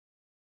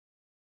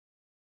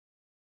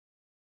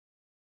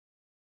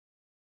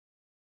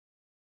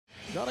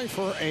gunning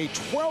for a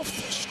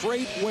 12th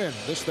straight win.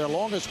 This is their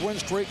longest win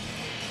streak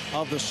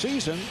of the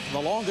season, the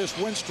longest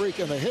win streak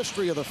in the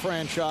history of the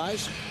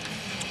franchise.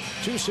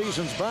 2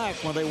 seasons back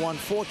when they won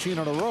 14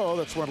 in a row,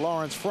 that's when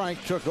Lawrence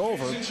Frank took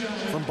over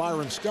from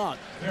Byron Scott.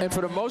 And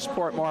for the most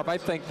part, Marv, I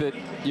think that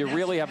you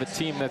really have a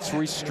team that's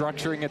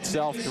restructuring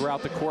itself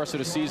throughout the course of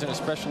the season,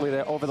 especially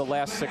over the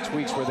last 6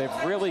 weeks, where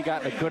they've really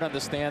gotten a good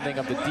understanding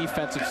of the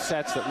defensive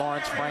sets that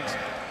Lawrence Frank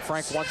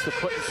wants to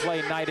put in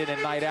play night in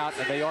and night out,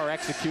 and they are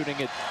executing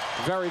it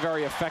very,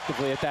 very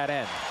effectively at that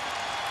end.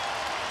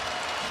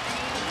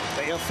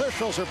 The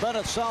officials are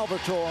Bennett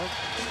Salvatore,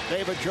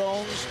 David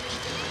Jones,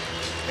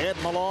 Ed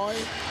Malloy.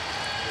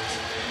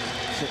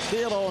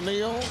 Shaquille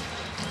O'Neal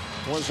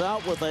was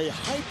out with a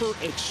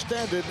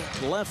hyperextended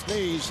left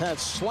knee. He's had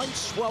slight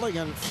swelling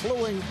and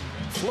fluid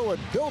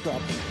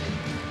buildup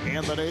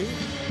in the knee.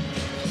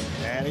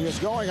 And he is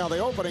going on the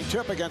opening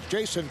tip against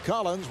Jason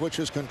Collins, which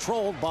is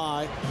controlled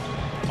by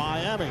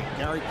Miami.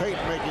 Gary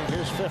Payton making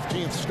his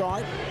 15th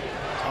start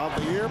of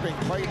the year, being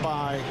played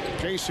by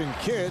Jason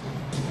Kidd.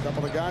 A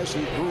couple of guys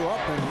who grew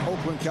up in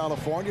Oakland,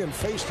 California, and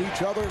faced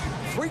each other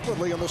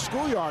frequently in the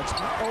schoolyards.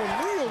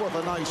 O'Neal with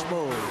a nice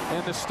move.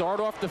 And to start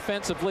off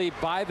defensively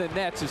by the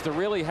Nets is to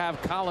really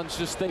have Collins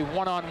just stay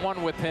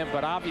one-on-one with him.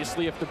 But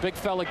obviously, if the big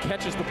fella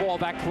catches the ball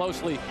that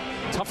closely,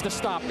 tough to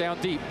stop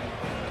down deep.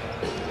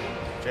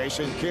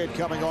 Jason Kidd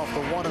coming off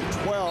the 1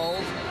 of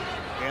 12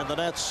 in the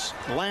Nets'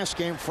 last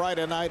game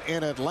Friday night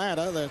in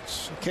Atlanta.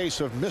 That's a case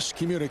of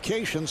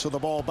miscommunication, so the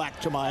ball back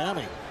to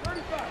Miami.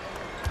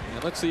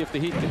 And let's see if the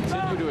Heat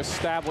continue to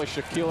establish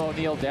Shaquille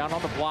O'Neal down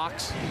on the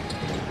blocks.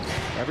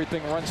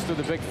 Everything runs through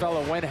the big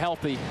fella when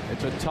healthy.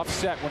 It's a tough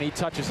set when he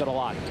touches it a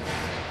lot.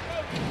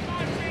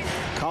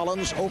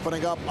 Collins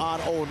opening up on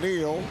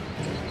O'Neal.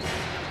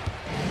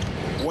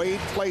 Wade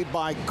played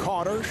by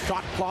Carter.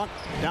 Shot clock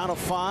down to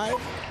 5.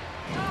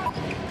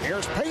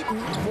 Here's Payton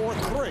for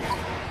 3.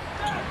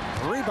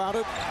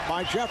 Rebounded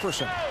by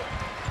Jefferson.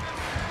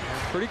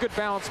 Pretty good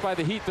balance by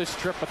the Heat this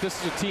trip, but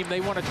this is a team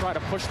they want to try to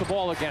push the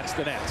ball against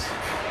the Nets.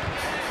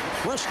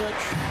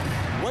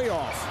 Kristich way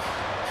off.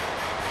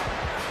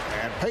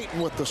 And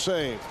Payton with the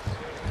save.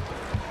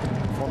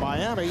 For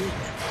Miami,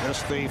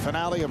 this is the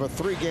finale of a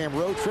 3-game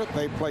road trip.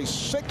 They play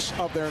 6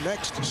 of their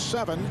next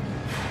 7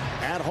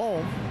 at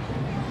home.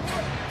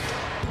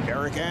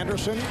 Eric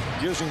Anderson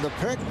using the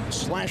pick,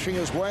 slashing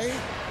his way.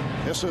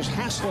 This is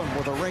Haslam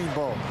with a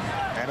rainbow,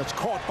 and it's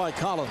caught by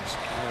Collins.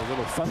 A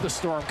little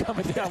thunderstorm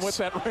coming down with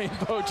that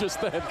rainbow just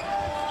then.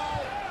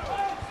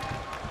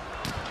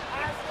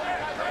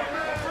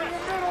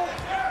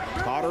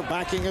 Carter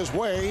backing his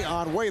way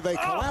on Way. They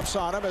collapse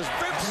on him as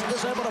Vince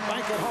is able to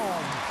bank it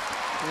home.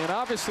 And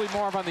obviously,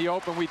 Marv, on the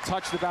open, we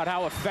touched about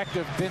how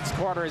effective Vince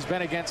Carter has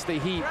been against the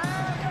Heat.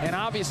 And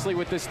obviously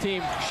with this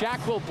team,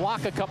 Shaq will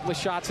block a couple of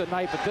shots at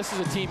night, but this is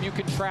a team you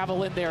can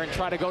travel in there and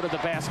try to go to the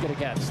basket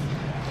against.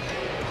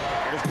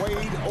 Here's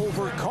Wade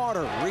over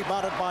Carter,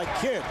 rebounded by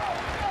Kidd.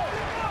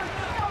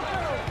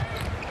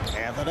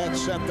 And the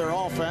Nets sent their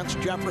offense.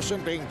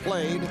 Jefferson being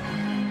played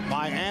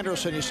by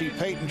Anderson. You see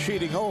Payton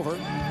cheating over.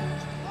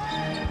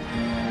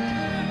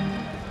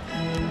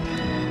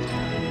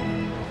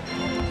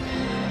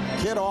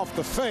 Kidd off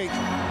the fake.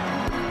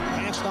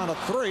 Passed on a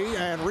 3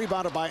 and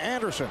rebounded by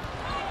Anderson.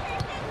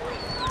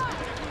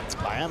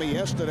 Miami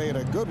yesterday had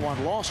a good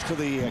one. Lost to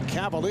the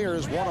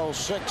Cavaliers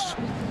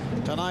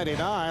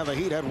 106-99. The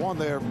Heat had won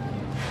their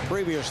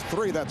previous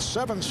 3. That's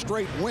 7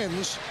 straight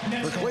wins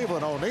for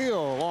Cleveland.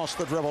 O'Neal lost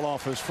the dribble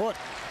off his foot.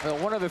 Well,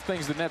 one of the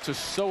things the Nets are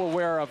so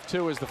aware of,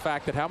 too, is the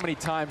fact that how many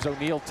times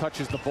O'Neal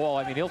touches the ball.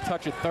 I mean, he'll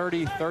touch it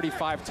 30,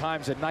 35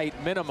 times a night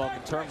minimum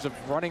in terms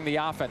of running the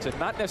offense, and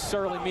not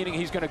necessarily meaning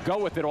he's going to go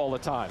with it all the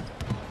time.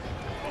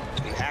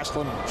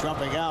 Haslam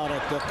jumping out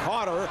at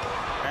Carter,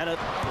 and it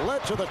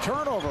led to the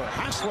turnover.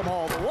 Haslam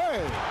all the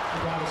way.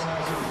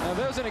 Now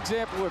there's an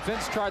example where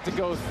Vince tried to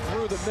go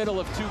through the middle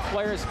of 2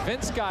 players.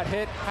 Vince got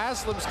hit.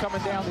 Haslam's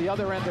coming down the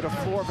other end of the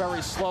floor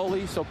very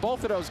slowly. So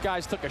both of those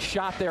guys took a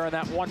shot there in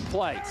that one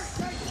play.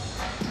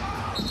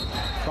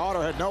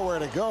 Carter had nowhere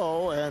to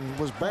go and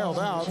was bailed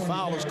out.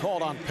 Foul is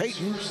called on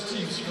Payton.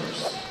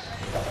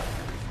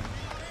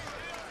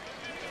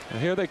 And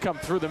here they come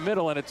through the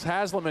middle, and it's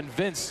Haslam and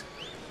Vince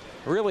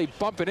really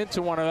bumping into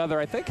one another.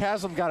 I think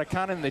Haslam got it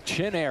kind of in the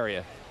chin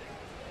area.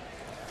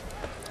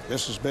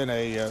 This has been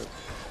a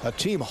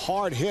team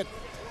hard hit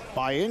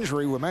by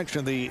injury. We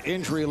mentioned the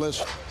injury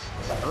list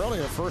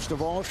earlier. First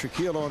of all,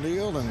 Shaquille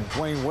O'Neal and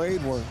Dwayne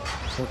Wade were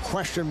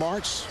question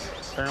marks.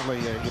 Apparently,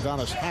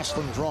 Udonis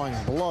Haslam drawing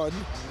blood.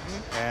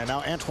 And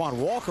now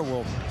Antoine Walker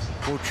will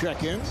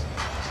check in.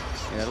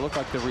 Yeah, it looked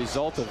like the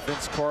result of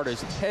Vince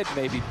Carter's head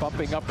maybe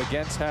bumping up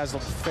against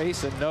Haslam's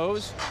face and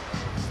nose.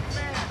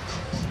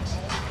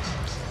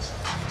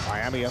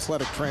 Miami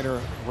athletic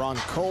trainer Ron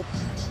Culp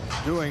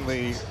doing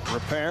the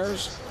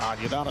repairs on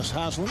Udonis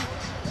Haslam.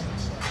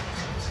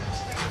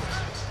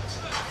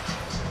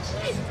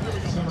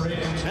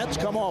 Nets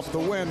come off the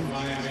win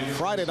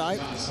Friday night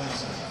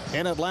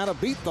in Atlanta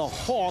beat the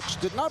Hawks.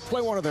 Did not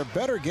play one of their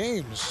better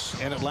games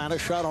in Atlanta.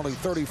 Shot only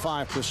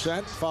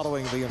 35%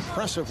 following the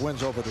impressive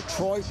wins over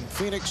Detroit and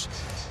Phoenix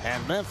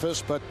and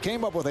Memphis, but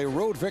came up with a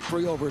road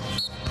victory over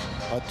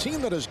a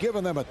team that has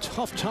given them a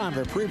tough time.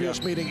 Their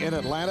previous meeting in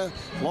Atlanta,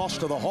 lost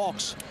to the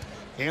Hawks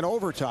in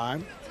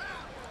overtime.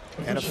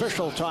 An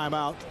official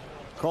timeout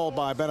called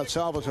by Bennett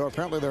Salvatore.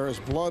 Apparently there is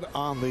blood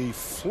on the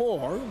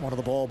floor. One of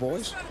the ball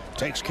boys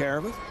takes care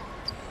of it.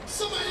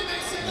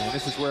 And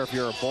this is where, if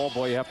you're a ball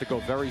boy, you have to go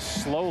very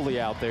slowly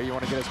out there. You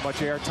want to get as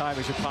much air time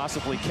as you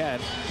possibly can.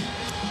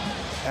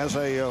 As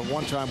a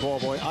one-time ball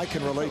boy, I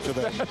can relate to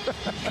that,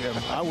 Jim.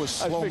 I was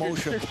slow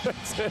motion.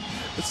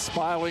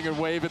 Smiling and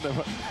waving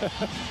them.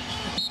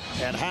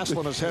 And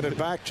Haslem is headed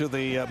back to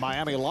the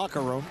Miami locker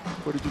room.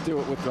 What did you do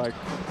it with, like,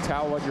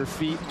 towel on your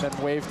feet and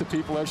then wave to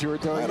people as you were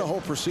doing it? I had a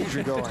whole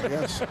procedure going,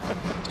 yes.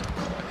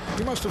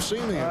 You must have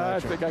seen me in that. I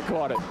think I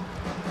caught it.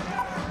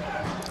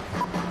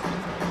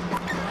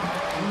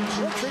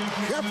 Richard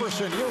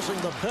Jefferson using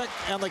the pick,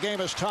 and the game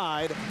is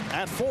tied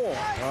at 4.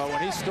 Well,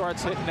 when he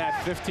starts hitting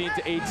that 15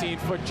 to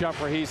 18-foot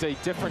jumper, he's a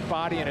different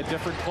body and a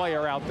different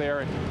player out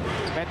there. And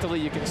mentally,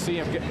 you can see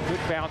him getting good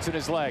bounce in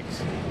his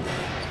legs.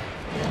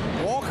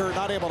 Walker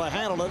not able to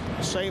handle it.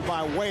 Saved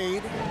by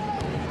Wade.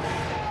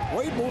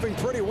 Wade moving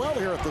pretty well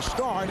here at the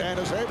start and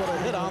is able to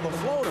hit on the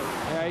floater.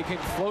 Yeah, he can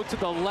float to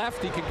the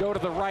left, he can go to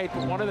the right,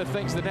 but one of the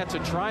things the Nets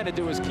are trying to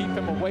do is keep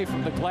him away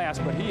from the glass,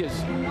 but he is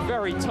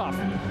very tough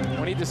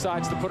when he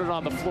decides to put it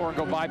on the floor and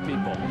go by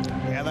people.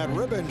 And that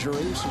rib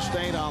injury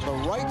sustained on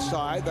the right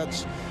side,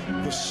 that's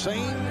the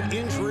same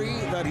injury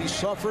that he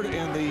suffered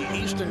in the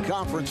Eastern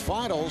Conference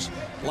Finals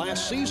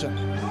last season.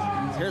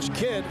 Here's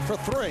Kidd for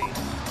 3.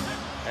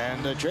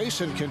 And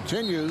Jason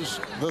continues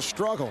the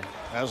struggle.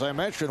 As I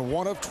mentioned,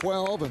 1 of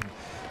 12 and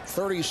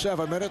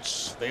 37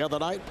 minutes the other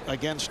night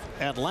against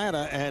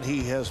Atlanta, and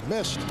he has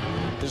missed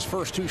his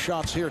first 2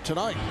 shots here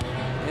tonight.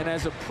 And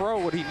as a pro,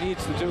 what he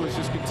needs to do is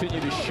just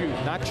continue to shoot,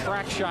 not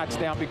track shots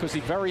down, because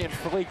he very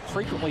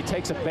frequently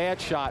takes a bad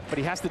shot, but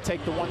he has to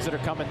take the ones that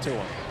are coming to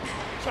him.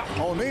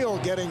 O'Neal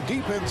getting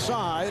deep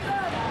inside.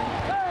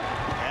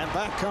 And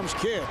back comes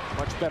Kidd.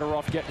 Much better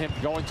off getting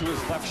him going to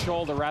his left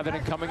shoulder rather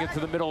than coming into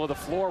the middle of the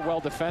floor. Well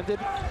defended.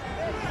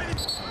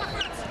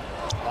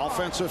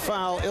 Offensive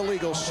foul,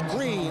 illegal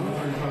screen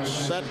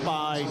set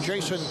by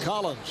Jason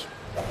Collins.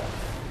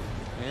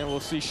 And we'll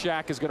see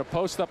Shaq is going to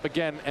post up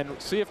again and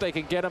see if they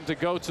can get him to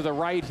go to the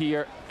right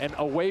here and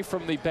away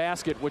from the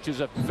basket, which is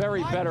a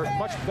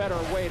much better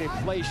way to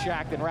play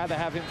Shaq than rather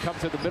have him come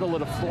to the middle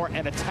of the floor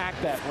and attack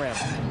that rim.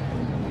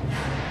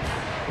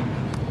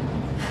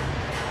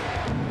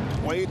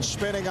 Wade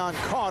spinning on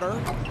Carter.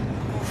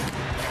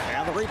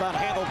 And the rebound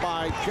handled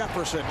by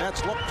Jefferson.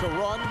 Nets look to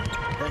run.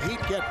 The Heat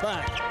get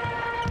back.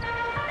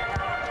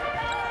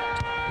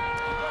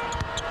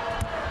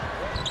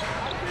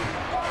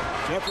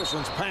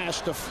 Jefferson's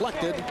pass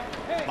deflected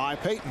by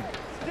Payton.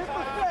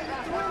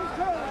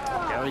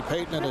 Gary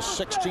Payton in his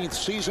 16th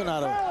season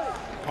out of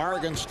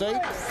Oregon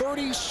State,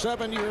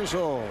 37 years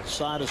old.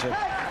 Signed as a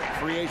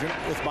free agent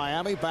with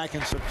Miami back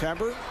in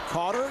September.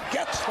 Carter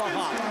gets the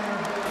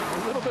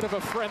hop. A little bit of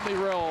a friendly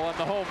roll on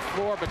the home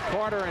floor, but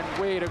Carter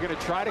and Wade are going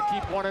to try to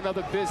keep one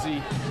another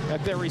busy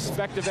at their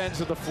respective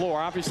ends of the floor.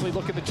 Obviously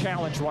looking to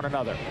challenge one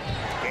another.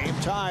 Game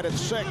tied at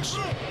 6.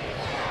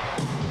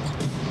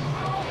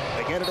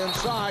 They get it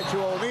inside to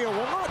O'Neal.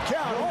 Will not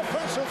count.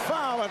 Offensive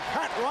foul, and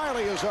Pat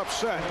Riley is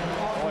upset.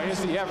 Boy,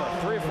 is he ever.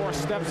 3 or 4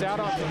 steps out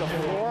onto the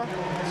floor.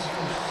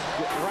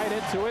 Get right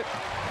into it.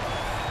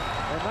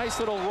 A nice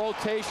little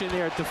rotation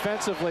there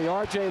defensively.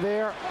 RJ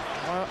there.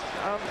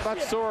 I'm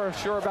not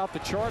sure about the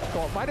charge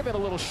call. It might have been a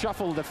little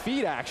shuffle of the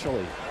feet,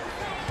 actually.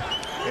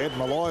 Ed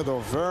Malloy, though,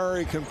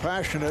 very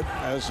compassionate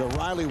as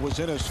Riley was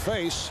in his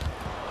face.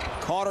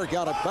 Carter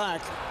got it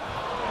back.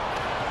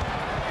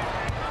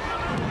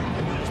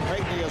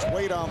 Payton has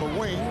Wade on the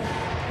wing.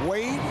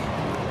 Wade,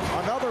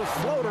 another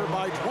floater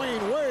by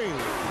Dwayne Wade.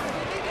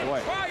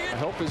 Boy, I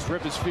hope his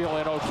rib is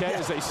feeling okay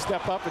as they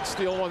step up and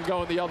steal one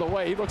going the other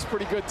way. He looks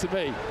pretty good to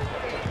me.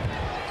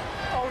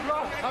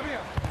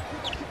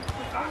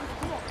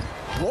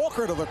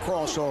 Walker to the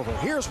crossover.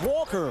 Here's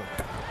Walker.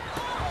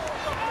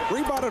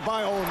 Rebounded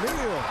by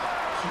O'Neal.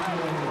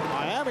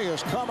 Miami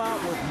has come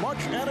out with much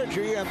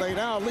energy, and they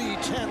now lead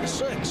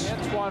 10-6.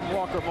 Antoine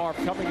Walker, Marv,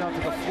 coming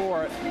onto the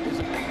floor, is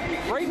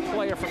a great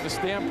player from the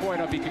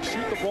standpoint of he can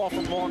shoot the ball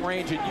from long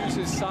range and use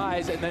his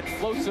size and then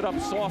floats it up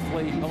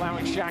softly,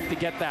 allowing Shaq to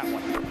get that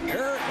one.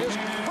 Here is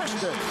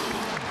Preston.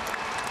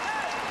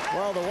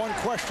 Well, the one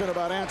question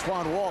about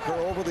Antoine Walker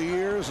over the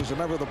years as a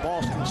member of the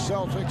Boston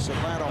Celtics,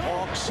 Atlanta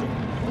Hawks,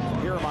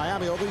 and here in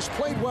Miami, although he's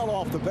played well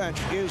off the bench,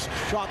 is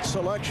shot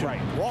selection.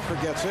 Right. Walker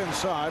gets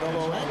inside,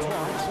 although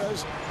Antoine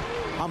says,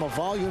 I'm a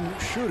volume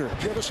shooter.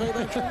 Did you ever say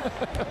that, Jim?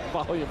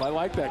 Volume, I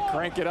like that.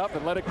 Crank it up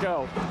and let it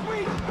go.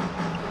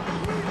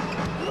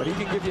 But he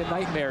can give you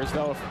nightmares,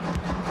 though,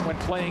 when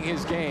playing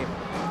his game.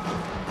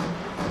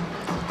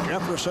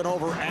 Jefferson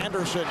over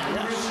Anderson,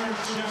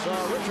 yes.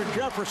 So Richard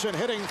Jefferson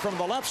hitting from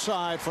the left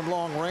side from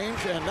long range,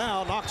 and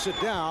now knocks it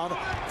down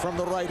from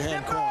the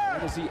right-hand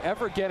corner. Is he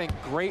ever getting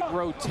great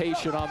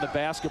rotation on the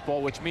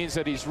basketball, which means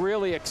that he's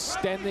really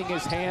extending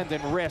his hand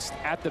and wrist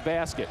at the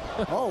basket.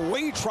 Oh,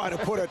 Wade tried to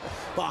put it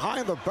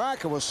behind the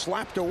back. It was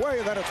slapped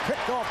away. Then it's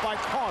picked off by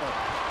Carter.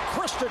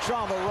 Kristich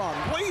on the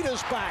run. Wade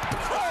is back.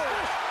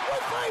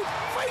 With a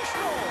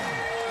facial.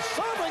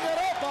 Serving it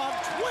up on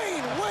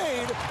Dwayne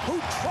Wade, who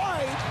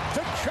tried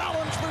to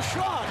challenge the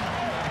shot.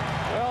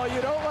 Well,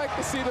 you don't like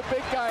to see the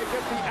big guy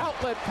get the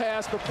outlet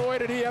pass, but boy,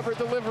 did he ever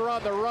deliver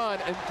on the run,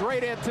 and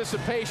great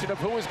anticipation of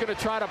who was going to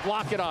try to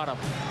block it on him.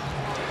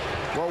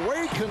 Well,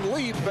 Wade can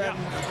leap, and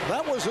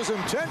that was his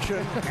intention.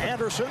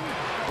 Anderson,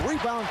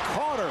 rebound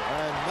Carter,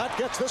 and that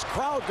gets this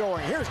crowd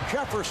going. Here's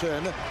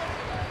Jefferson.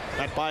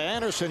 That by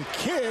Anderson.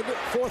 Kidd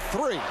for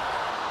three.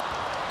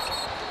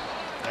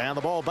 And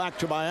the ball back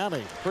to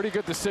Miami. Pretty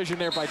good decision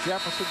there by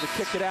Jefferson to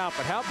kick it out,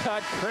 but how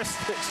about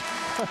Kristich?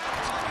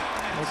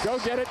 Well, go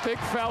get it, big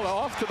fella,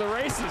 off to the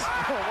races.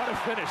 Oh, what a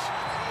finish.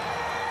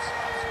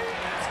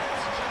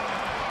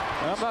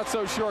 I'm not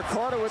so sure.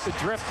 Carter with the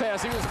drift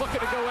pass. He was looking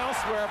to go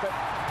elsewhere, but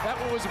that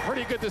one was a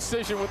pretty good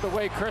decision with the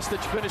way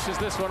Kristich finishes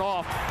this one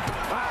off.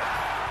 Wow.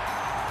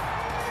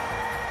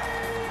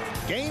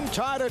 Game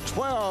tied at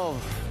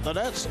 12. The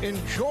Nets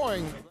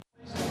enjoying.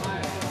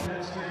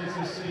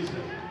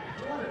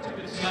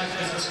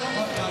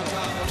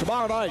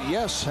 Tomorrow night,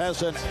 Yes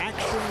has an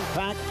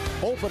action-packed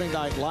opening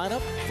night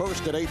lineup.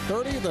 First at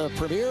 8:30, the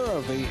premiere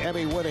of the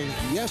Emmy-winning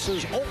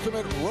Yes's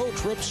Ultimate Road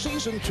Trip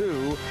Season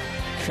 2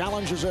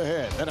 challenges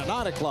ahead. Then at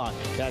 9 o'clock,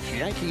 catch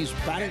Yankees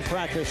batting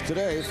practice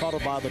today,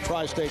 followed by the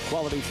Tri-State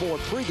Quality Ford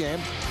pregame.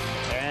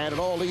 And it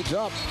all leads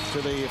up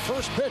to the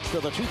first pitch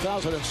of the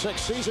 2006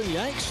 season,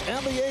 Yanks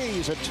and the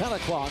A's at 10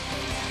 o'clock.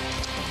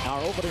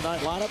 Our opening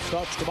night lineup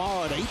starts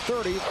tomorrow at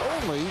 8:30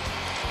 only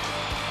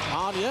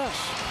on Yes.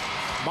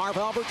 Marv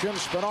Albert, Jim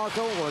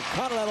Spinarco, we're at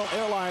Continental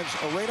Airlines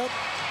Arena.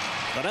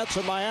 The Nets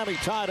in Miami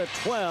tied at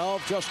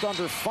 12, just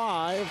under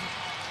 5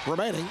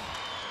 remaining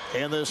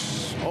in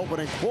this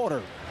opening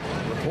quarter.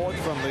 Report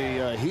from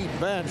the Heat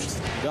bench.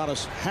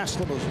 Giannis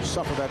Haslam, who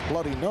suffered that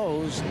bloody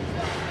nose,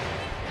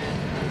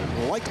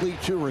 likely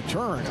to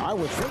return. I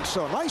would think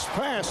so. Nice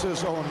pass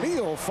as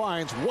O'Neal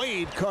finds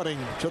Wade cutting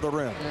to the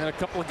rim. And a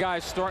couple of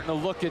guys starting to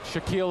look at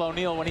Shaquille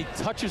O'Neal. When he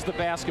touches the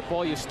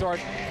basketball, you start,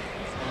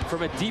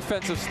 from a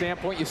defensive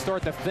standpoint, you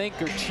start to think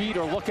or cheat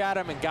or look at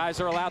him, and guys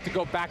are allowed to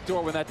go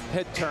backdoor when that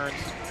head turns.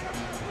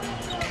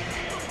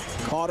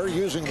 Carter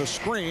using the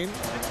screen.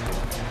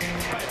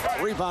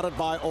 Rebounded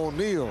by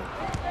O'Neal.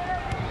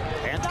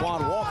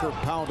 Antoine Walker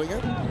pounding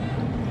it.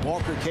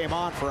 Walker came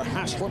on for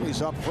Haslam.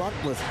 He's up front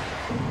with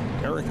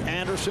Eric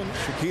Anderson,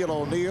 Shaquille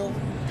O'Neal,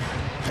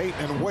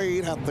 Peyton and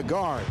Wade at the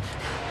guards.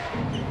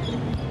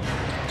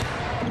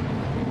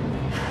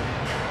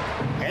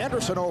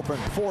 Anderson open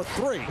for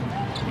three.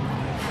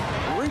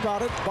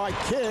 Rebounded by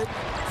Kidd.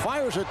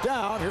 Fires it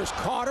down. Here's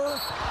Carter.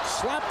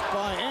 Slapped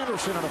by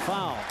Anderson and a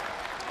foul.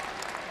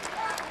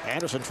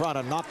 Anderson trying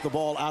to knock the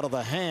ball out of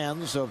the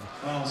hands of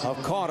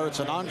Carter. It's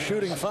a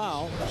non-shooting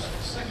foul.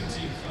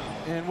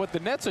 And what the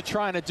Nets are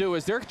trying to do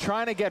is they're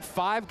trying to get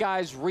 5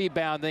 guys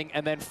rebounding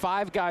and then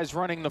 5 guys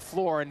running the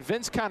floor. And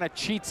Vince kind of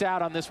cheats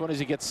out on this one as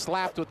he gets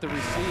slapped with the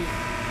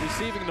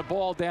receiving the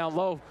ball down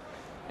low.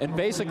 And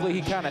basically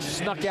he kind of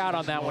snuck out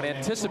on that one,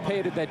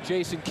 anticipated that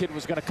Jason Kidd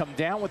was going to come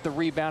down with the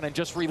rebound and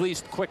just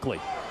released quickly.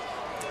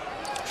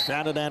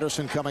 Shannon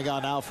Anderson coming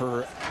on now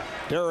for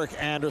Derek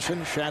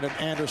Anderson. Shannon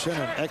Anderson,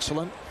 an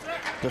excellent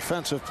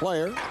defensive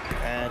player.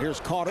 And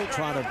here's Carter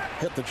trying to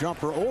hit the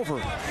jumper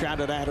over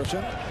Shannon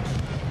Anderson.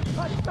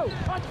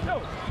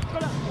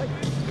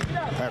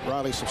 Pat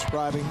Riley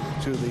subscribing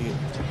to the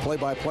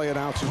play-by-play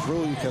announcer's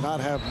rule. You cannot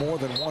have more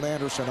than one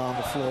Anderson on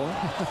the floor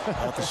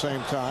at the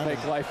same time.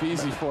 Make life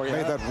easy for you.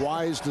 Made that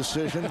wise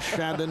decision.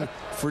 Shannon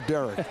for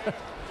Derek.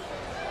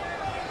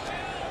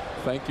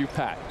 Thank you,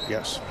 Pat.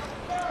 Yes.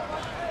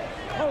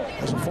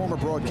 As a former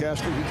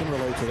broadcaster, he can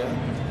relate to that.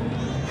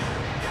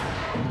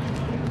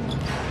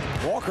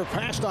 Walker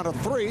passed on a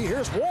three.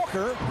 Here's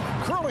Walker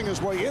curling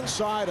his way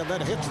inside and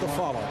then hits the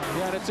follow.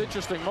 Yeah, and it's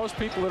interesting. Most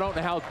people don't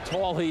know how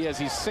tall he is.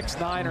 He's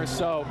 6'9" or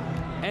so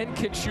and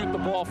can shoot the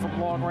ball from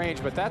long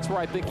range. But that's where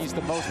I think he's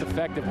the most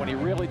effective, when he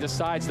really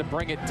decides to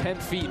bring it 10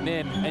 feet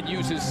in and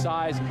use his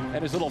size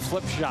and his little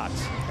flip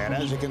shots. And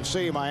as you can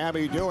see,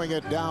 Miami doing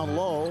it down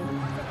low.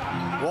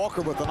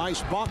 Walker with a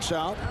nice box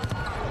out.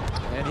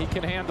 And he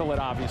can handle it,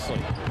 obviously.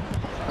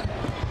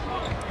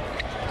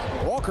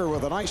 Walker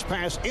with a nice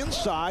pass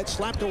inside,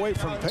 slapped away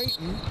from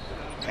Peyton,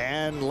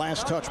 and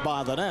last touch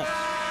by the net.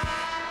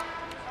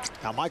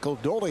 Now Michael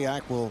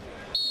Doliak will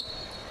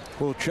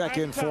check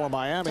in for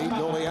Miami.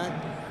 Doliak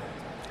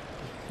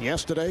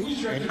yesterday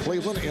in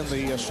Cleveland in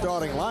the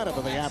starting lineup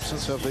in the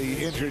absence of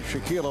the injured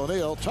Shaquille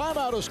O'Neal.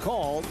 Timeout is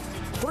called.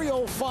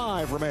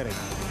 3:05 remaining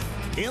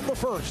in the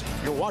first.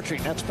 You're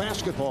watching Nets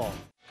basketball.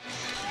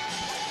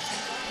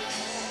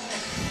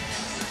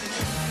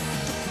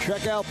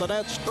 Check out the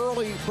Nets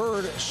early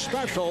bird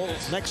special.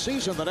 Next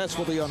season, the Nets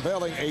will be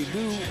unveiling a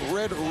new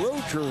red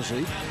road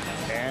jersey,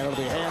 and it'll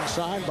be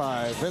hand-signed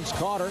by Vince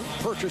Carter.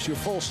 Purchase your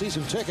full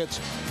season tickets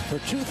for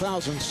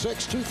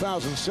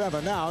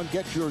 2006-2007 now and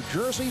get your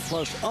jersey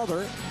plus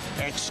other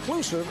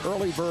exclusive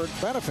early bird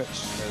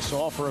benefits. This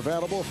offer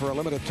available for a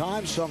limited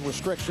time. Some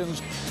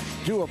restrictions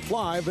do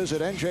apply.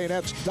 Visit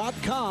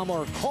njnets.com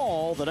or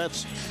call the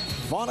Nets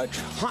Vonage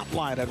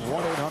hotline at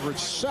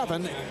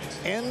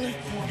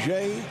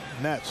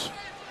 1-800-7-NJ-NETS.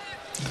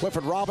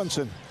 Clifford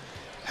Robinson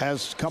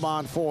has come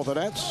on for the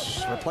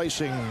Nets,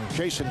 replacing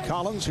Jason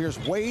Collins. Here's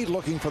Wade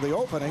looking for the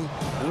opening.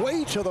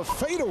 Wade to the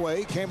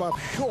fadeaway, came up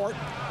short,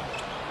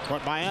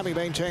 but Miami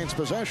maintains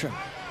possession.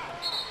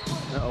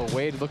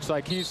 Wade looks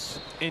like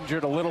he's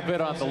injured a little bit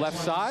on the left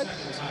side.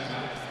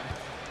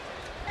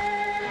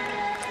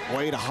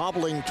 Wade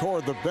hobbling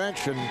toward the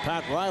bench, and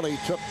Pat Riley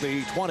took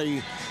the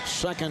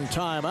 22nd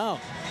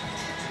timeout.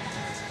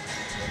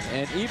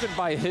 And even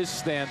by his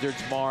standards,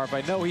 Marv,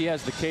 I know he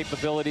has the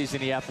capabilities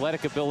and the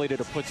athletic ability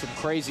to put some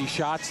crazy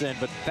shots in,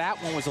 but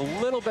that one was a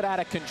little bit out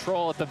of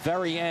control at the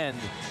very end.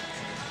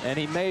 And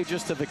he may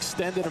just have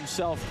extended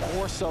himself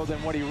more so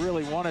than what he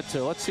really wanted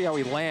to. Let's see how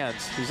he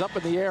lands. He's up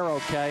in the air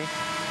okay.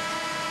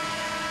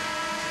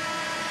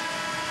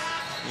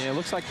 Yeah, it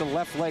looks like the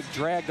left leg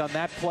dragged on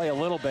that play a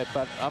little bit,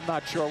 but I'm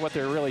not sure what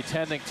they're really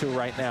tending to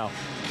right now.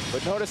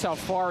 But notice how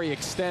far he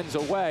extends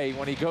away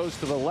when he goes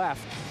to the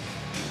left.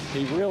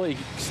 He really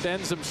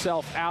extends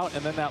himself out,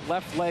 and then that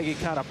left leg he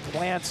kind of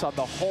plants on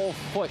the whole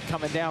foot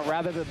coming down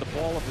rather than the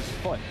ball of his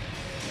foot.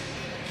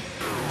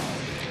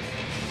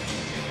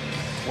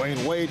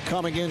 Dwayne Wade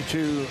coming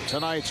into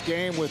tonight's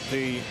game with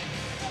the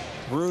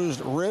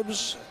bruised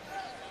ribs.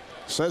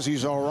 Says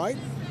he's all right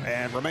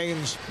and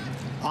remains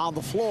on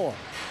the floor.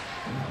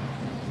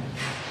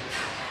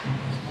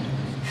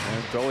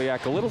 And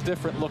Goliak, a little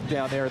different look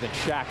down there than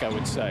Shaq, I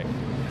would say.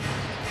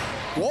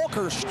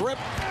 Walker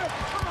stripped.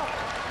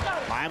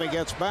 Miami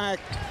gets back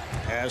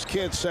as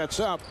Kidd sets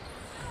up.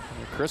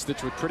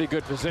 Kristich with pretty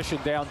good position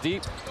down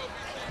deep.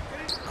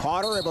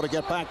 Carter able to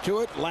get back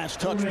to it. Last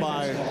touch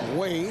by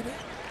Wade.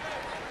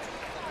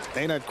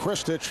 Nenad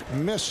Kristich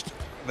missed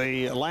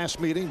the last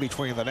meeting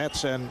between the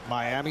Nets and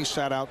Miami,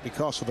 sat out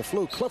because of the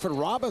flu. Clifford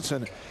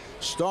Robinson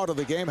started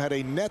the game, had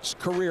a Nets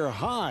career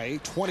high,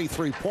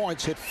 23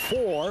 points, hit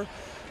 4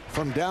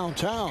 from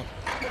downtown.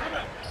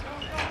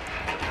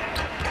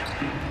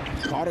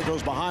 Carter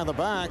goes behind the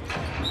back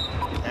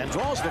and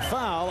draws the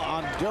foul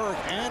on Derek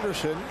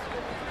Anderson.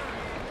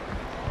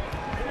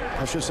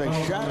 I should say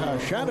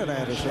Shannon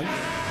Anderson.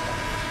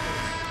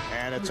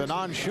 And it's a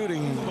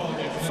non-shooting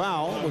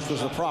foul, which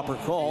was a proper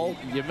call.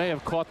 You may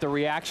have caught the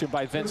reaction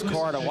by Vince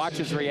Carter. Watch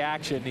his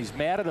reaction. He's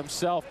mad at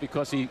himself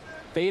because he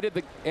faded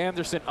the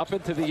Anderson up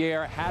into the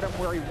air, had him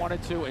where he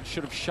wanted to, and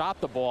should have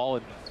shot the ball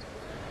and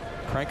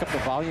crank up the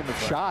volume of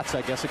shots,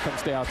 I guess it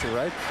comes down to,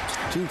 right?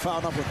 Team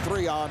foul number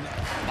 3 on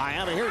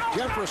Miami. Here's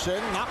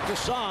Jefferson, knocked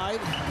aside,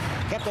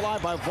 kept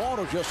alive by Vaughn,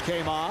 who just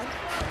came on.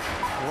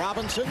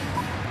 Robinson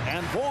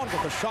and Vaughn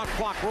with the shot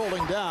clock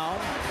rolling down.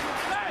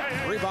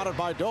 Rebounded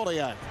by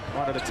Doliak.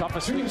 One of the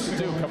toughest things to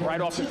do, come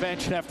right off the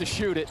bench and have to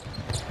shoot it.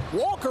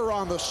 Walker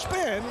on the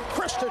spin.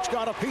 Kristich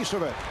got a piece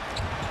of it.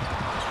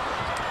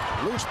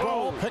 Loose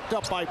ball picked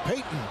up by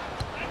Payton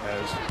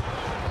as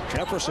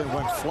Jefferson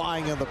went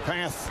flying in the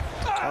path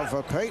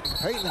of Payton.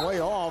 Payton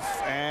way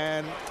off,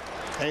 and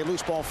a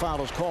loose ball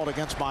foul is called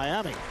against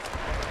Miami.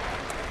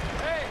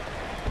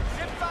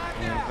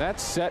 And that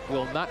set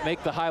will not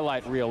make the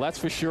highlight reel, that's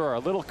for sure. A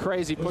little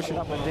crazy pushing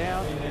up and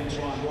down.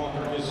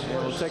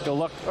 We'll take a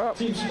look. Oh,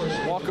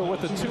 Walker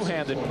with a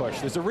two-handed push.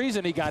 There's a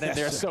reason he got in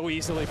there so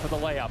easily for the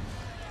layup.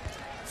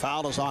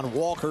 Foul is on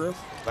Walker.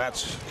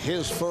 That's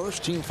his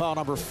first. Team foul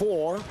number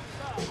 4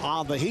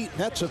 on the Heat.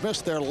 Nets have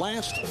missed their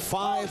last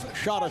 5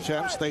 shot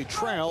attempts. They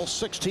trail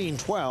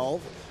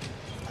 16-12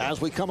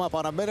 as we come up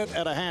on a minute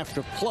and a half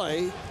to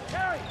play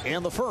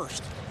in the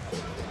first.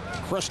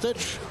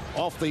 Kristich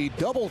off the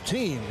double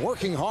team,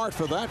 working hard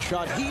for that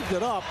shot, heaved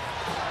it up,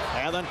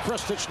 and then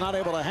Kristich not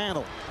able to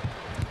handle.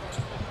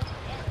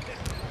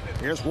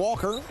 Here's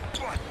Walker.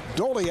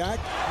 Doliak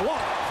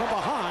blocked from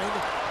behind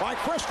by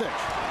Kristich.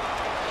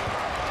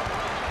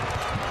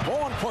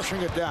 Vaughn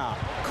pushing it down.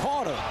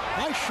 Carter,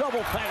 nice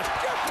shovel pass.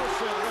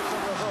 Jefferson with the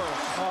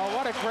reverse. Oh,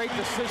 what a great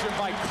decision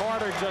by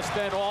Carter just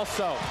then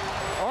also.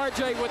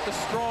 RJ with the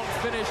strong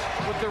finish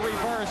with the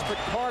reverse, but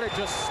Carter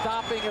just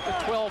stopping at the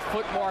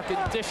 12-foot mark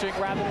and dishing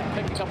rather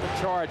than picking up the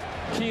charge.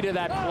 Key to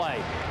that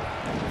play.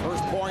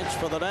 First points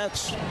for the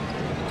Nets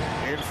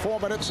in 4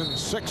 minutes and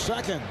 6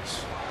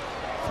 seconds.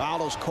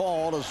 Foul is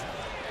called as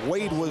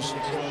Wade was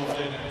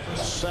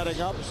setting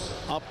up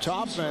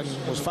top and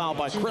was fouled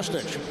by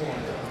Kristich.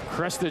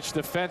 Kristich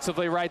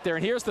defensively right there.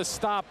 And here's the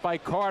stop by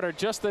Carter,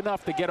 just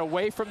enough to get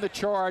away from the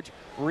charge,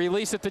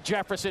 release it to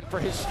Jefferson for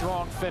his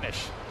strong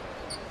finish.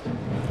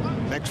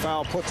 Next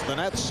foul puts the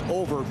Nets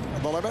over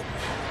the limit.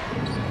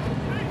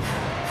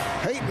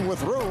 Payton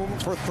with room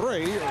for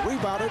 3,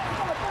 rebounded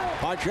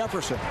by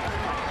Jefferson.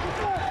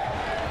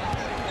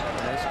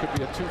 There's This could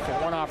be a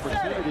 2-for-1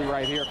 opportunity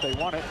right here if they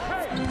want it.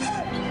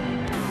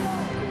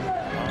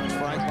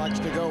 Frank likes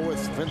to go with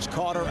Vince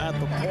Carter at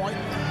the point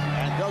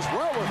and does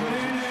well with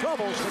it.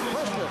 Troubles to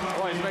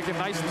Christian. Boy, he's making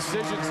nice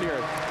decisions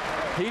here.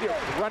 Peter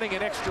running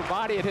an extra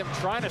body at him,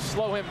 trying to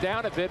slow him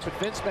down a bit, but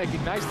Vince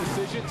making nice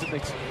decisions, and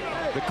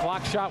the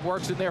clock shot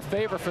works in their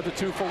favor for the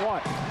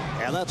 2-for-1.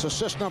 And that's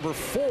assist number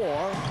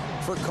 4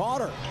 for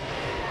Carter.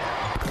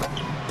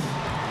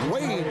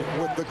 Wade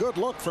with the good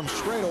look from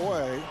straight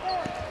away.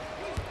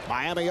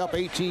 Miami up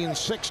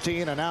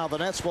 18-16, and now the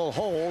Nets will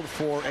hold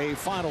for a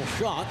final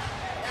shot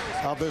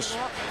of this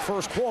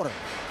first quarter.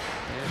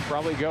 And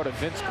probably go to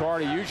Vince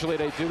Carter. Usually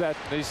they do that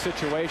in these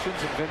situations,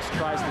 and Vince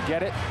tries to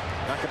get it.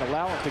 Not going to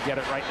allow him to get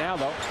it right now,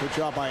 though. Good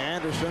job by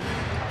Anderson.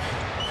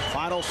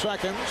 Final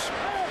seconds.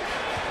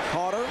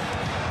 Carter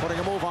putting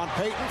a move on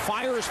Payton.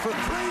 Fires for 3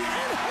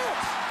 and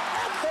hits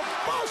at the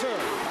buzzer.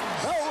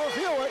 They'll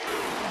review it,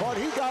 but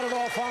he got it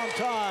off on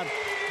time.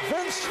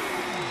 Vince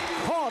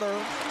Carter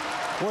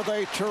with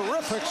a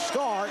terrific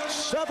start,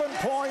 7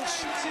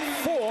 points,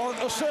 4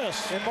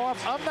 assists. And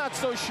Marv, I'm not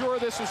so sure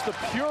this was the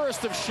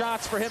purest of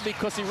shots for him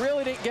because he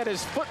really didn't get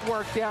his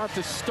footwork down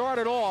to start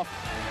it off.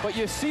 But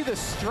you see the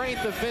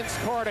strength of Vince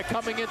Carter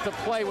coming into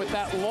play with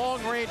that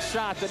long-range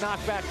shot to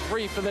knock back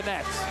 3 for the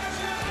Nets.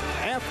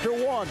 After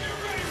 1,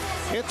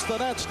 it's the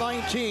Nets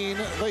 19,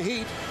 the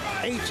Heat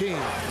 18.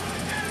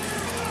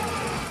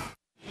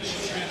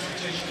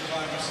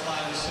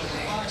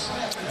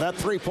 That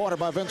 3-pointer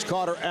by Vince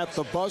Carter at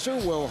the buzzer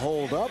will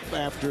hold up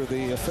after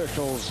the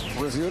officials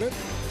reviewed it.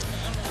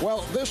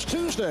 Well, this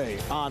Tuesday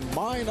on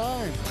My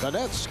 9, the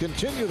Nets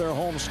continue their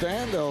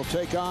homestand. They'll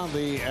take on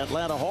the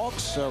Atlanta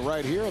Hawks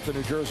right here at the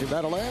New Jersey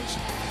Meadowlands.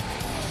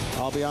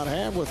 I'll be on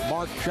hand with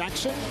Mark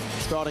Jackson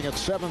starting at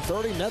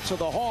 7:30. Nets of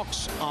the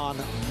Hawks on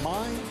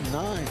My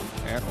 9.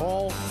 And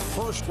all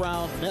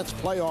first-round Nets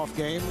playoff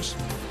games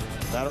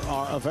that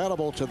are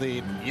available to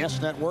the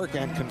Yes Network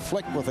and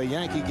conflict with a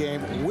Yankee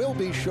game will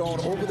be shown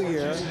over the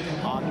air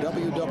on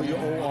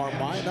WWOR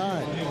My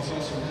 9.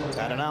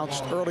 That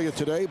announced earlier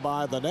today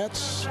by the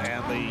Nets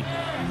and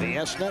the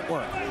Yes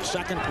Network.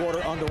 Second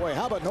quarter underway.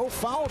 How about no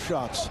foul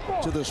shots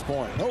to this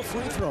point? No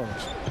free throws.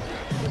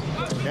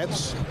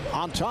 Nets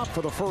on top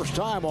for the first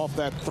time off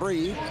that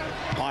 3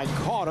 by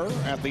Carter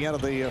at the end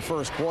of the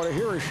first quarter.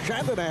 Here is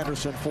Shandon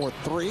Anderson for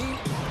 3.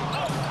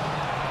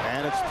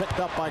 And it's picked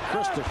up by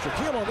Christie.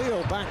 Shaquille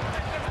O'Neal back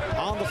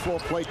on the floor.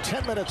 Played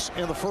 10 minutes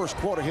in the first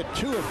quarter. Hit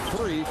 2 of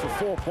 3 for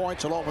 4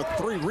 points along with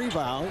 3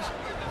 rebounds.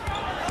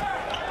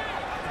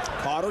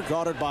 Carter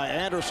guarded by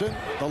Anderson.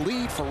 The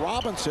lead for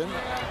Robinson.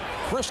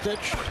 Kristich.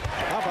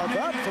 How about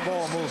that for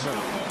ball movement?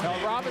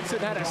 Now, Robinson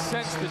had a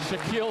sense that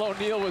Shaquille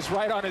O'Neal was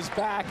right on his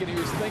back, and he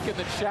was thinking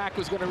that Shaq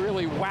was going to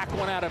really whack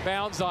one out of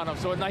bounds on him.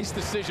 So a nice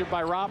decision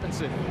by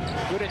Robinson.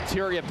 Good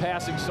interior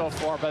passing so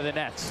far by the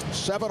Nets.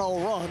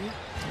 7-0 run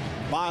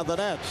by the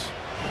Nets.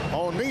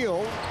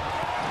 O'Neal.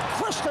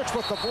 Kristich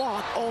with the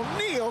block.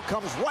 O'Neal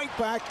comes right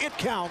back. It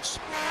counts.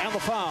 And the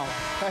foul.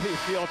 How do you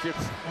feel if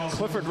you're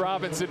Clifford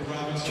Robinson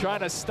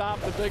trying to stop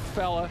the big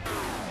fella?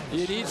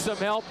 You need some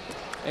help.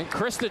 And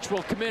Kristich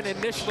will come in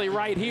initially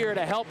right here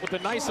to help with a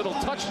nice little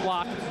touch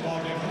block.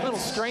 A little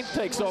strength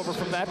takes over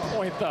from that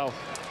point, though.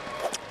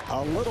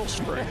 A little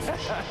strength.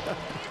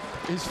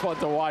 He's fun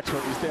to watch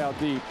when he's down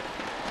deep.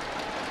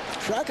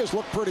 Shaq has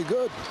looked pretty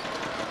good.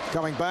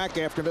 Coming back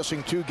after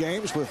missing 2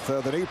 games with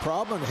the knee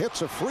problem, and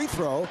hits a free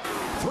throw.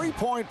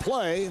 3-point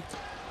play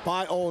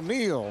by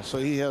O'Neal. So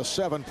he has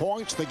 7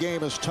 points. The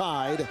game is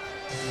tied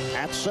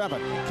at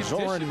 7.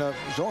 Zoran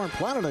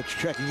Planinic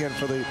checking in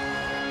for the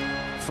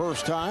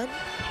first time.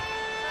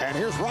 And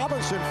here's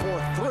Robinson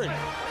for 3.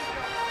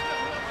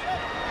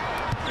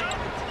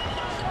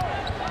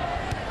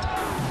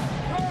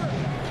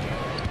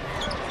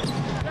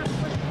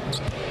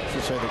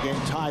 Should say the game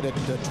tied at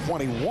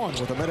 21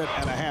 with 1.5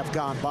 minutes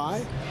gone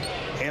by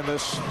in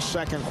this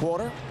second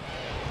quarter.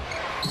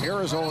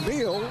 Here is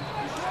O'Neal,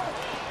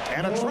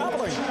 and a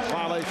traveling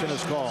violation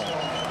is called.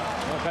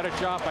 A better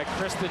job by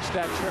Kristich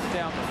that trip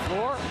down the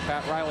floor.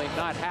 Pat Riley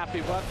not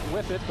happy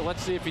with it, but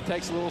let's see if he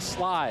takes a little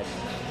slide.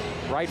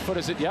 Right foot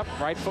is it? Yep,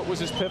 right foot was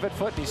his pivot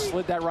foot. He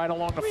slid that right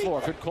along the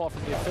floor. Good call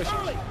from the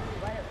officials.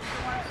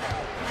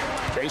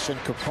 Jason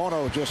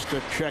Capono just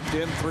checked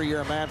in,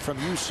 3-year man from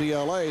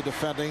UCLA,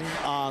 defending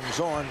on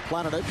Zoran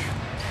Planinic.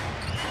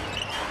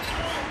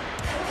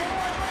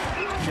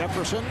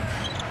 Jefferson.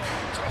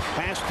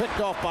 Pass picked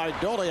off by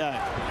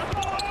Doliak.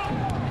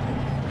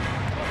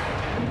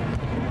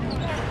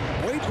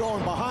 Wade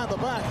going behind the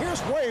back.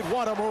 Here's Wade.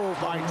 What a move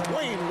by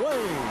Dwayne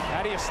Wade.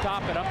 How do you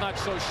stop it? I'm not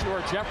so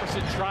sure.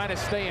 Jefferson trying to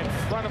stay in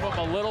front of him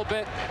a little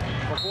bit.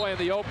 But boy, on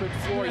the open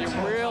floor, you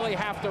really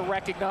have to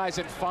recognize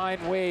and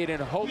find Wade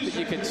and hope that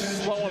you can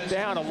slow him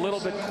down a little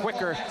bit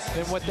quicker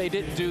than what they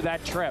didn't do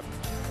that trip.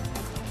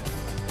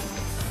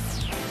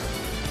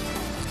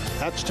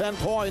 That's 10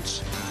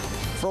 points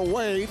for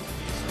Wade.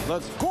 The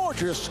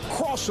gorgeous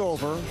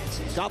crossover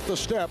got the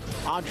step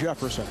on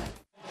Jefferson.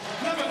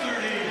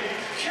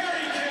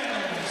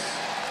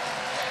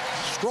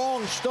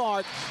 Strong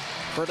start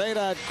for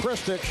Nenad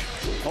Kristic,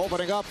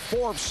 opening up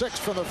 4 of 6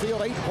 from the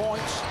field, 8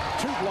 points,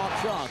 2 block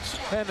shots.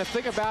 And the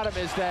thing about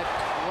him is that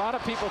a lot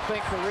of people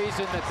think the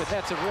reason that the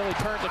Nets have really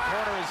turned the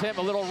corner is him.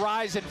 A little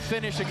rise and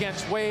finish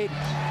against Wade.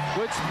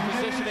 Good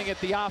positioning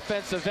at the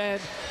offensive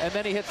end, and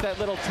then he hits that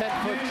little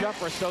 10-foot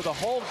jumper. So the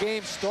whole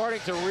game starting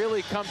to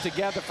really come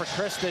together for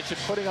Kristic and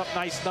putting up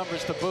nice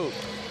numbers to boot.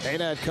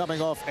 Nenad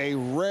coming off a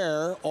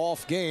rare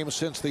off game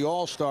since the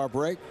All-Star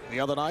break the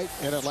other night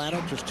in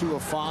Atlanta, just 2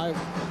 of 5,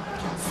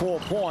 4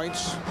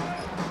 points.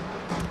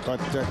 But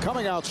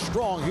coming out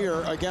strong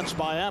here against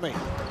Miami.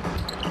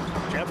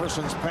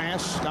 Jefferson's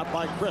pass got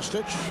by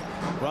Kristic,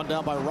 run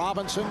down by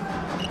Robinson.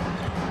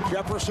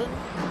 Jefferson.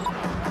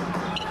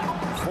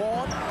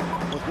 Vaughn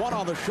with 1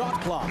 on the shot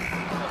clock.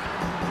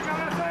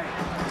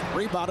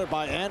 Rebounded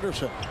by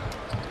Anderson.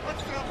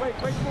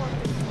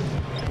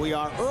 We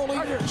are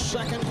early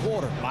second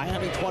quarter.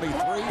 Miami 23,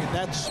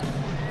 Nets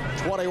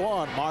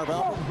 21. Marv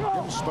Albert,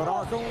 Jim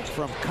Spanarkel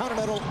from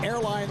Continental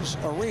Airlines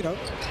Arena.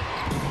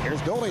 Here's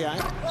Doliak.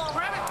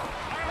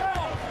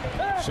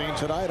 Seen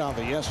tonight on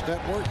the YES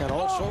Network and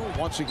also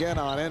once again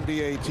on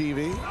NBA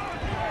TV.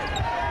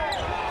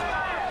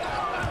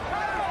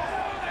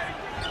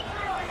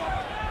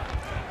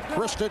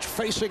 Kristic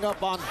facing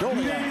up on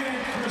Doliak.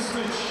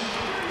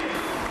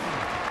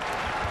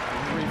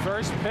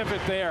 Reverse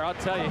pivot there. I'll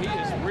tell you, he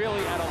is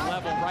really at a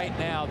level right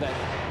now that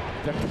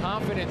the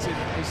confidence in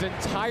his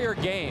entire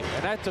game,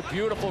 and that's a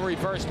beautiful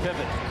reverse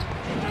pivot.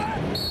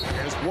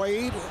 As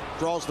Wade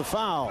draws the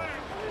foul.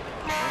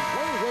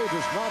 Wade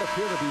does not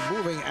appear to be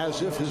moving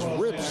as if his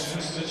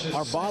ribs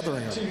are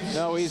bothering him.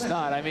 No, he's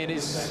not. I mean,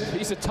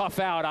 he's a tough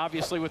out,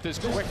 obviously, with his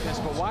quickness,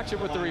 but watch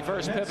him with the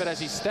reverse pivot as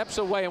he steps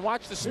away, and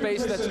watch the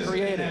space that's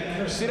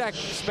created. See that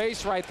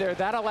space right there?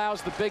 That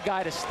allows the big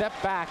guy to step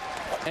back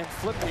and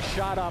flip his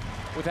shot up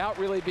without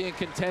really being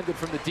contended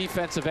from the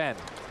defensive end.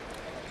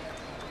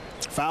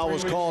 Foul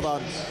was called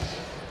on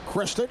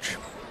Kristic.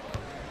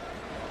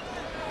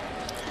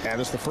 And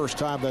it's the first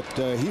time that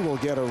he will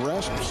get a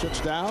rest.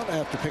 Sits down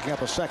after picking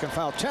up a second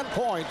foul. 10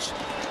 points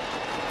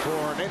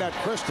for Nenad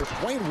Kristic.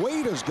 Dwayne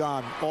Wade has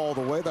gone all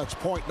the way. That's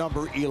point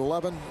number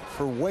 11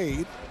 for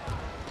Wade.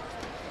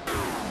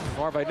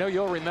 Marv, I know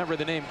you'll remember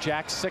the name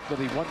Jack Sickler,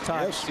 the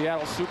one-time Yes.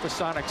 Seattle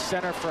Supersonic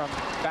center from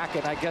back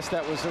in, I guess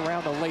that was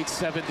around the late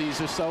 70s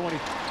or so, when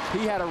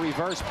he had a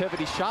reverse pivot.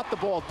 He shot the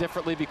ball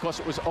differently because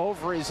it was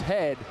over his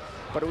head,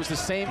 but it was the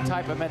same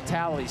type of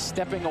mentality,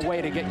 stepping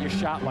away to get your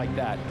shot like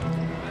that.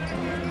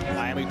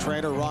 Miami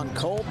trainer Ron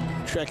Kolb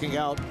checking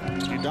out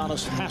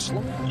Udonis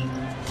Haslem.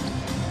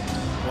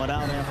 Went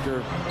out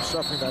after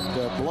suffering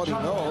that bloody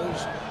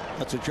nose.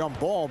 That's a jump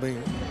ball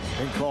being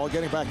called.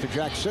 Getting back to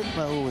Jack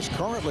Sigma, who is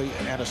currently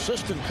an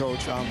assistant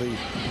coach on the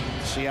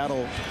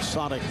Seattle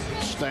Sonic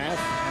staff,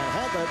 and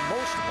had that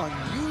most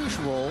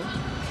unusual,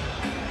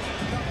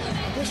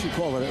 I guess you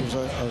call it, it was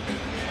a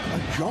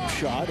jump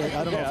shot.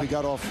 I don't know if he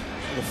got off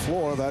the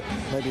floor that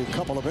maybe a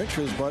couple of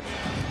inches, but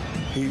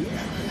he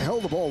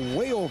held the ball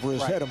way over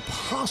his head.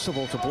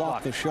 Impossible to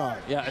block the shot.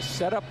 Yeah,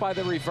 set up by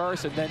the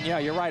reverse, and then, yeah,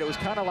 you're right. It was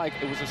kind of like,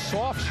 it was a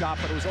soft shot,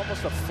 but it was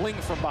almost a fling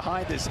from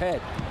behind his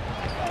head.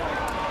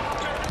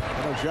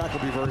 I know Jack will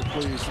be very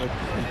pleased that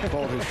he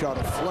called his shot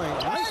a fling.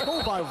 Nice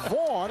move by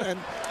Vaughn, and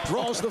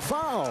draws the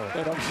foul.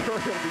 And I'm sure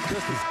he'll be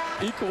just as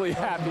equally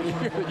happy to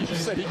hear that you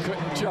said he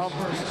couldn't jump.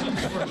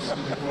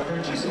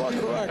 You are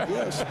correct,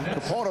 yes.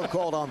 Capono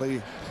called on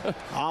the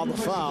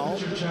foul.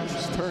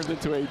 It's turned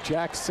into a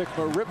Jack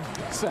Sigma rip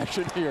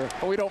session here.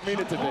 But we don't mean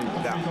it to be. No,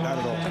 not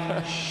at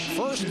all.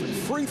 First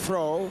free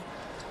throw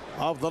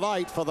of the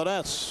night for the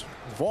Nets.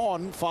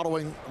 Vaughn,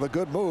 following the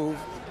good move,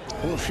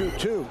 will shoot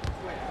 2.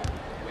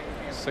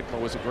 Sigma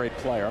was a great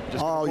player. I'm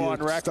just on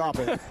record. Stop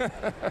it.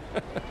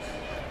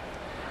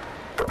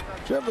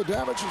 Jim, the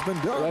damage has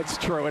been done. That's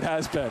true. It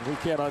has been. We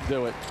can't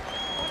undo it.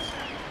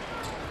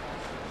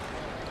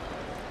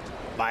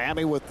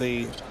 Miami with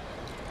the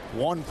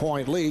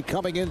 1-point lead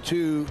coming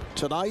into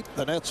tonight.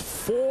 The Nets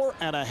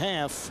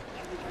 4.5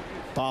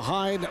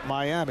 behind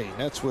Miami.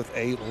 Nets with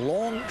a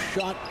long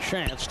shot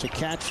chance to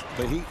catch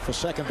the Heat for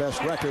second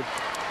best record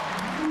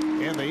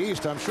in the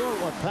East. I'm sure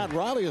what Pat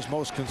Riley is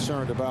most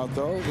concerned about,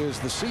 though, is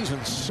the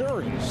season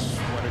series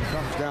when it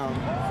comes down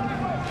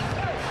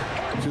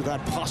to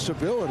that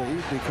possibility,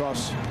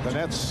 because the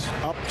Nets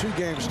up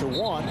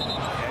 2-1,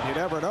 and you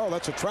never know.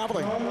 That's a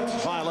traveling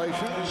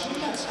violation.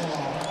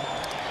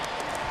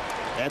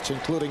 Nets,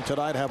 including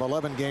tonight, have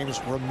 11 games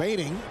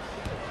remaining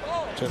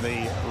to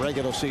the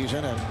regular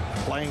season and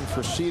playing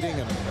for seeding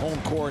and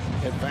home court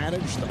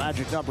advantage. The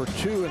magic number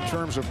 2 in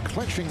terms of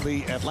clinching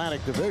the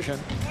Atlantic Division.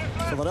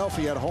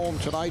 Philadelphia at home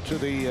tonight to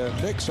the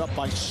Knicks, up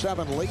by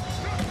 7 late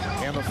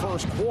in the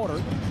first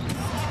quarter.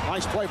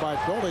 Nice play by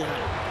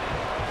Doliak.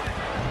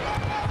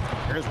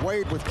 Here's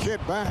Wade with Kidd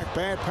back.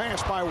 Bad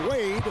pass by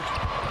Wade.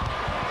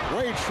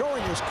 Wade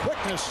showing his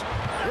quickness.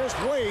 Here's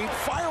Wade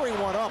firing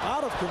one up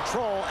out of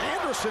control.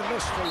 Anderson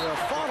missed the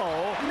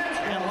follow.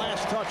 And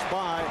last touch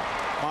by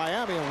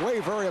Miami. And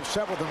Wade very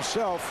upset with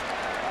himself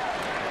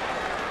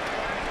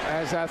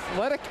As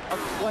athletic a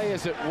play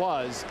as it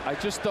was, I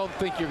just don't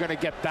think you're going to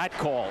get that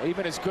call,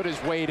 even as good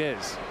as Wade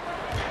is.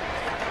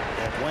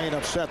 And Wayne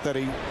upset that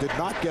he did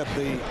not get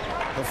the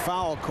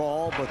foul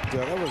call, but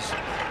that was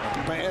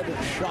a bad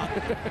shot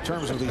in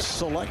terms of the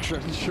selection.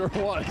 Sure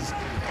was.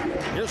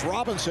 Here's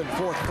Robinson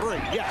for 3.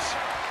 Yes.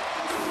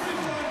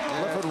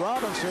 Clifford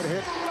Robinson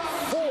hit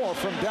 4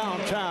 from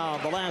downtown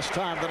the last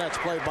time the Nets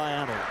played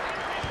Miami.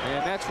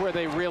 And that's where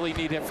they really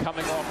need him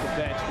coming off the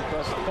bench,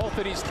 because both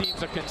of these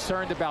teams are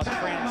concerned about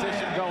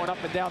transition going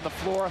up and down the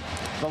floor.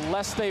 The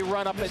less they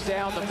run up and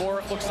down, the more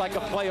it looks like a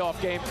playoff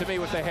game to me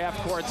with the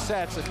half-court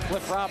sets. And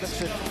Cliff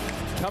Robinson,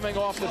 coming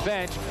off the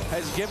bench,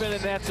 has given the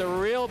Nets a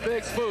real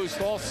big boost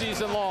all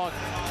season long.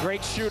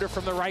 Great shooter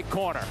from the right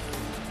corner.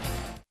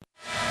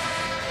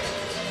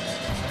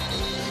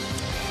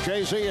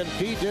 Jay-Z and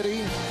P.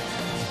 Diddy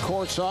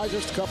courtside,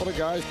 just a couple of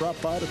guys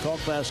dropped by to talk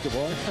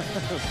basketball.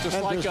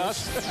 Just like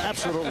us.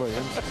 Absolutely.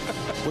 And,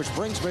 which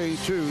brings me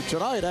to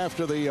tonight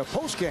after the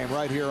post game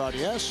right here on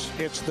Yes.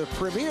 It's the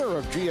premiere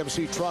of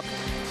GMC Truck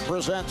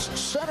presents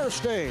Center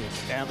Stage,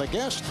 and the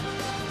guest,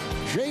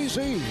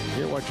 Jay-Z.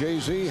 Hear what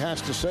Jay-Z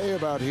has to say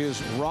about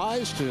his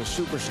rise to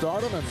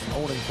superstardom and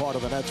owning part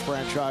of the Nets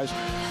franchise.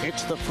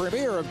 It's the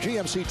premiere of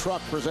GMC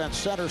Truck presents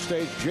Center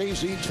Stage.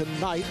 Jay-Z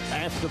tonight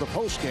after the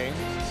post game,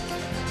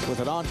 with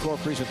an encore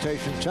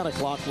presentation, 10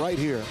 o'clock, right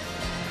here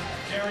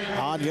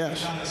on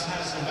Yes.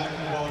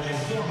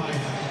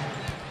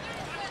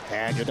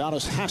 And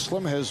Udonis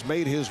Haslem has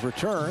made his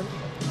return.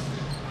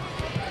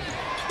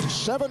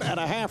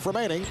 7.5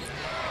 remaining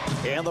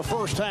in the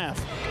first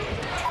half.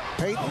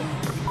 Payton,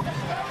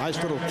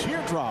 nice little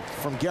teardrop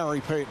from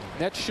Gary Payton.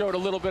 Nets showed a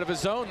little bit of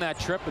his own that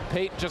trip, but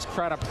Payton just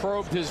kind of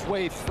probed his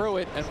way through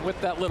it, and with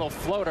that little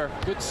floater,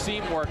 good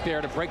seam work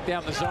there to break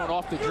down the zone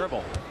off the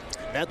dribble.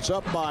 Nets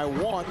up by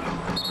 1.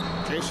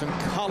 Jason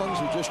Collins,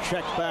 who just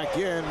checked back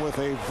in with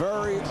a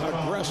very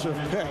aggressive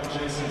pick.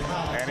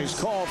 And he's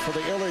called for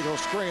the illegal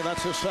screen.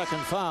 That's his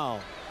second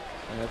foul.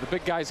 Yeah, the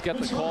big guys get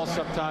the call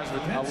sometimes,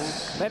 but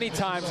many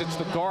times it's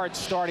the guard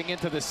starting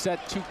into the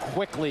set too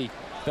quickly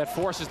that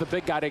forces the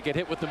big guy to get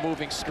hit with the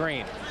moving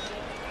screen.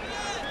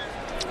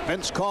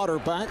 Vince Carter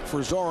back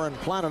for Zoran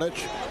Planinic.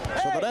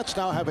 So the Nets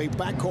now have a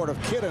backcourt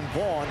of Kidd and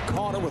Vaughn.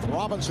 Carter with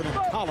Robinson and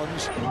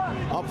Collins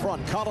up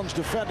front. Collins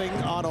defending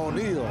on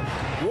O'Neal.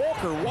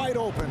 Walker wide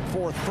open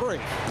for 3.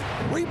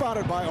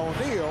 Rebounded by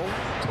O'Neal.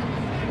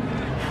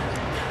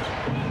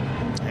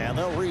 And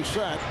they'll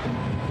reset.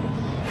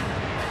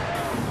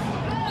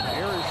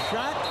 Here is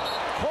Shaq.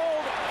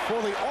 Called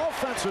for the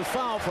offensive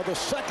foul for the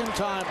second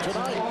time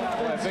tonight.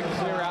 A big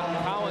clear out.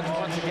 Collins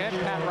once again.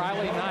 Pat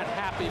Riley not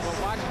happy, but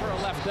watch for a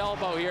left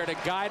elbow here to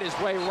guide his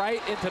way right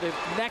into the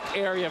neck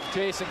area of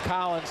Jason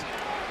Collins.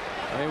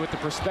 I mean, with the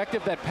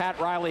perspective that Pat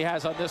Riley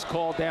has on this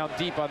call down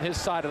deep on his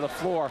side of the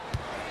floor,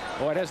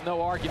 boy, it has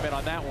no argument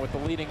on that one with the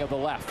leading of the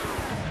left.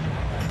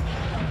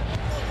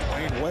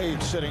 Wayne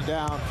Wade sitting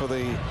down for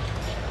the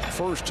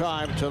first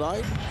time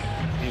tonight.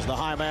 He's the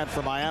high man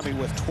for Miami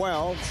with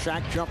 12.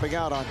 Shaq jumping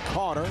out on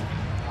Carter.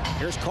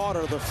 Here's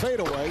Carter, the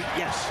fadeaway.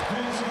 Yes.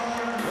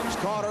 Vince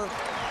Carter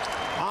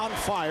on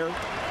fire.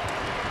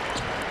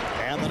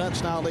 And the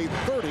Nets now lead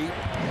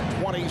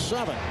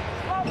 30-27.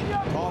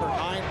 Carter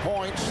 9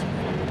 points,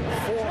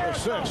 4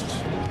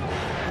 assists.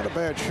 Not a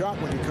bad shot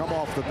when you come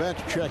off the bench,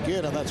 check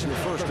in, and that's your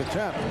first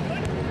attempt.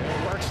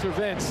 Works for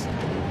Vince.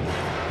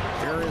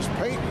 Here is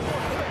Payton.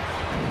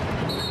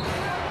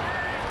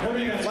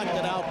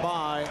 Deflected out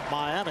by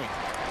Miami.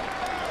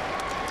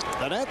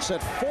 The Nets at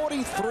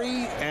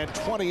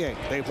 43-28.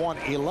 They've won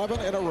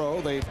 11 in a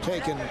row. They've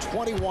taken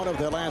 21 of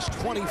their last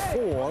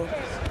 24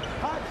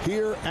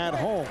 here at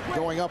home,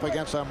 going up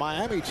against a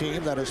Miami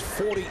team that is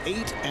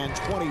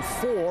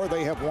 48-24.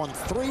 They have won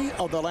 3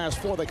 of the last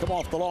 4. They come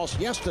off the loss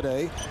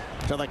yesterday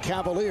to the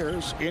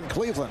Cavaliers in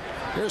Cleveland.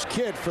 Here's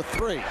Kidd for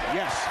 3.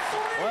 Yes.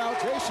 Well,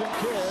 Jason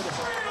Kidd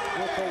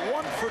with the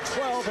 1 for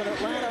 12 in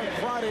Atlanta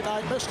Friday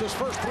night, missed his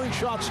first 3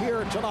 shots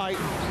here tonight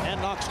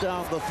and knocks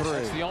down the 3.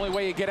 That's the only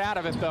way you get out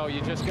of it, though.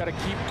 You just got to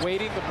keep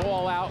waiting the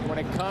ball out. When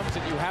it comes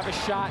and you have a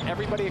shot,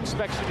 everybody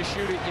expects you to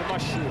shoot it. You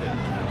must shoot it.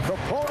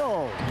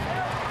 Capono.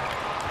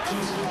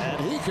 And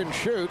he can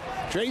shoot.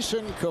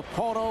 Jason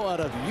Capono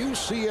out of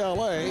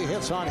UCLA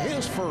hits on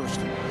his first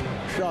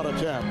shot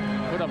attempt.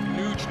 Put up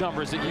huge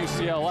numbers at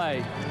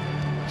UCLA.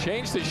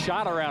 Changed his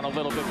shot around a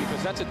little bit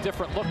because that's a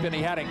different look than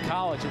he had in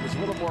college. It was a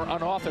little more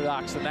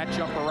unorthodox than that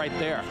jumper right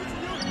there.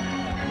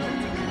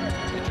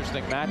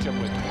 Interesting matchup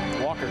with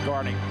Walker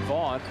guarding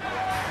Vaughn.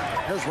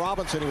 Here's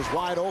Robinson, he was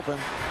wide open.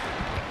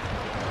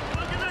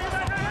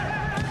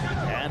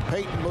 And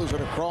Payton moves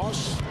it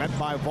across, met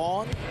by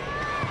Vaughn.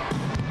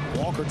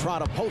 Walker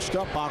trying to post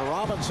up on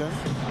Robinson.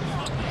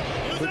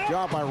 Good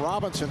job by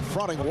Robinson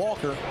fronting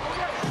Walker.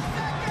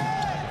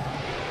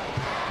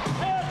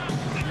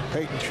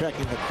 Payton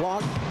checking the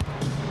clock.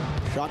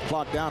 Shot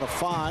clock down to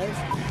 5.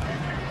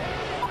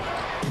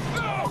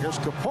 Here's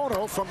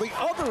Capono from the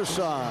other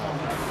side.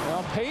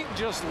 Well, Payton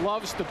just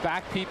loves to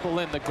back people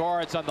in, the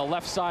guards on the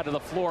left side of the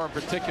floor in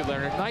particular.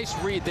 And a nice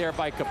read there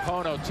by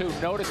Capono, too,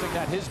 noticing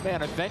that his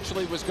man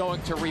eventually was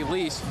going to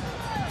release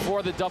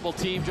for the double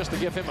team just to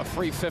give him a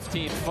free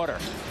 15-footer.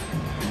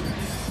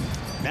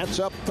 Nets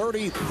up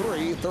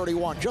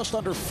 33-31, just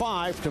under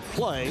 5 to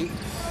play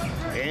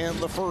in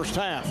the first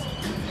half.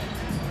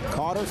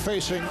 Carter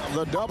facing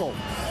the double.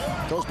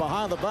 Goes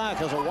behind the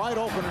back as a wide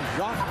open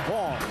Jacques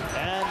Vaughn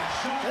and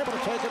able to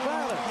take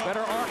advantage. Better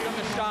arc on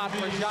the shot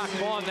for Jacques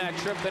Vaughn that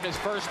trip than his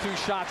first 2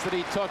 shots that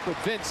he took, with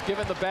Vince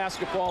giving the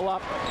basketball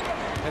up.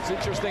 It's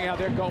interesting how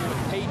they're going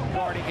with Payton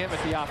guarding him at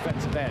the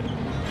offensive end.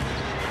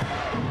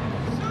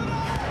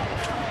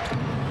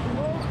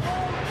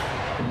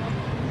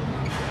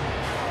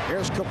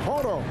 Here's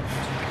Capono.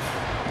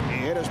 He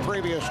hit his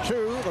previous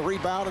 2. The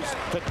rebound is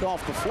picked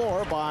off the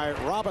floor by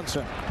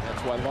Robinson.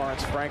 That's why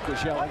Lawrence Frank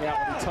was yelling out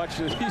when he touched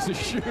it. He's a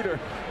shooter.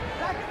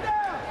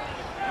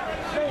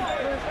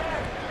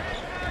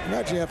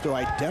 Imagine you have to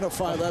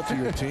identify that to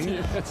your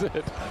team. That's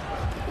it.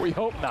 We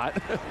hope not.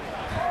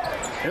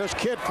 Here's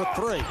Kidd for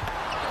 3.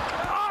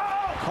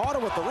 Carter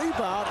with the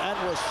rebound and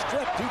was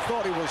stripped. He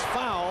thought he was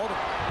fouled.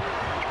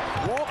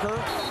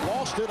 Walker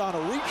lost it on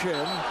a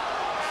reach-in.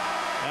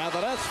 And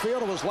the Nets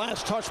field was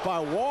last touched by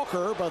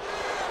Walker, but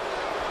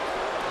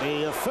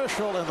the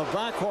official in the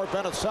backcourt,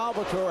 Bennett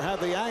Salvatore, had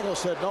the angle,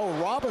 said no,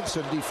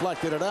 Robinson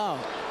deflected it out.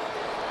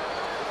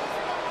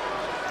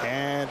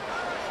 And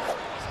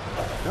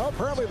no,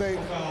 apparently they're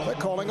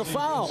calling a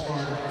foul.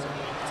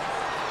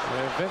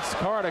 Vince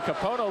Carter,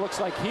 Capono looks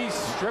like he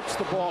strips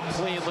the ball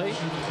cleanly.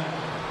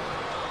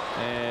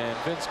 And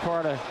Vince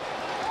Carter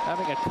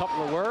having a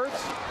couple of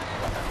words.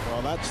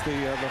 Well, that's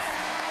the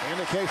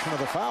indication of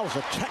the foul. Is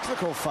a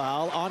technical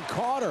foul on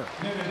Carter.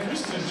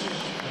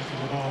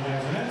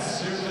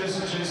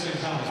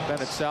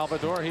 Bennett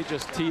Salvador, he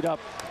just teed up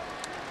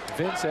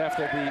Vince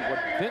after what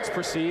Vince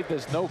perceived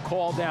as no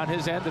call down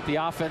his end at the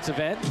offensive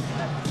end.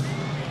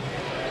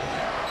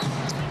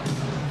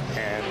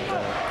 And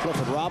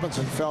Clifford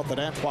Robinson felt that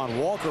Antoine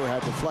Walker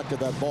had deflected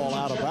that ball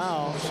out of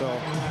bounds, so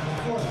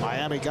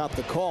Miami got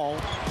the call.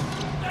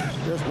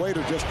 Here's Wade,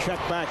 who just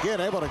checked back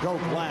in, able to go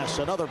glass.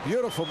 Another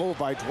beautiful move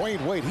by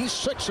Dwayne Wade. He's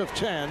 6 of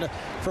 10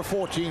 for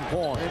 14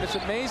 points. And it's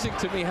amazing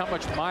to me how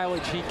much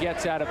mileage he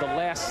gets out of the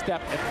last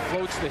step and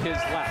floats to his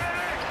left.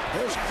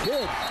 Here's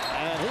Kidd,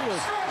 and he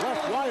was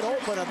left wide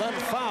open and then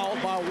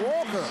fouled by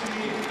Walker.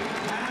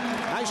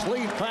 Nice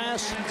lead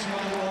pass.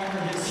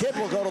 Kidd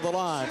will go to the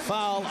line.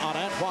 Foul on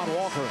Antoine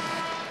Walker.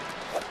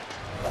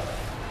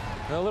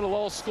 A little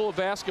old school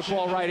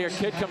basketball right here.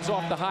 Kidd comes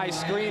off the high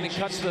screen and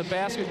cuts to the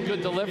basket.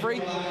 Good delivery.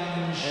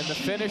 And the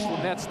finish, the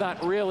Nets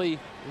not really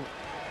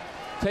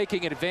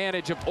taking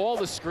advantage of all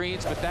the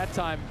screens, but that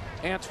time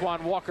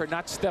Antoine Walker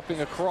not stepping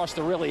across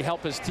to really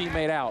help his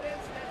teammate out.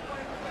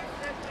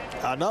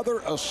 Another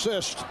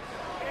assist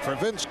for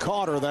Vince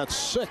Carter. That's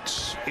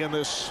 6 in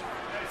this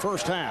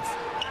first half.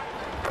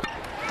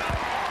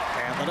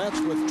 And the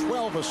Nets with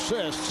 12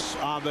 assists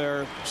on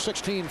their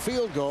 16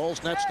 field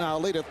goals. Nets now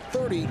lead at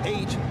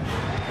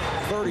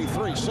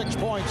 38-33. 6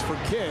 points for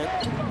Kidd.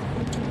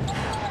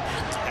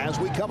 As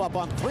we come up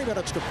on 3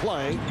 minutes to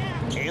play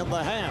in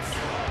the half.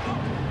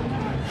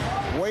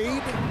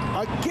 Wade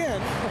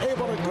again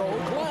able to go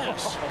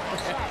glass.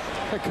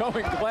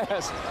 Going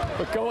glass,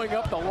 but going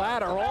up the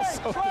ladder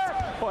also.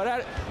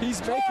 Boy,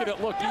 he's making it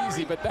look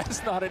easy, but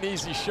that's not an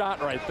easy shot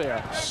right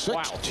there.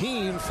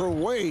 16 for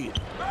Wade.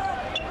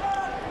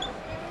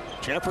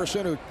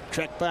 Jefferson, who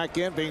checked back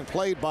in, being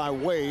played by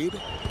Wade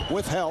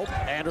with help.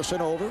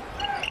 Anderson over.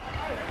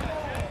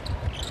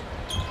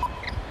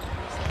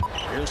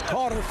 Here's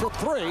Carter for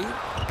 3.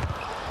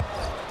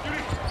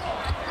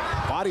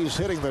 Bodies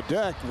hitting the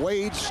deck.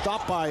 Wade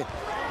stopped by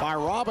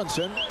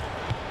Robinson.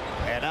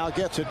 And now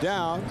gets it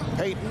down.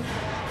 Payton.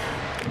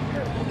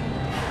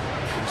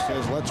 He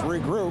says, let's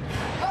regroup.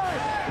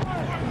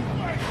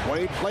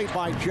 Wade played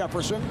by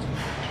Jefferson.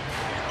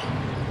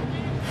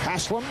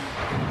 Haslam.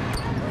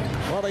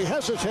 Well, he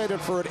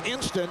hesitated for an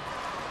instant,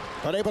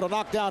 but able to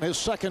knock down his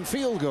second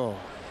field goal.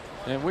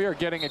 And we are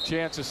getting a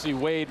chance to see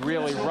Wade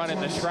really running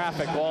the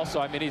traffic also.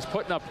 I mean, he's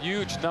putting up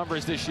huge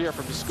numbers this year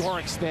from a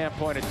scoring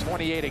standpoint at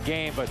 28 a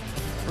game, but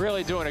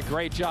really doing a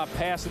great job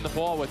passing the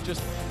ball with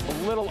just a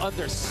little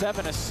under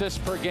 7 assists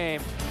per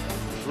game.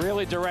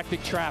 Really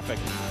directing traffic.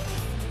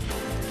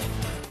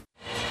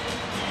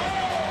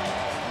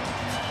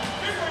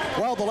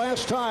 Well, the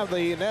last time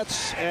the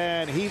Nets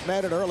and Heat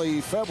met in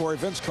early February,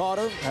 Vince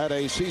Carter had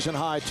a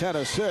season-high 10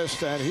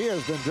 assists, and he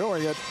has been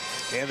doing it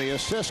in the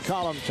assist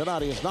column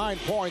tonight. He has 9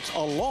 points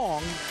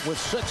along with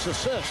 6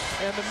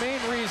 assists. And the main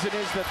reason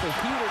is that the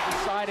Heat are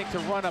deciding to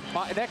run an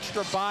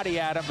extra body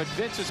at him, but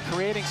Vince is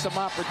creating some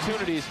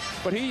opportunities.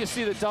 But here you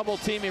see the double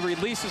team. He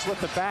releases with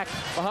the back,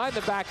 behind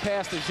the back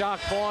pass to Jacques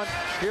Vaughn.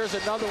 Here's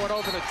another one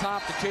over the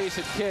top to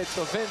Jason Kidd.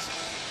 So Vince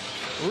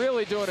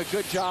really doing a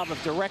good job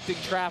of directing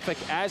traffic,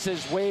 as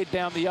is Wade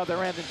down the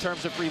other end in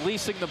terms of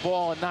releasing the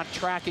ball and not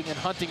tracking and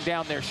hunting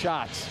down their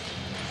shots.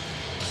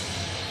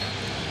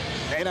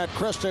 Nenad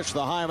Kristich,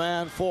 the high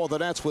man for the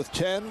Nets, with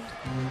 10.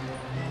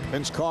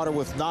 Vince Carter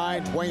with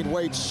 9. Dwayne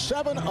Wade,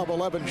 7 of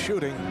 11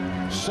 shooting,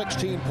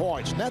 16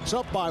 points. Nets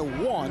up by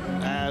 1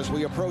 as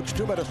we approach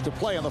 2 minutes to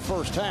play in the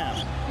first half.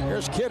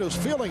 Here's Kidd, who's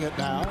feeling it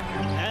now,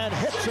 and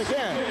hits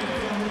again.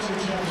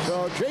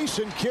 So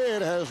Jason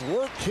Kidd has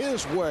worked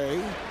his way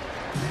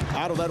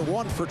out of that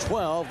 1 for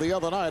 12 the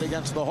other night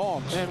against the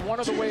Hawks. And one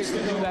of the ways to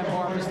do that,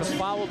 Marv, is to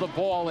follow the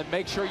ball and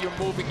make sure you're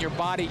moving your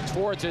body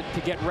towards it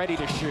to get ready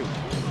to shoot.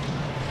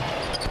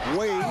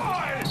 Wade,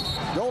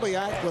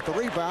 Doliak with the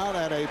rebound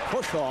and a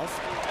push-off.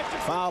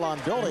 Foul on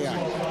Doliak.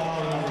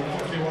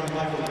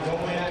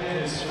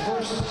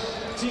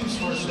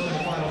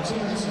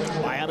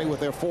 Miami with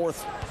their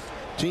 4th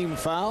team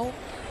foul.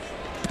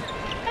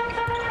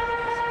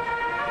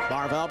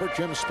 Marv Albert,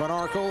 Jim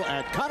Spanarkel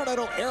at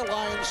Continental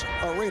Airlines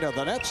Arena.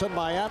 The Nets in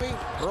Miami.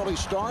 Early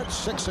start,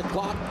 6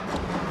 o'clock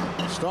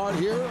start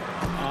here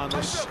on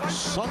this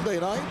Sunday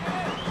night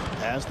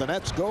as the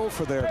Nets go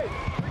for their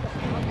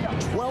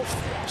 12th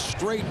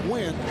straight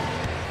win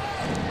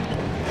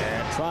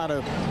and try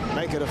to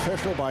make it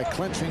official by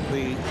clinching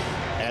the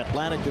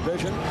Atlantic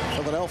Division.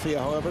 Philadelphia,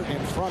 however, in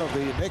front of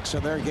the Knicks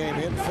in their game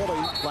in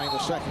Philly, playing the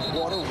second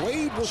quarter.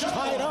 Wade was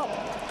tied up.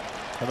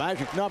 The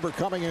magic number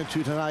coming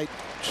into tonight,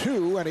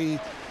 2. Any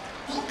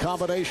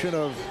combination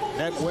of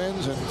net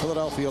wins and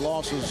Philadelphia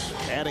losses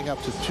adding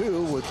up to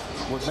 2 would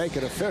make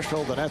it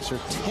official. The Nets are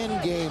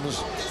 10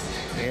 games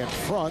in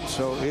front,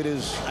 so it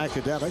is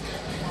academic.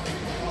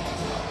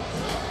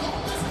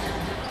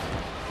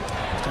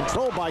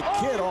 Controlled by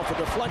Kidd off a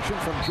deflection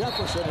from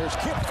Jefferson. Here's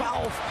Kidd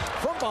fouled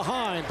from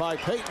behind by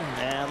Payton,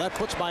 and that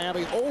puts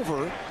Miami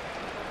over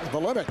the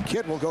limit.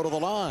 Kidd will go to the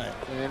line.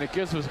 And it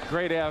gives us a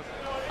great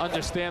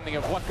understanding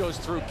of what goes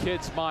through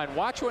Kidd's mind.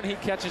 Watch when he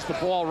catches the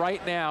ball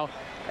right now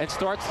and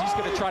starts. He's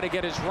going to try to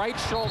get his right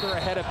shoulder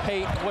ahead of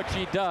Payton, which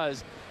he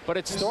does. But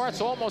it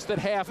starts almost at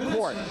half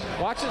court.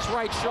 Watch his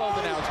right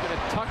shoulder now. It's going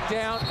to tuck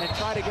down and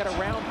try to get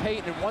around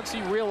Payton. And once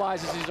he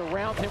realizes he's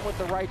around him with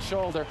the right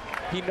shoulder,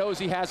 he knows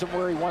he has him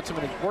where he wants him.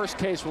 In the worst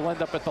case, will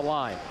end up at the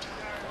line.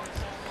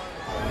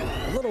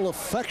 A little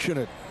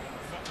affectionate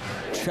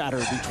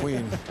chatter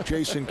between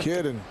Jason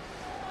Kidd and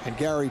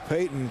Gary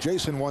Payton.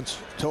 Jason once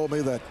told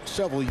me that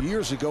several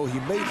years ago he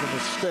made the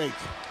mistake.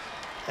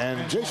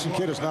 And Jason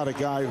Kidd is not a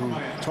guy who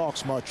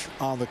talks much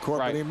on the court,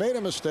 but he made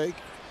a mistake.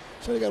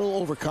 So he got a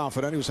little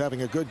overconfident. He was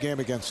having a good game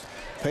against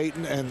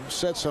Payton and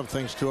said some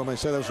things to him. He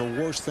said that was the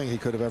worst thing he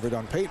could have ever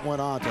done. Payton went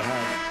on to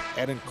have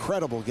an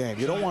incredible game.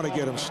 You don't want to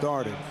get him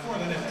started.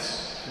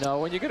 No,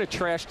 when you're going to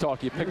trash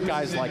talk, you pick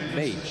guys like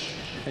me.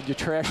 And you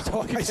trash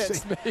talk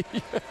against me.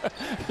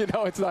 You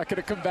know it's not going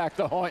to come back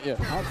to haunt you.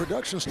 Our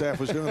production staff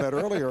was doing that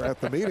earlier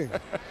at the meeting.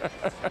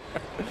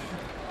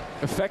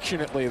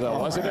 Affectionately, though,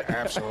 wasn't it?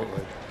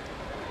 Absolutely.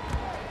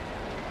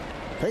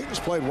 Payton's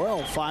played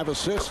well. 5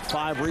 assists,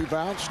 5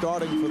 rebounds,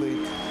 starting for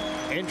the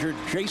injured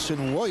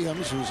Jason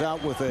Williams, who's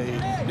out with a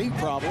knee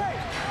problem.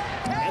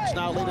 Nets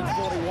now leading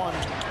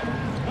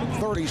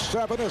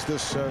 41-37 as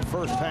this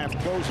first half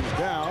closes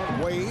down.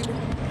 Wade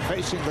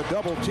facing the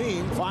double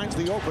team, finds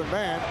the open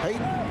man.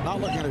 Payton not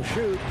looking to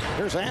shoot.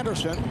 Here's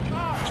Anderson.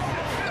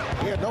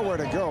 He had nowhere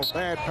to go.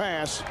 Bad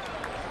pass.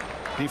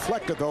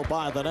 Deflected, though,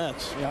 by the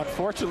Nets. Yeah,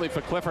 unfortunately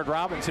for Clifford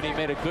Robinson, he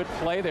made a good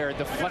play there and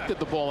deflected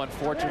the ball,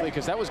 unfortunately,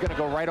 because that was going to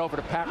go right over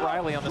to Pat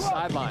Riley on the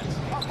sidelines.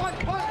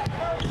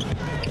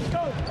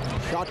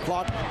 Shot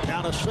clock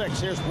down to 6.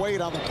 Here's Wade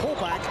on the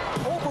pullback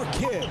over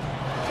Kidd.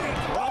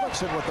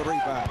 Robinson with the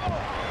rebound.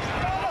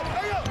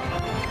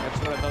 That's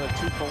another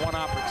 2-for-1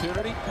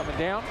 opportunity coming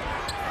down.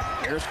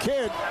 Here's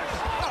Kidd.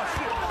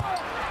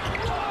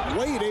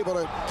 Wade able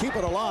to keep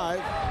it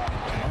alive.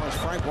 Unless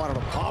Frank wanted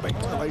a bombing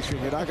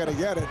violation, you're not going to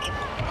get it.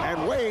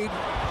 And Wade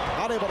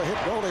not able to hit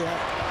Goliath.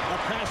 A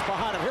pass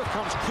behind him. Here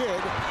comes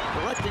Kidd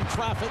directing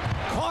traffic.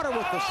 Carter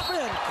with the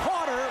spin.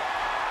 Carter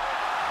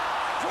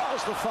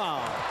draws the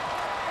foul.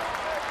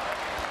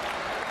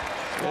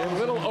 A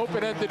little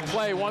open-ended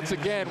play once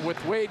again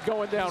with Wade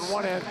going down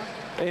one end.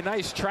 A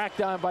nice track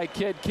down by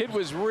Kidd. Kidd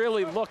was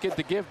really looking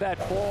to give that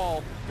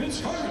ball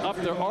up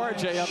to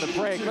RJ on the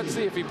break. Let's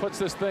see if he puts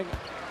this thing.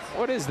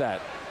 What is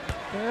that?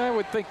 I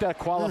would think that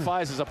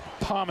qualifies as a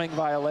palming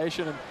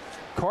violation. And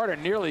Carter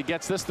nearly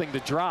gets this thing to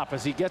drop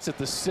as he gets it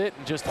to sit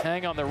and just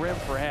hang on the rim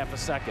for half a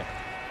second.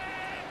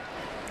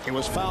 He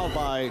was fouled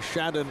by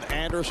Shandon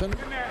Anderson.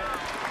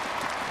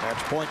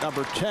 That's point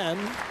number 10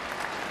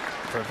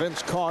 for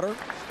Vince Carter.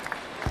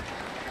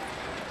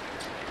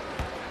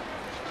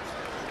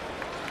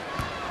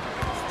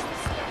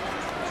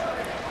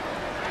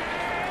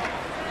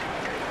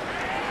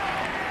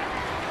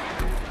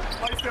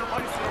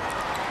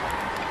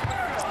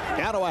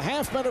 Down to a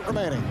half-minute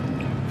remaining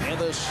in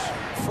this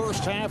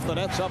first half. The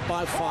Nets up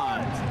by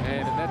 5.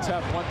 And the Nets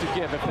have one to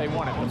give if they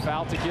want it. The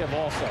foul to give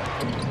also.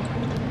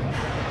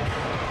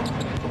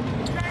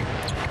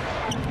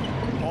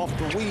 Off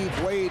the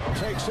weave, Wade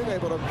takes it,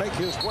 able to make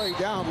his way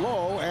down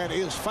low, and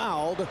is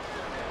fouled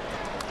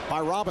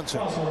by Robinson.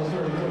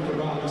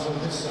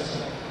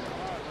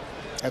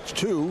 That's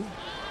 2.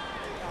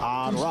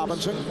 on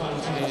Robinson.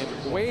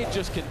 And Wade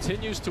just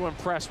continues to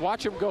impress.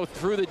 Watch him go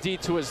through the D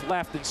to his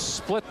left and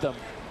split them.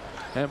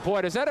 And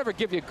boy, does that ever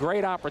give you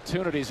great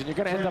opportunities, and you're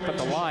going to end up at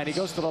the line. He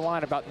goes to the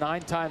line about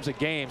 9 times a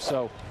game,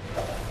 so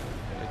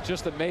it's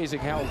just amazing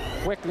how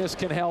quickness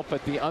can help,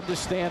 but the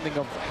understanding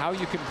of how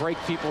you can break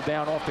people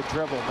down off the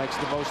dribble makes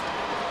the most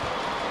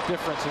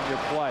difference in your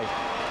play.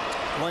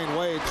 Dwayne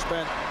Wade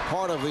spent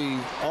part of the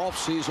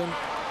offseason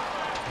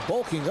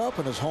bulking up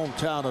in his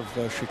hometown of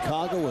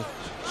Chicago with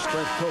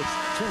strength coach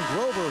Tim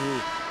Grover,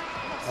 who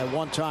at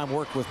one time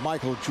worked with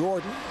Michael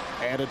Jordan.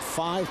 Added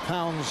 5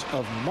 pounds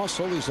of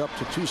muscle. He's up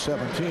to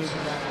 217.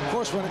 Of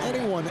course, when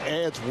anyone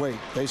adds weight,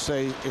 they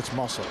say it's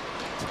muscle.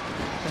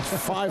 It's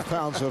 5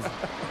 pounds of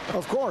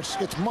course,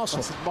 it's muscle.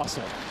 It's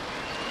muscle.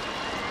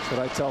 That's what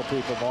I tell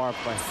people, Mark.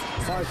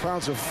 5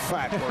 pounds of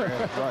fat were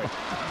added, right.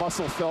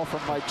 Muscle fell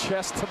from my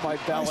chest to my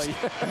belly.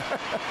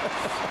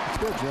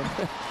 Good, Jim.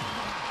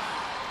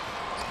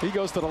 He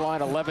goes to the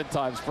line 11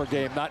 times per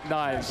game, not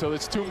 9. So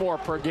it's 2 more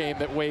per game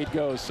that Wade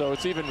goes. So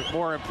it's even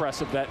more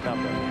impressive, that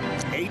number.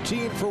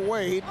 18 for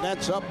Wade.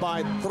 Nets up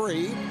by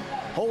 3.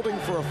 Holding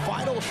for a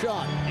final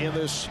shot in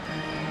this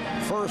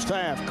first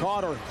half.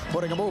 Carter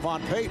putting a move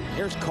on Payton.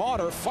 Here's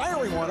Carter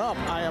firing one up.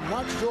 I am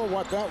not sure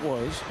what that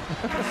was.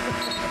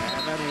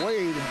 And then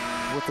Wade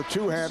with the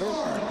two-hander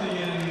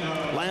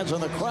lands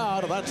in the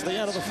crowd, and that's the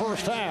end of the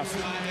first half.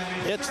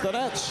 It's the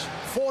Nets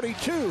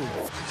 42,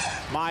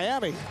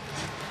 Miami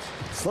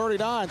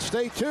 39.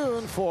 Stay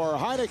tuned for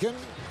Heineken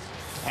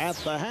at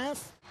the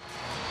half.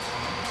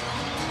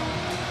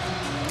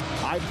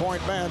 High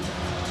Point men.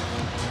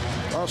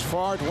 Thus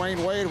far,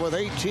 Dwayne Wade with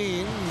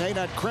 18.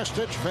 Nenad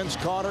Kristic, Vince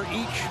Carter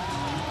each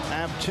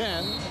have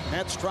 10.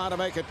 Nets trying to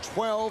make it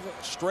 12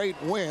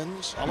 straight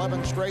wins.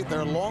 11 straight,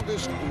 their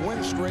longest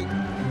win streak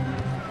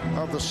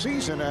of the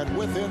season. And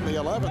within the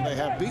 11, they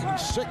have beaten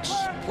 6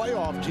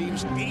 playoff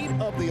teams. 8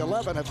 of the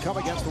 11 have come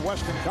against the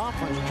Western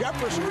Conference.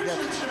 Jefferson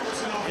gets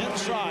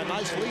inside.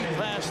 Nice lead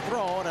pass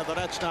thrown, and the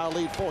Nets now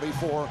lead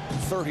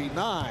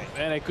 44-39.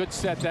 And a good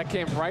set. That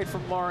came right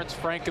from Lawrence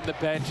Frank in the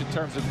bench in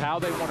terms of how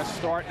they want to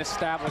start and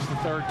establish the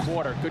third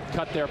quarter. Good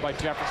cut there by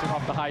Jefferson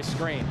off the high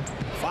screen.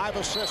 5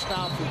 assists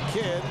now for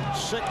Kidd,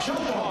 6 for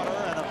Carter,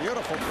 and a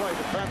beautiful play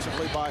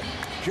defensively by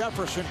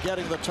Jefferson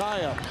getting the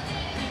tie-up.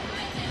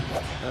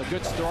 A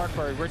good start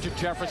by Richard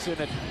Jefferson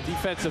at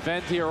defensive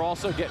end here,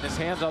 also getting his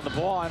hands on the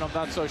ball. And I'm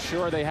not so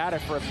sure they had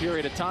it for a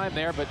period of time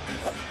there, but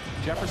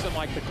Jefferson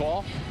liked the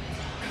call.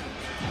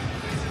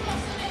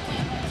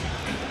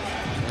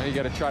 Now you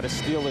got to try to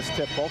steal this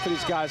tip. Both of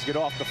these guys get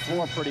off the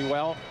floor pretty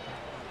well.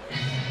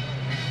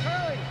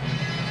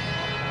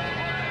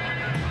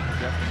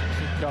 Jefferson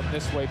should come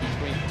this way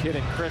between Kidd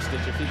and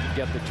Kristic if he can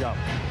get the jump.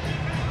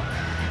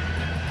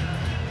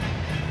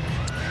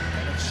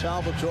 And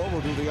Salvatore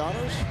will do the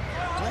honors.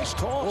 Nice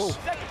toss.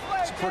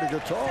 It's a pretty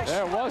good toss.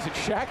 There it was, and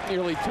Shaq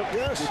nearly took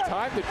it. He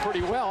timed it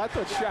pretty well. I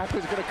thought Shaq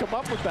was going to come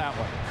up with that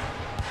one.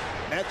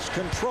 Nets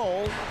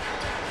control.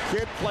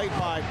 Kidd played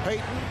by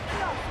Payton,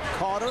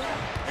 Carter,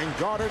 and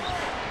guarded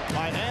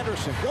by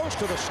Anderson. Goes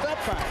to the step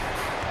back.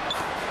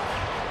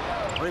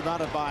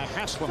 Rebounded by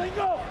Haslam. Andy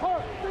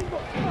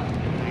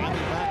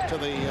back to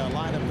the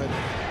lineup that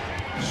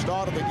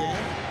started the game.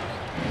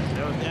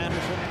 There's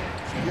Anderson,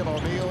 Shaquille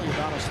O'Neal,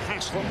 Udonis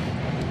Haslam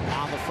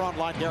on the front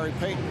line. Gary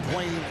Payton,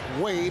 Dwayne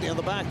Wade in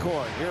the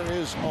backcourt. Here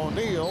is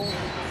O'Neal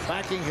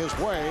backing his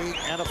way,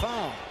 and a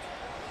foul.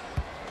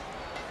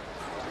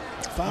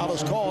 Foul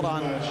is called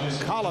on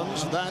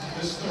Collins. That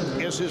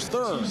is his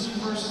third.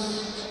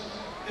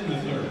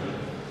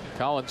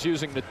 Collins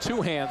using the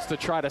 2 hands to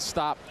try to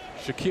stop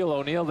Shaquille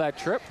O'Neal that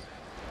trip.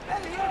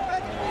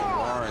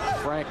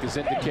 Lawrence Frank is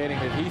indicating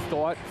that he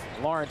thought,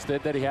 Lawrence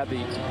did, that he had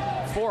the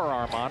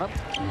forearm on him.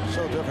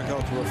 So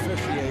difficult to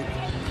officiate.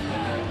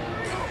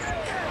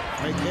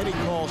 Make any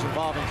calls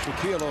involving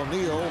Shaquille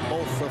O'Neal,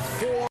 both the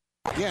for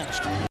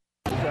against.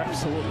 You're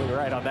absolutely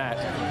right on that.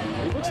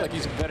 He looks like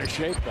he's in better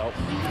shape, though.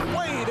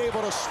 Wade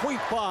able to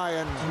sweep by,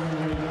 and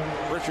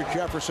Richard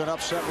Jefferson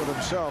upset with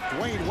himself.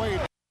 Dwayne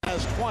Wade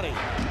has 20.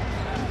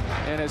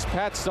 And as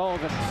Pat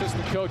Sullivan,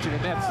 assistant coach of the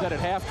Nets, said at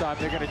halftime,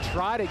 they're going to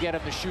try to get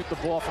him to shoot the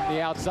ball from the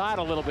outside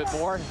a little bit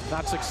more.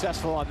 Not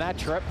successful on that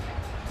trip.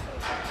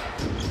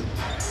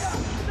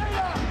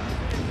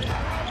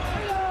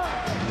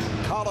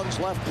 Collins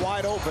left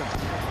wide open.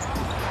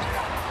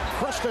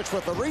 Kristic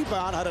with the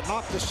rebound, had it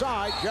knocked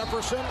aside.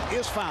 Jefferson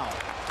is fouled.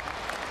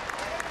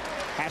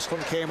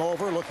 Haslam came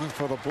over looking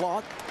for the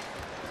block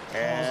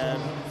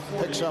and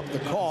picks up the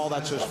call.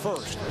 That's his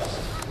first.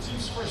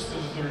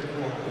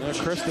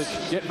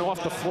 Kristic getting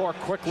off the floor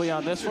quickly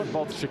on this one.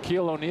 Both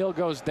Shaquille O'Neal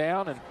goes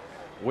down, and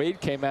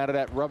Wade came out of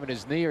that rubbing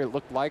his knee, or it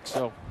looked like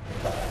so.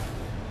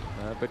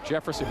 But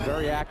Jefferson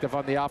very active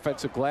on the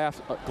offensive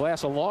glass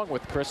along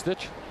with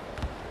Kristic.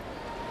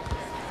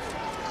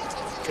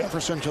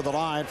 Jefferson to the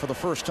line for the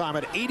first time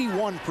at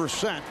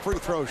 81% free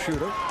throw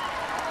shooter.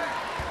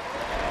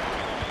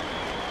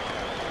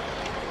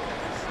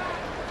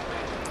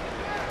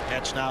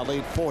 Nets now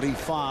lead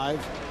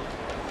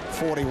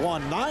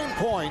 45-41. 9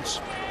 points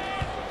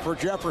for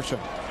Jefferson.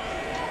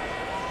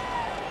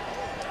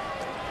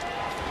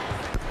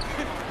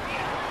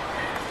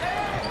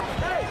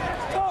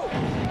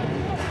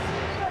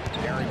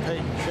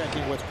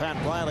 Pat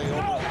Riley over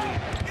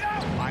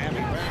at the Miami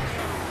bench.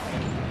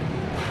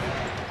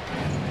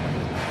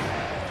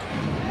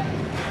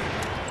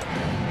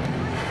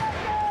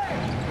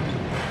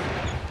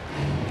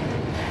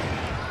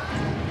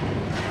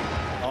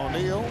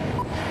 O'Neal.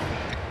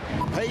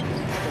 Payton,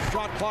 the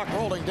shot clock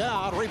rolling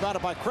down,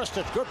 rebounded by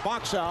Kristich. Good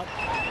box out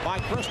by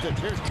Kristich.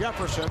 Here's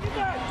Jefferson.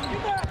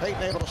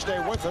 Payton able to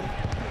stay with him.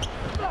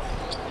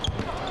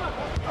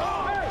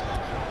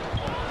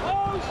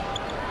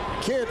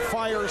 Kidd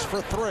fires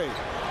for three.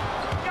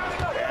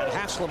 And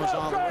Haslam is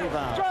on the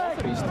rebound. Both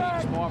of these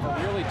teams, Marv, are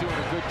really doing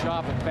a good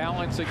job of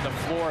balancing the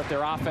floor at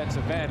their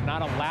offensive end,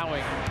 not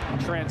allowing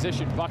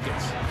transition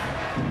buckets.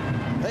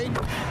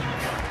 Payton.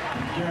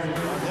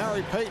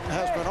 Gary Payton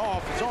has been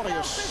off. It's only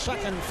his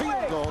second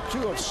field goal,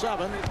 2 of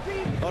 7,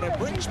 but it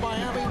brings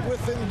Miami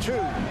within 2.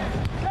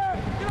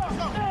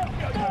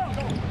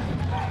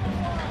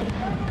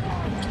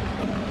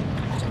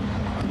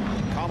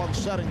 Collins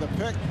setting the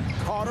pick.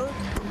 Carter.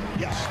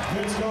 Yes.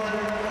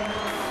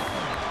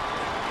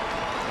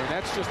 And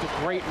that's just a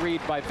great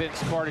read by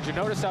Vince Carter. Did you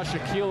notice how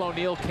Shaquille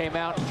O'Neal came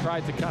out and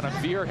tried to kind of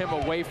veer him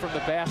away from the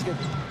basket?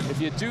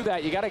 If you do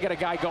that, you got to get a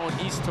guy going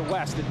east to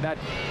west, and that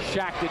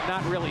Shaq did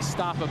not really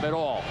stop him at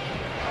all.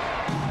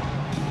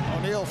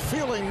 O'Neal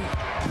feeling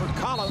for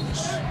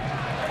Collins.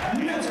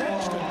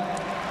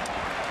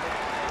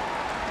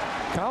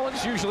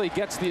 Collins usually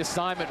gets the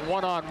assignment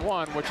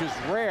one-on-one, which is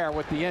rare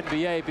with the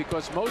NBA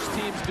because most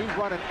teams do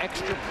run an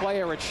extra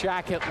player at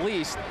Shaq at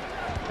least.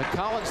 And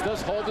Collins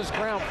does hold his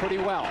ground pretty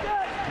well.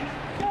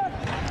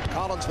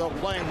 Collins, though,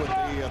 playing with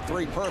the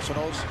 3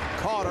 personals.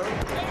 Carter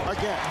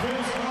again. They're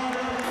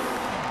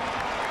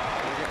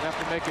going to have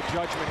to make a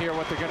judgment here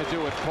what they're going to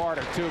do with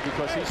Carter, too,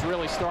 because he's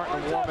really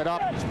starting to warm it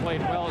up. He's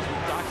played well, as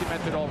we've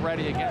documented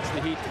already, against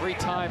the Heat 3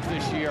 times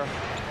this year.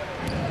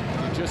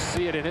 You just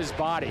see it in his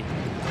body.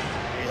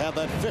 He had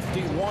that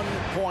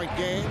 51-point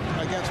game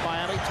against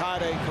Miami,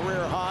 tied a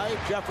career high.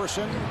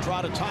 Jefferson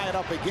tried to tie it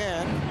up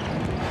again.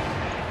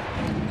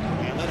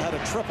 And then had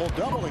a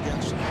triple-double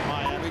against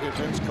Miami to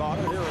Vince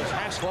Carter. Here is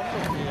Haslam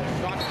with the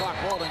shot clock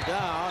rolling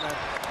down. And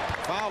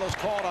foul is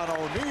called on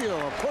O'Neal,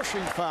 a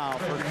pushing foul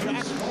for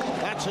Shaq.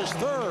 That's his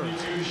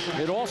 3rd.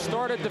 It all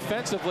started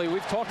defensively.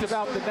 We've talked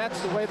about the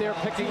Nets, the way they're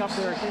picking up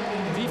their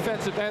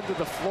defensive end of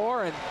the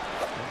floor. And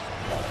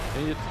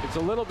it's a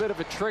little bit of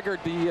a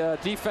triggered the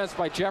defense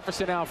by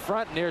Jefferson out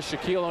front, and there's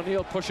Shaquille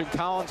O'Neal pushing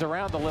Collins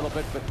around a little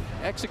bit, but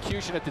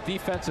execution at the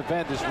defensive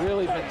end has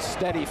really been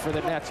steady for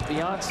the Nets,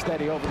 beyond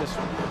steady over this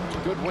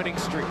good winning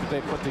streak that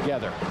they put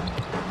together.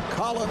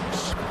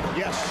 Collins,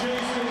 yes.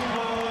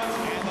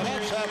 And the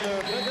Nets have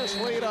their biggest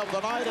lead of the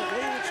night. It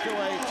leads to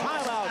a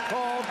timeout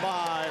called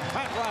by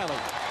Pat Riley.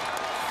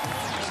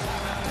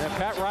 And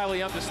Pat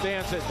Riley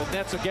understands that the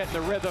Nets are getting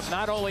the rhythm,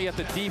 not only at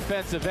the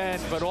defensive end,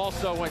 but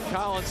also when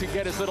Collins can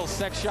get his little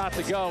set shot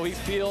to go, he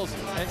feels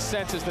and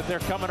senses that they're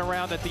coming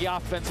around at the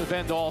offensive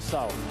end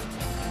also.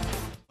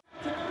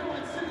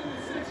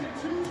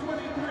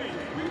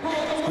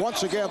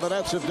 Once again, the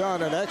Nets have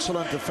done an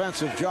excellent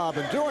defensive job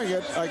in doing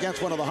it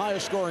against one of the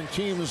highest scoring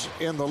teams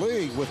in the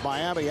league, with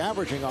Miami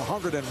averaging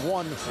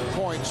 101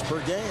 points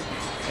per game.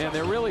 And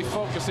they're really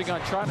focusing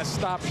on trying to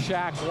stop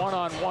Shaq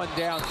one-on-one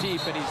down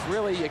deep, and he's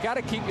really, you got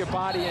to keep your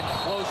body in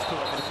close to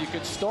him. And if you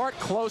can start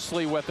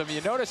closely with him, you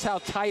notice how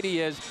tight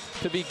he is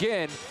to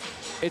begin.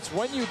 It's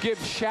when you give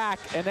Shaq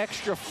an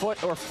extra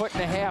foot or foot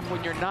and a half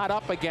when you're not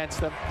up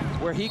against him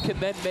where he can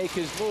then make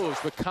his moves.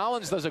 But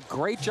Collins does a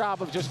great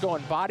job of just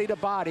going body to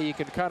body. You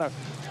can kind of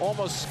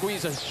almost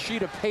squeeze a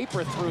sheet of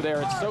paper through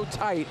there. It's so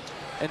tight.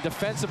 And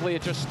defensively,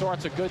 it just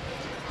starts a good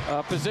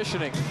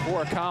positioning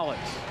for Collins.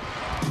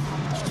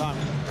 This time,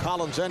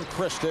 Collins and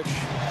Kristich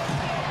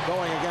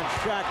going against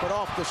Shaq, but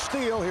off the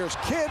steal. Here's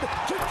Kidd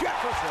to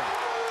Jefferson.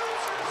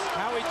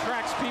 How he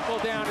tracks people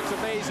down, it's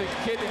amazing.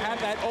 Kidd had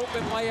that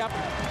open layup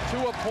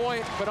to a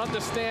point, but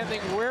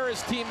understanding where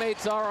his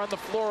teammates are on the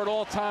floor at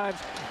all times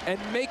and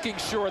making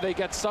sure they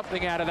get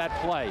something out of that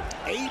play.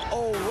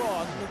 8-0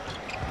 run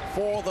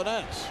for the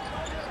Nets.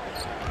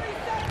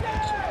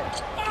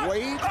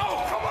 Wade,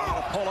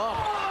 gonna pull up.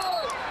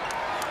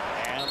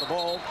 And the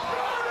ball.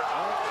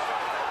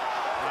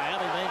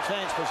 Miami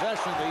maintains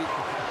possession.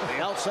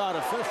 The outside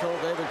official,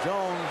 David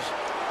Jones,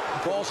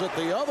 calls it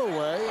the other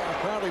way.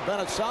 Apparently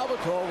Bennett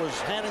Salvatore was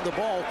handing the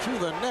ball to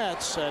the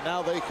Nets, and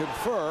now they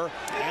confer,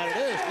 and it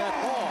is net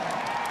ball.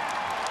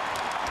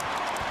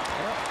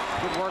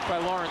 Good work by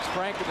Lawrence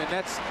Frank and the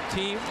Nets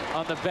team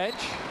on the bench,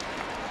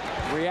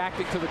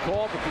 reacting to the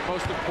call, but the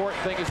most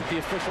important thing is that the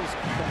officials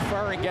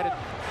confer and get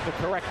the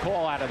correct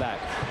call out of that.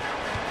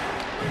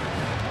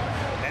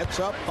 Nets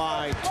up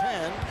by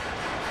 10.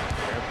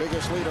 Their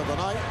biggest lead of the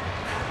night.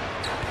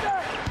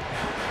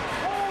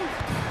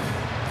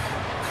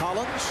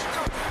 Collins.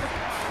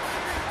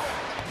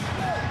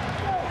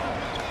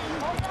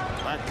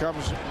 Back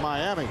comes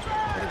Miami.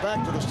 Getting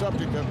back to the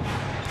subject of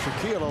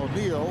Shaquille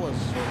O'Neal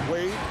as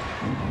Wade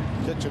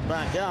kicks it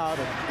back out.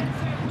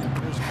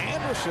 And there's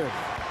Anderson.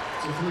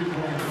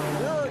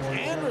 Derek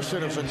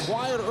Anderson is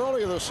acquired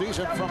earlier this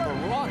season from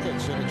the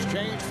Rockets in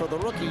exchange for the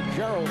rookie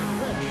Gerald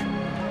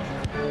Finch.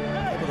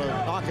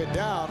 knock it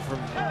down from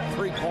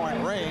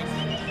three-point range.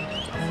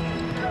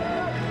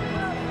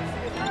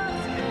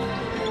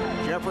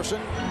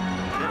 Jefferson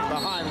getting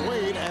behind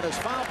Wade and is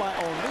fouled by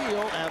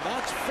O'Neal, and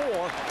that's 4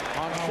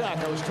 on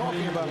Shaq. I was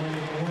talking about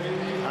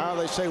how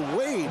they say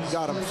Wade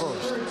got him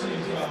first. So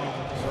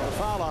a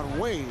foul on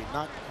Wade,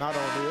 not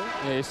O'Neal.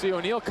 Yeah, you see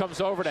O'Neal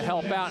comes over to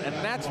help out, and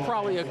that's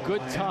probably a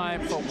good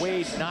time for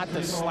Wade not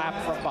to slap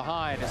from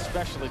behind,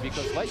 especially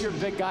because let your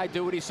big guy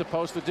do what he's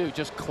supposed to do,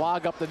 just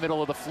clog up the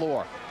middle of the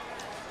floor.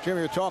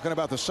 Jimmy, you're talking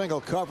about the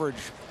single coverage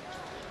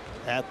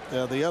at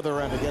the other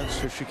end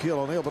against Shaquille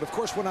O'Neal, but of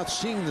course we're not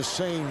seeing the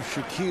same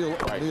Shaquille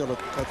O'Neal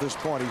at this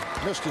point. He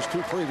missed his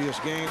 2 previous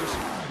games,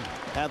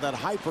 had that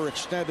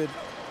hyperextended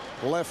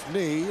left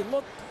knee. It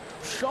looked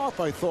sharp,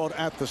 I thought,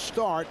 at the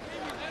start,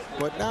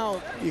 but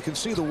now you can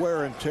see the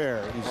wear and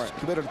tear. He's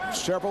committed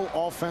several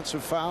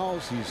offensive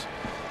fouls. He's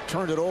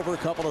turned it over a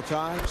couple of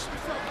times.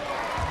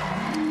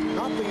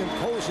 Not the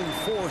imposing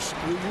force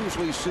you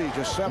usually see,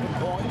 just 7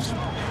 points.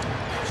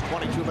 It's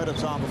 22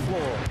 minutes on the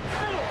floor.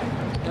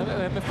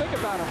 And the thing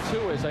about him,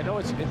 too, is I know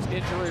it's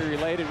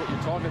injury-related, what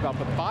you're talking about,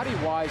 but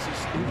body-wise,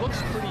 he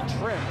looks pretty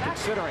trim,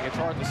 considering. It's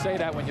hard to say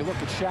that when you look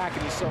at Shaq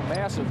and he's so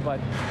massive, but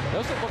it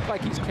doesn't look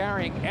like he's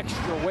carrying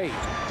extra weight.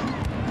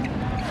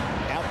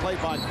 Outplayed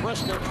by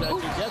Kristen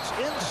as he gets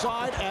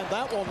inside, and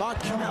that will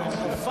not count.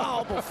 The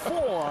foul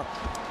before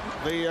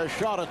the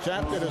shot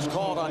attempt. It is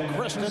called on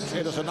Kristen.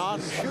 It is a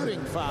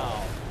non-shooting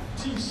foul.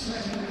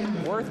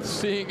 Worth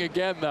seeing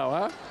again, though,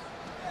 huh?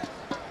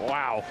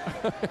 Wow.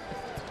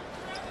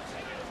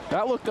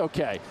 That looked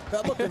okay.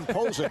 That looked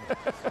imposing.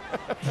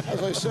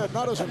 As I said,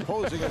 not as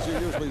imposing as you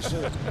usually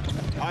see. All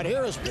right,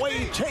 here is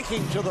Wade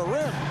taking to the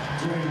rim.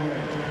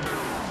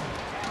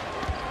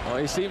 Well,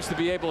 he seems to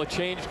be able to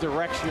change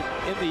direction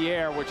in the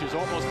air, which is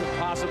almost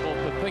impossible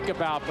to think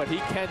about, but he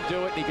can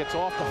do it, and he gets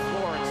off the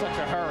floor in such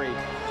a hurry.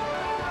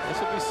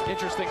 This will be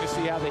interesting to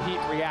see how the Heat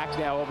react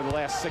now over the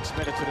last 6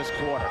 minutes of this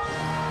quarter.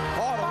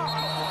 Carter,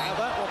 and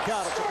that will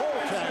count. It's a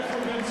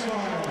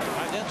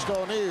goaltender against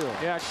O'Neal.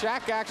 Yeah,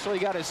 Shaq actually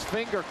got his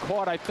finger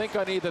caught, I think,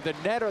 on either the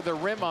net or the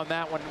rim on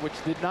that one, which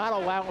did not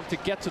allow him to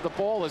get to the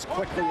ball as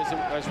quickly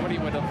as what he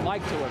would have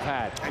liked to have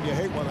had. And you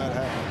hate when that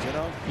happens, you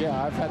know?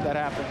 Yeah, I've had that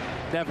happen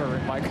never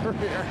in my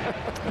career.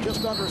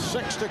 Just under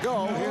 6 to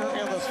go here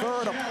in the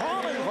third. A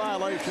palming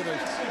violation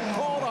is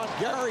called on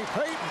Gary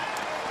Payton.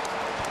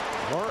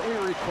 Weren't we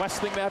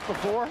requesting that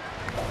before?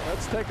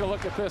 Let's take a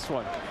look at this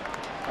one.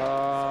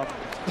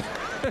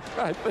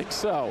 I think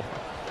so.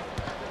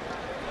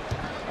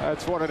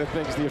 That's one of the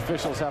things the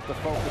officials have to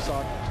focus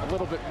on a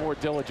little bit more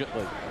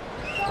diligently.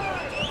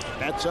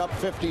 That's up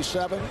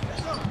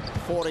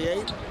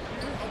 57-48.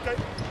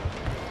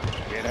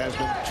 It has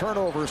been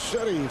turnover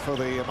city for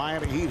the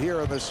Miami Heat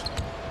here in this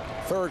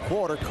third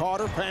quarter.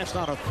 Carter passed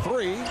on a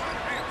 3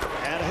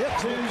 and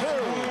hits it 2.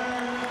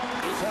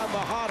 He's had the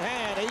hot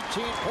hand, 18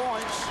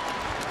 points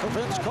for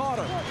Vince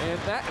Carter. And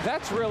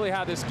that's really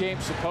how this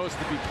game's supposed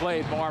to be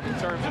played, Marv, in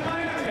terms of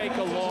take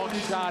a long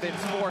shot and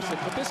force it.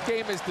 But this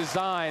game is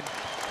designed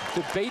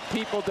to bait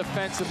people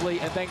defensively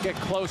and then get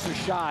closer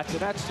shots.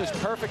 And that's just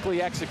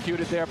perfectly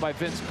executed there by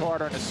Vince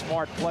Carter in a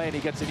smart play. And he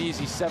gets an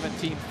easy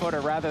 17-footer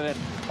rather than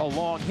a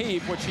long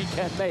heave, which he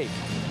can make.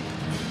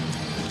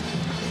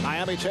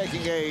 Miami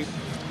taking a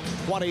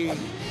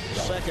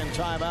 20-second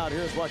timeout.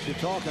 Here's what you're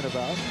talking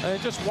about.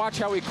 And just watch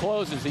how he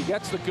closes. He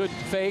gets the good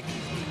fake.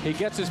 He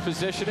gets his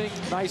positioning.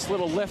 Nice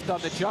little lift on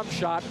the jump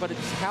shot, but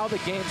it's how the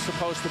game's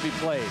supposed to be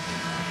played.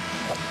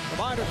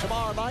 Reminder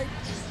tomorrow night.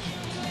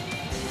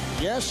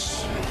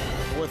 Yes,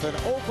 with an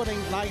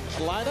opening night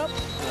lineup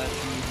that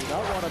you do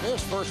not want to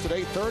miss. First at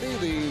 8:30,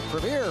 the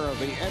premiere of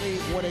the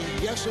Emmy-winning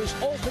Yes's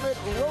Ultimate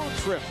Road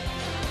Trip,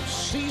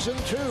 Season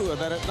 2. And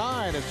then at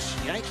 9, it's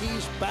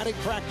Yankees batting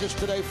practice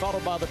today,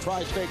 followed by the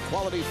Tri-State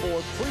Quality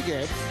Ford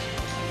pregame.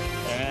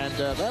 And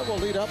that will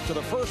lead up to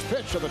the first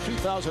pitch of the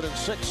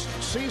 2006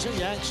 season.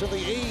 Yanks and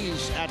the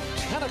A's at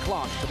 10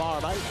 o'clock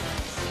tomorrow night.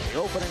 The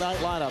opening night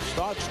lineup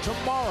starts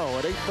tomorrow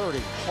at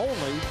 8:30,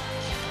 only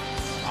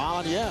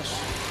on Yes.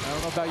 I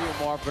don't know about you,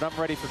 Marv, but I'm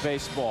ready for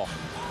baseball.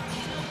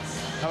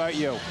 How about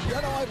you?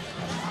 You know,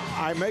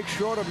 I make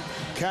sure to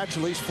catch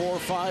at least 4 or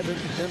 5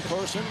 in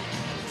person.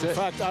 In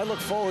fact, I look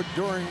forward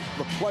during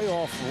the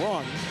playoff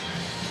run.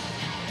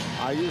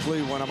 I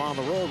usually, when I'm on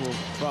the road, will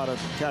try to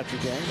catch a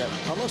game,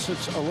 unless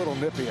it's a little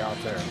nippy out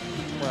there.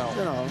 Well,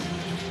 you know,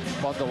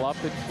 bundle up.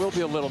 It will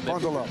be a little nippy.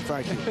 Bundle up,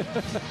 thank you.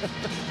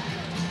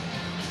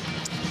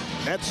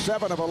 That's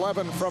 7 of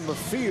 11 from the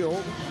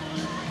field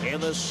in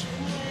this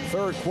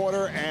third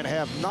quarter and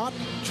have not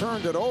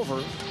turned it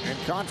over. In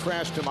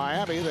contrast to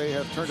Miami, they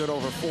have turned it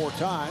over 4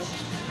 times.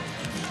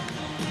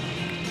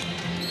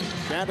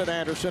 Shandon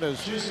Anderson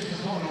has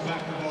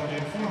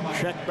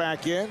checked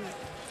back in,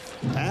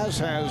 as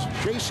has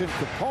Jason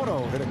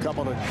Capono. Hit a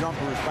couple of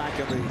jumpers back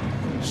in the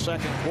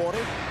second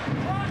quarter.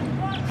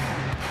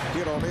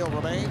 Shaquille O'Neal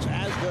remains,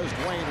 as does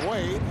Dwayne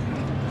Wade.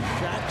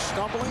 Shaq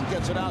stumbling,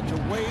 gets it out to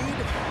Wade.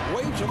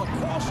 Wade to the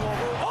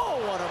crossover. Oh,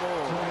 what a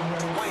move.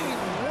 Dwayne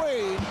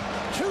Wade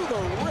to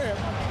the rim.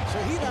 So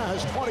he now has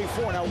is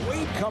 24. Now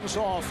Wade comes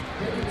off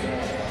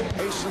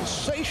a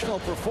sensational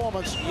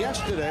performance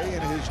yesterday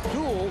in his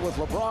duel with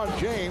LeBron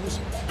James.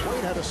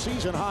 Wade had a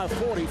season-high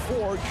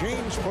 44.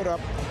 James put up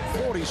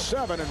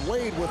 47, and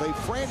Wade with a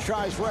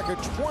franchise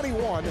record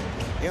 21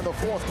 in the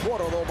fourth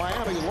quarter, though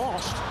Miami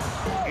lost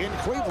in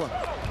Cleveland.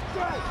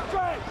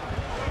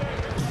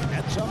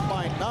 Nets up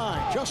by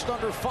 9, just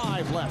under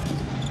 5 left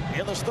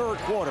in this third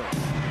quarter.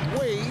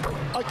 Wade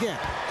again.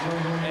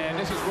 And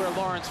this is where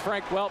Lawrence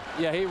Frank, well,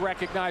 yeah, he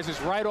recognizes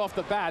right off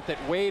the bat that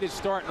Wade is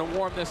starting to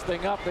warm this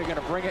thing up. They're going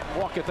to bring it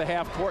and walk at the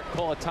half court and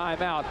call a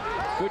timeout.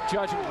 Good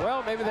judgment.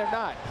 Well, maybe they're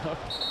not.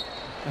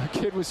 The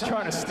kid was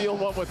trying to steal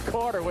one with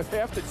Carter with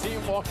half the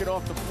team walking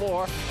off the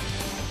floor.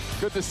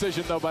 Good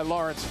decision, though, by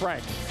Lawrence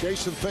Frank.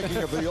 Jason thinking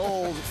of the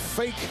old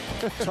fake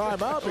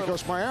timeout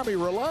because Miami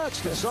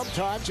relaxed, and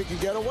sometimes you can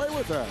get away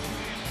with that.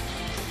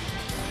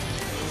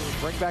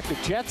 Bring back the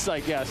Jets,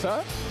 I guess,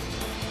 huh?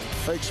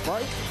 Fake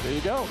spike. There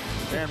you go.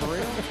 Dan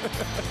Marino.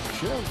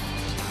 Sure.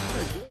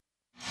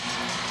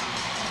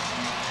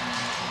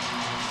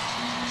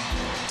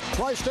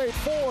 Tri-State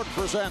Ford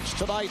presents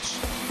tonight's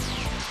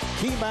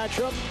key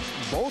matchup.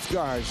 Both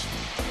guys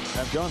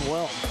have done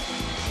well.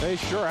 They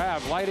sure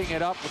have, lighting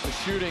it up with the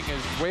shooting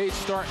as Wade's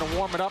starting to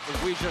warm it up,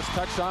 as we just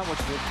touched on, which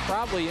will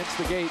probably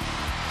instigate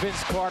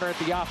Vince Carter at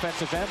the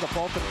offensive end. The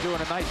both of them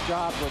doing a nice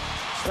job, with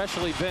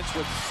especially Vince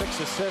with 6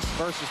 assists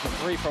versus the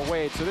 3 for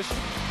Wade. So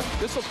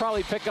this will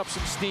probably pick up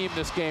some steam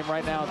this game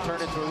right now and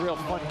turn into a real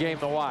fun game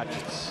to watch.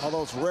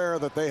 Although it's rare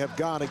that they have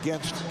gone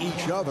against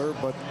each other,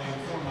 but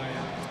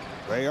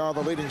they are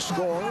the leading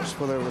scorers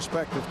for their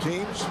respective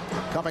teams.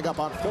 Coming up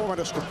on 4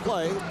 minutes to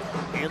play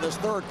in this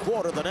third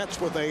quarter, the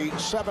Nets with a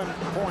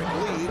 7-point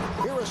lead.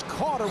 Here is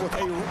Carter with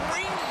a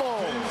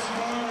rainbow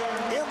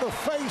in the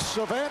face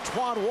of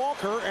Antoine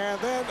Walker,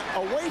 and then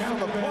away from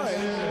the play,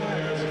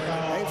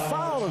 a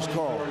foul is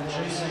called.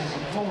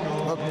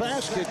 The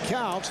basket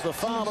counts. The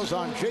foul is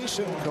on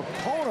Jason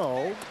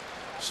Capono,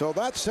 so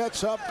that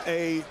sets up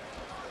a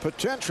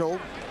potential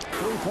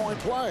 3-point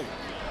play.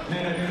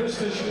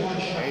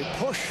 A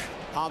push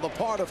on the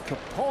part of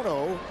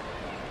Capono,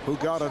 who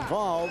got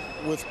involved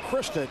with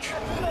Kristich.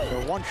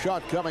 So one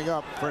shot coming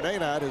up for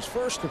Nenad, his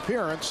first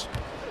appearance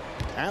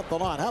at the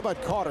line. How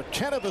about Carter?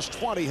 10 of his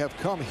 20 have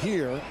come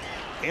here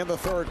in the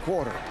third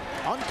quarter.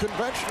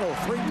 Unconventional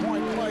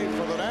 3-point play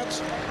for the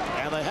Nets,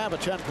 and they have a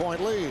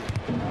 10-point lead.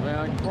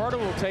 Well, Carter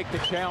will take the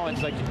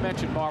challenge, like you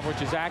mentioned, Marv,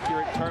 which is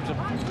accurate in terms of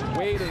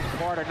Wade and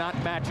Carter not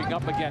matching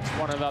up against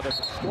one another.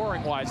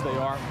 Scoring-wise, they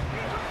are.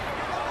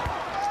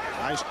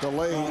 Nice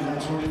delay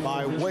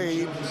by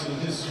Wade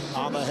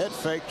on the head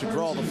fake to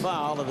draw the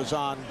foul. It is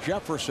on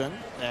Jefferson,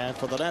 and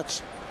for the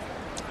Nets,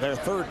 their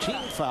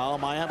 13th foul.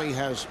 Miami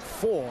has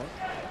 4.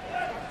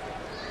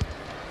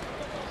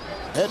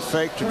 Head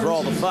fake to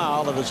draw the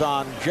foul. It is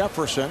on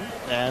Jefferson,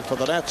 and for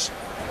the Nets,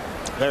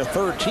 their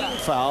 13th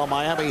foul.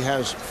 Miami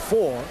has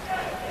 4.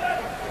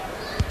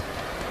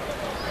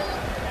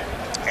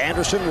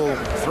 Anderson will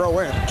throw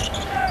in.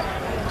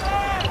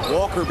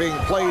 Walker being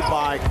played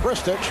by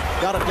Kristich.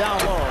 Got it down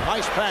low.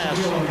 Nice pass.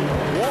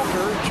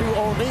 Walker to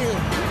O'Neal.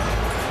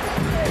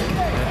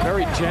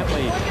 Very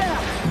gently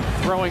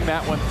throwing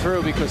that one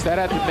through, because that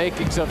had the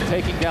makings of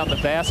taking down the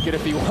basket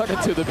if he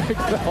wanted to, the big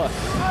fella.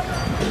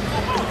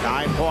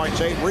 9 points,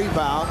 8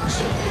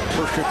 rebounds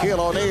for Shaquille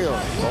O'Neal.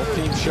 Both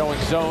teams showing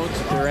zones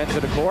at their ends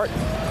of the court.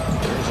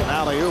 There's an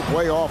alley-oop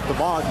way off the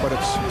mark, but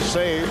it's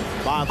saved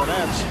by the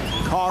Nets.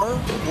 Carter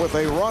with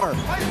a runner.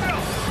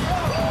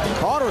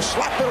 Carter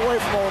slapped it away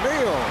from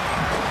O'Neal,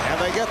 and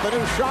they get the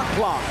new shot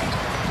clock.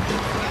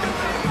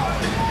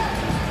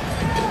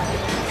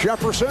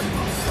 Jefferson,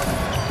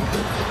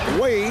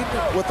 Wade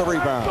with the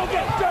rebound.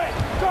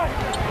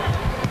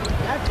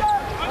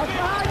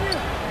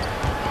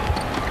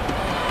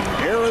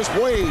 Here is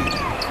Wade.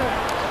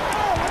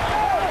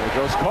 There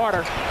goes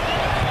Carter.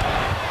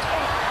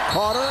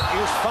 Carter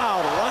is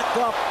fouled, racked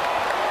up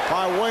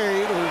by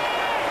Wade, who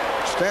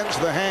extends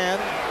the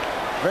hand.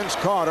 Vince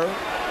Carter.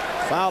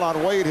 Foul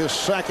on Wade, his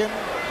second.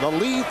 The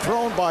lead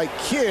thrown by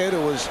Kidd,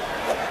 who was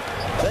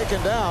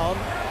taken down.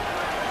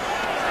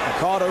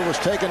 Carter was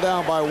taken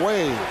down by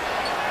Wade.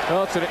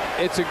 Well,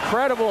 it's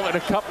incredible in a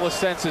couple of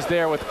senses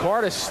there, with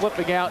Carter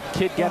slipping out and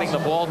Kidd getting the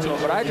ball to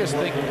him. But I just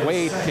think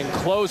Wade can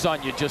close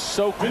on you just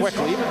so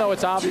quickly, even though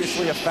it's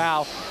obviously a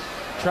foul.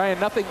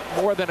 Trying nothing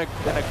more than an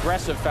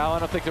aggressive foul. I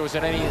don't think there was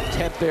any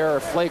intent there or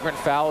flagrant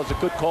foul. It was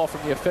a good call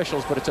from the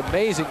officials, but it's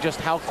amazing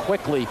just how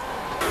quickly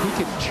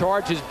he can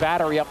charge his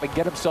battery up and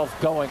get himself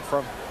going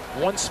from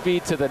one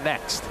speed to the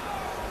next.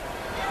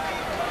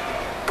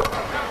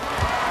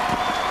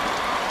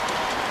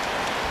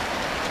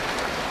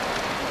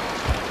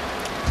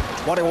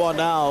 .21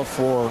 now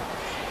for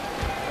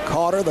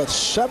Carter. That's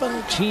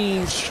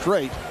 17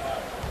 straight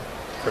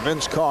for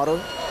Vince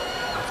Carter.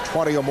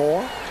 20 or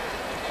more.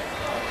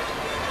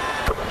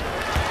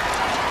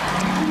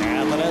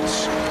 And the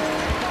Nets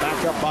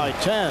back up by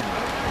 10.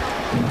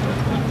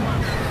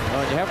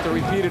 and you have to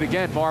repeat it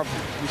again, Marv.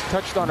 We've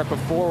touched on it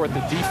before with the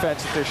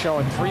defense that they're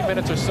showing. 3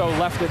 minutes or so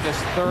left in this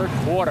third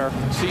quarter.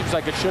 Seems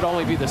like it should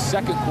only be the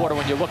second quarter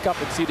when you look up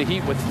and see the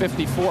Heat with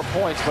 54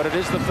 points, but it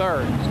is the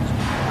third.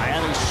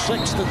 Miami's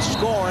 6th in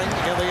scoring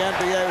in the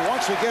NBA.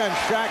 Once again,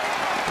 Shaq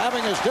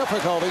having his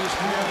difficulties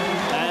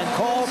and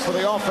called for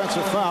the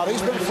offensive foul.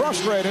 He's been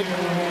frustrated.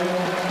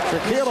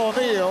 Shaquille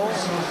O'Neal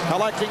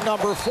collecting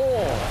number 4.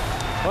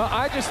 Well,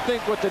 I just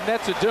think what the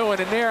Nets are doing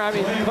in there, I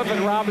mean, Clifford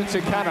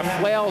Robinson kind of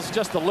flails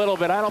just a little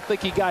bit. I don't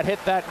think he got hit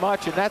that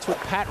much, and that's what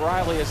Pat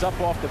Riley is up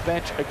off the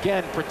bench,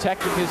 again,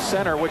 protecting his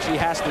center, which he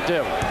has to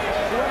do.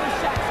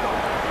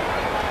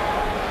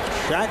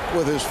 Shaq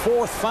with his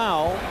 4th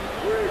foul.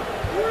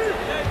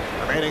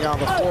 Remaining on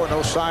the floor,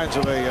 no signs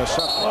of a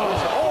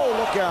substitution. Oh,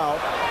 look out.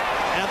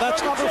 And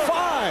that's number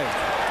 5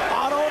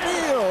 on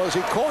O'Neal as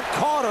he caught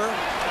Carter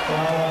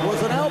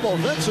with an elbow.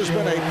 Vince has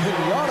been a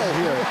pinata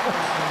here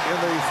in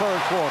the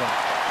third quarter.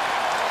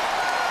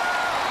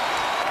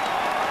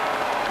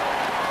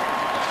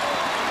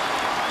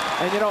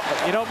 And you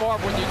know,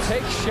 Marv, when you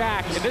take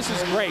Shaq, and this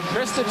is great,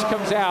 Kristich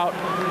comes out.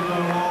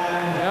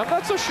 And I'm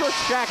not so sure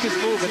Shaq is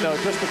moving, though,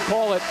 just to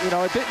call it,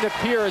 it didn't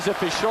appear as if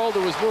his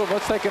shoulder was moving.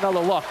 Let's take another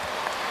look.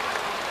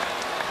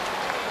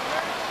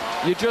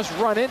 You just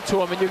run into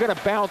him, and you're going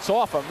to bounce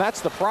off him. That's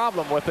the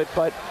problem with it,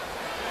 but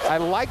I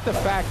like the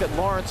fact that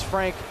Lawrence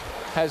Frank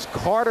has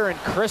Carter and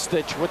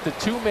Kristich with the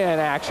 2-man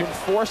action,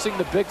 forcing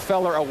the big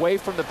fella away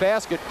from the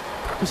basket,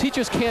 because he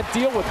just can't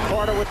deal with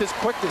Carter with his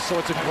quickness. So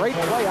it's a great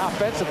play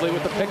offensively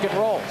with the pick and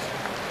rolls.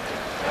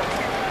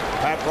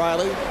 Pat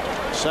Riley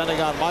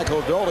sending on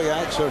Michael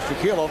Doliak, so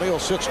Shaquille O'Neal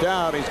sits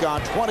down. He's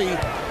gone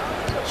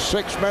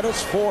 26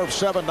 minutes, 4 of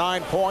 7,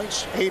 9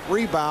 points, 8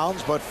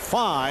 rebounds, but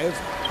 5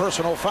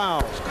 personal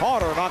fouls.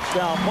 Carter knocks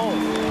down both.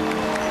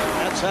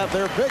 Nets have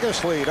their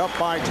biggest lead, up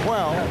by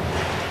 12.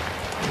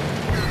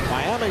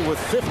 Miami with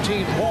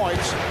 15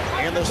 points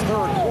in this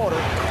third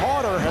quarter.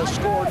 Carter has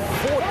scored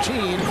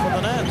 14 for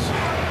the Nets.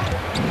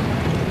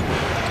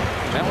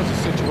 That was a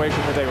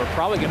situation where they were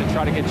probably going to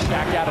try to get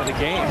Shaq out of the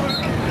game.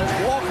 There's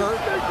Walker,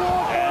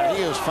 and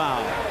he is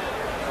fouled.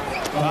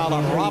 Foul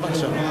on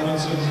Robinson.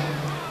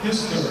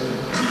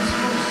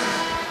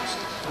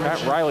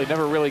 Pat Riley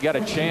never really got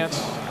a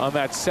chance on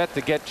that set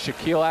to get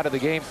Shaquille out of the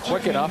game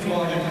quick enough.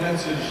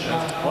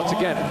 Once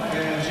again,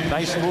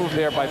 nice move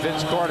there by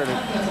Vince Carter to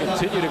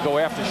continue to go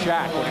after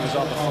Shaq when he was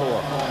on the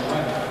floor.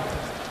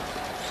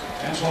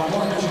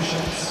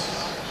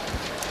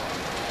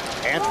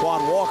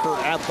 Antoine Walker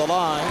at the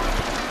line.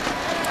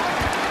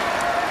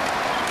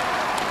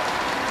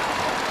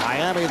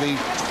 Miami, the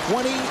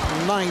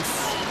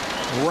 29th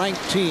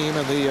ranked team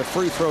in the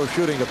free throw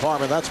shooting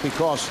department. That's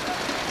because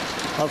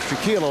of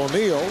Shaquille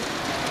O'Neal,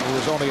 who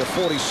is only a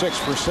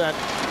 46%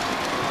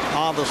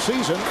 on the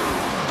season.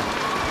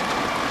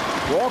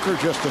 Walker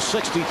just a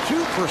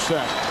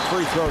 62%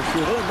 free throw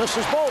shooter and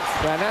misses both.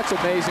 And that's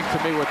amazing to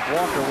me with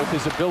Walker, with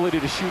his ability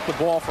to shoot the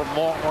ball from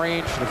long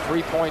range, the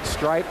three-point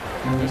stripe.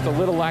 Just a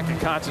little lack of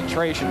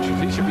concentration.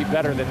 He should be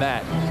better than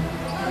that.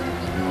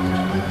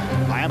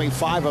 Miami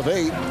 5 of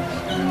 8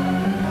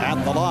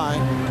 at the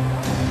line.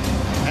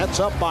 Nets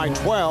up by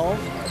 12.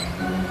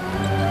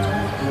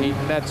 Heat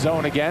in that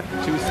zone again.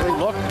 2-3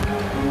 look.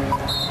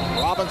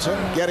 Robinson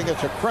getting it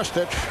to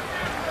Kristich.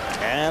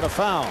 And a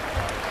foul.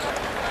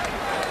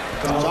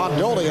 It's on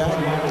Doliak.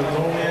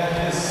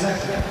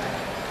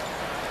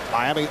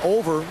 Miami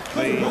over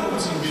the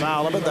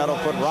foul limit. That'll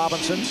put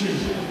Robinson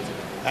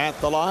at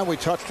the line. We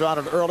touched on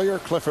it earlier.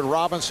 Clifford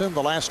Robinson,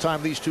 the last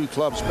time these two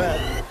clubs met,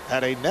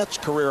 had a Nets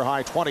career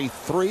high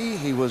 23.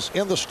 He was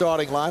in the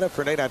starting lineup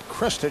for Nenad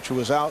Kristich, who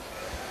was out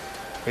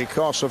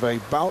because of a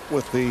bout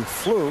with the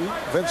flu.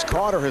 Vince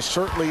Carter has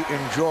certainly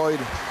enjoyed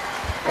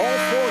all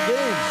 4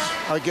 games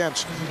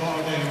against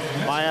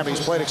Miami.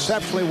 He's played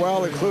exceptionally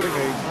well, including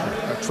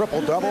a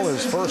triple-double,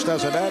 his first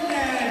as a Net,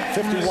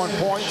 51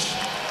 points,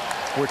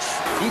 which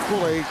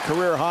equal a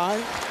career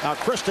high. Now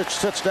Kristich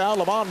sits down.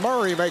 Lamont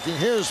Murray making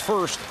his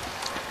first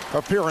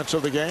appearance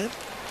of the game.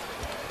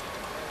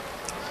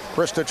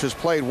 Kristich has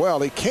played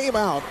well. He came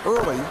out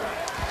early,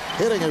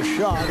 hitting his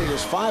shot. He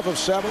is 5 of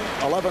 7,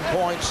 11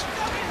 points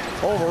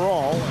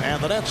overall, and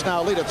the Nets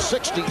now lead at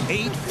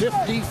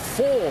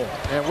 68-54.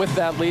 And with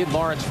that lead,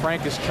 Lawrence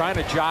Frank is trying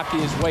to jockey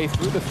his way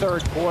through the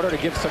third quarter to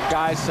give some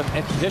guys some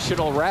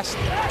additional rest.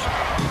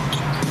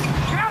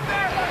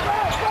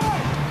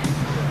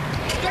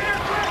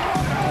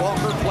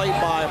 Walker played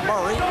by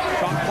Murray.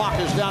 Shot clock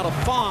is down to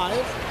 5.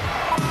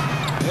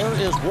 There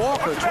is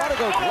Walker trying to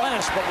go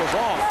glass, but was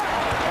off.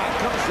 Back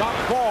comes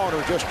Jacques Vaughn,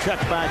 who just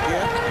checked back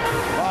in,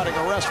 providing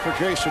a rest for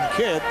Jason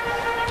Kidd.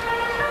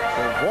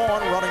 So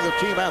Vaughn running the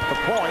team at the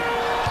point.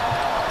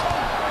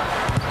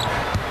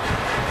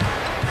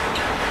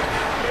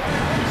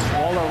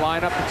 Smaller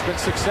lineup, it's been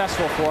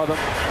successful for them.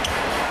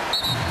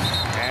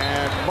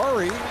 And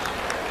Murray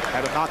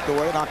had it knocked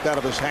away, knocked out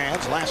of his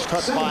hands. Last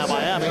touch by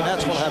Miami.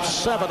 Nets will have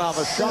 7 on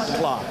the shot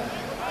clock.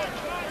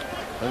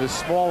 And the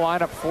small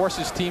lineup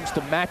forces teams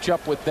to match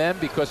up with them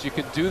because you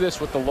can do this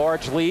with the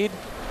large lead.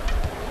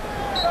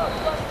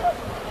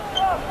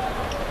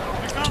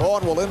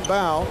 Vaughn will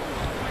inbound.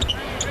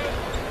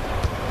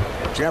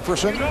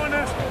 Jefferson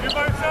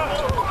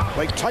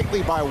played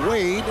tightly by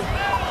Wade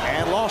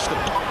and lost it.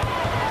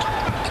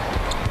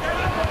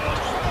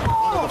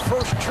 The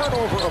first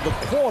turnover of the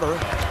quarter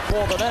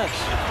for the Nets.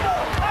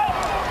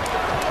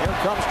 Here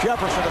comes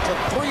Jefferson. It's a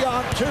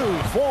 3-on-2.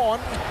 Vaughn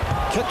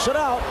kicks it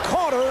out.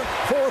 Carter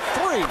for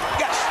 3.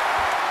 Yes.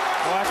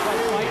 Well, that's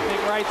like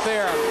lightning right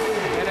there.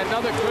 And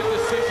another good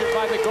decision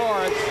by the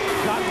guards.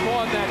 Got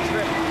Vaughn that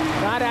trip.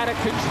 Not out of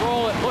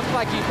control. It looked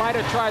like he might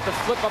have tried to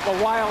flip up a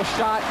wild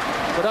shot,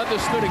 but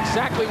understood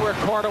exactly where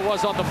Carter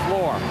was on the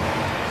floor.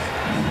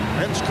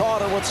 Vince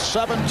Carter with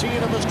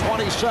 17 of his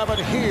 27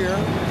 here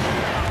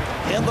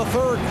in the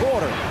third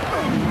quarter.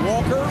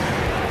 Walker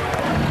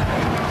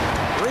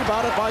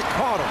rebounded by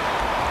Carter.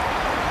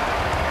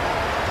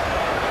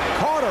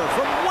 Carter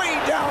from way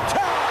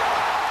downtown.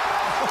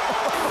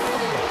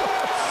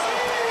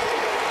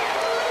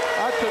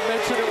 Not to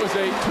mention it was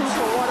a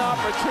 2-for-1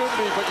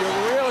 opportunity, but you're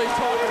really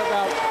talking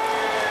about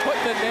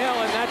putting the nail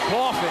in that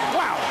coffin.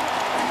 Wow.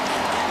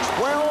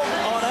 12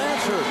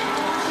 unanswered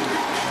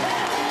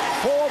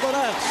for the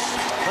Nets.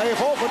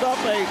 They've opened up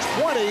a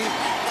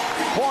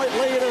 20-point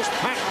lead as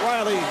Pat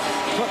Riley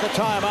took a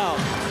timeout.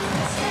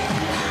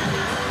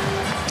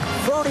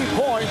 30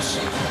 points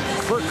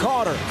for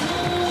Carter.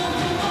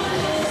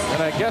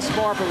 And I guess,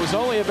 Marv, it was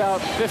only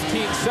about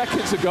 15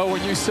 seconds ago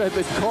when you said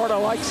that Carter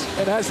likes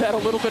and has had a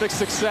little bit of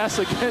success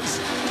against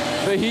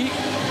the Heat.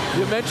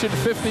 You mentioned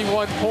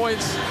 51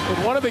 points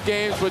in one of the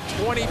games with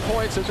 20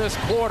 points in this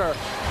quarter.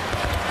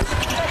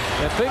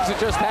 And things are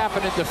just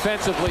happening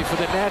defensively for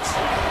the Nets,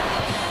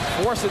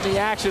 forcing the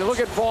action. Look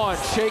at Vaughn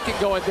shaking,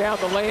 going down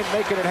the lane,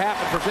 making it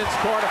happen for Vince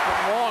Carter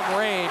from long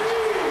range.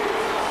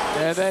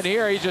 And then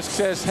here he just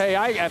says, hey,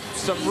 I got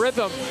some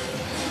rhythm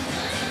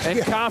and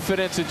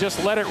confidence, and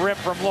just let it rip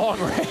from long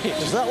range.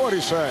 Is that what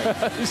he's saying?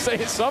 He's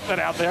saying something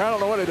out there. I don't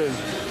know what it is.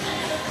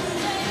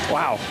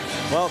 Wow.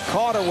 Well,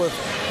 Carter with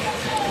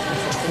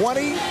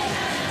 20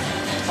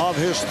 of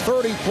his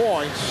 30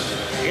 points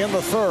in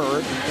the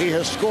third. He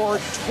has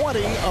scored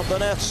 20 of the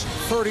Nets'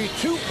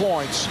 32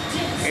 points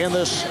in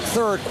this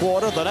third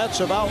quarter. The Nets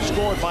have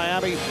outscored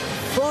Miami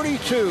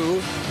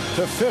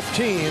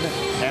 32-15,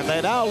 and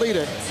they now lead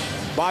it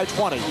by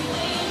 20.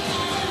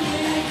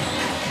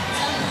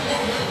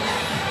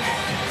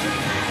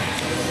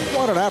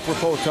 What an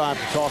apropos time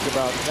to talk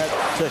about Net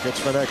tickets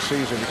for next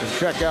season. You can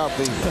check out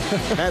the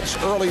Nets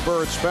early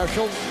bird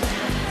special.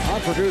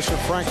 Our producer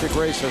Frank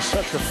DeGrace has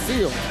such a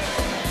feel.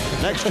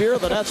 Next year,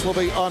 the Nets will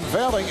be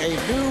unveiling a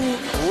new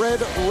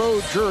red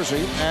road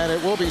jersey, and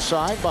it will be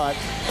signed by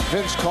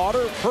Vince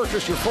Carter.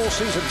 Purchase your full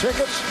season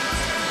tickets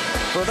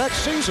for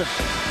next season.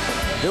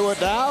 Do it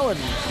now and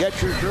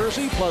get your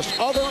jersey plus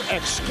other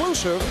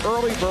exclusive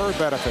early bird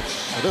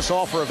benefits. This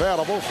offer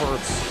available for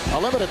a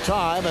limited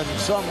time, and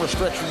some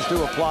restrictions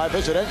do apply.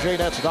 Visit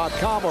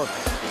njnets.com or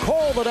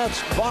call the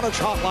Nets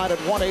Vonage hotline at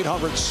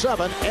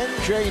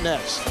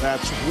 1-800-7-NJ-NETS.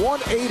 That's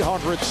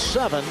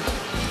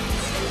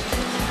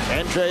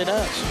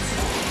 1-800-7-NJ-NETS.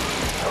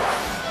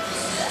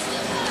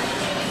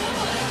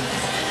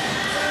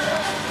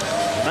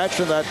 I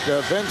mentioned that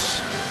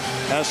Vince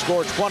has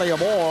scored 20 or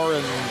more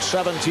in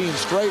 17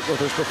 straight with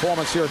his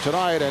performance here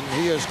tonight, and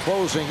he is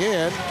closing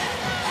in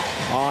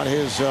on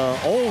his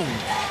own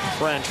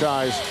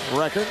franchise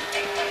record.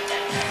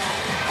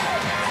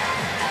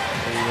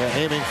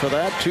 Aiming for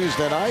that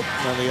Tuesday night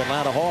when the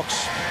Atlanta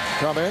Hawks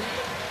come in.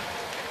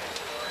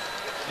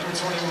 Number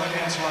 21,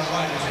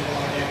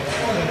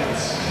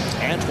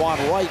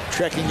 Antoine Wright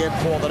checking in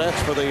for the Nets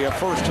for the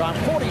first time.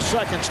 40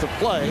 seconds to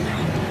play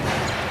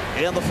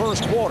in the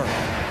first quarter.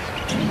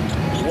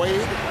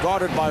 Wade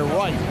guarded by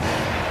Wright.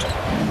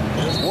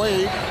 Here's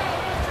Wade.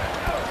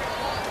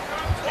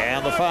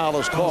 And the foul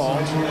is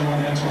called.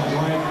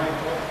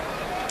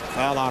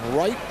 Foul on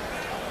Wright.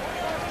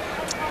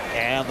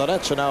 And the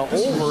Nets are now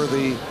over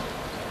the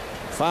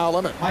foul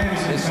limit.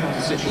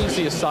 It's an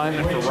easy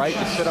assignment for Wright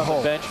to sit on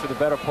the bench for the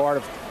better part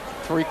of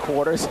 3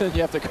 quarters, and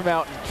you have to come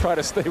out and try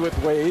to stay with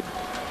Wade.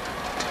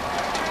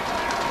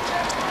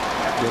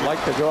 You'd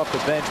like to go off the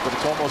bench, but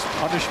it's almost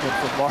punishment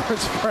for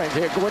Lawrence Frank.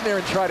 Here, go in there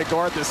and try to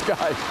guard this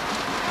guy.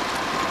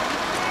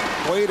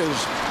 Wade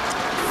is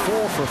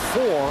 4 for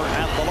 4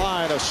 at the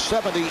line, a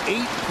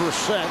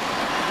 78%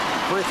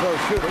 free throw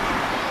shooting.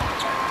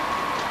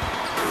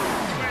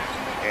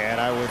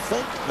 And I would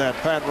think that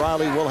Pat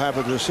Riley will have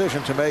a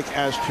decision to make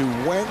as to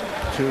when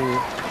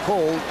to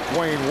pull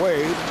Dwayne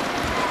Wade.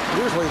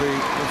 Usually the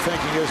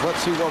thinking is,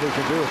 let's see what we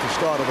can do at the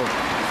start of the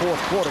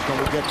fourth quarter. Can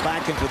we get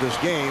back into this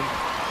game?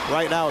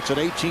 Right now it's an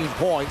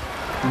 18-point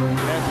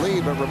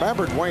lead. But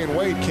remember, Dwayne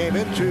Wade came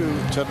into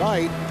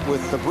tonight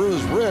with the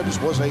bruised ribs,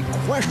 was a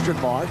question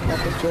mark up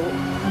until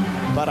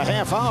about a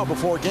half hour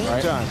before game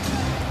time.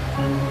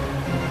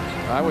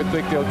 I would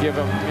think they'll give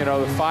him,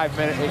 the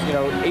 5-minute,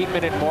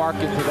 8-minute mark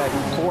into that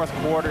fourth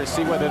quarter to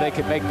see whether they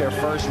can make their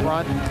first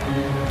run.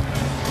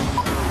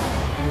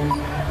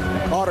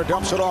 Carter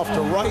dumps it off to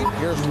Wright.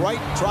 Here's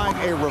Wright trying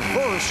a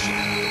reverse.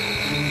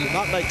 Did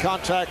not make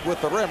contact with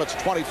the rim. It's a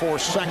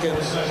 24-second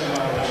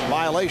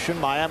violation.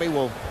 Miami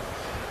will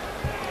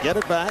get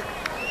it back.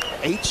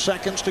 8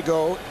 seconds to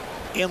go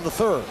in the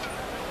third.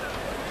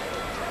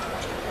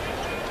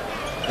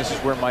 This is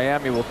where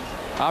Miami will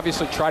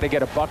obviously try to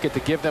get a bucket to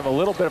give them a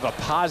little bit of a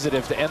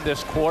positive to end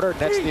this quarter.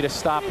 Nets need to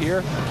stop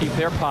here, keep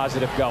their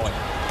positive going.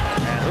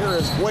 And here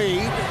is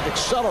Wade,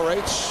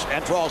 accelerates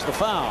and draws the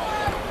foul.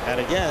 And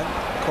again,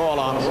 call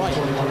on Wright.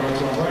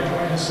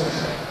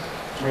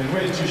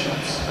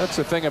 That's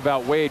the thing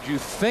about Wade. You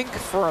think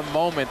for a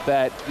moment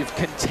that you've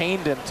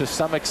contained him to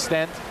some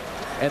extent,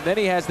 and then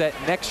he has that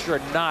extra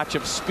notch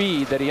of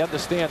speed that he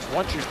understands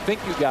once you think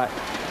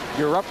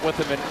you're up with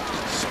him and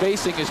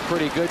spacing is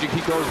pretty good. He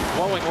goes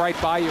blowing right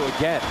by you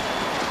again.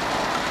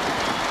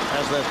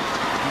 Has that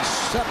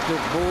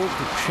deceptive move,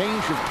 the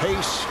change of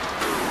pace,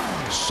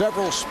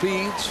 several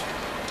speeds.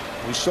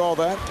 We saw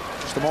that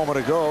just a moment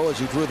ago as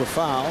he drew the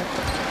foul.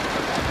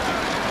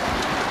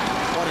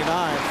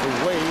 29 for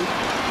Wade.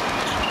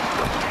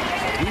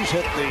 He's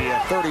hit the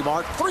 30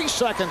 mark. 3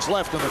 seconds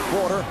left in the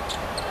quarter.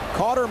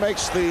 Carter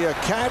makes the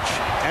catch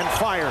and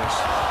fires.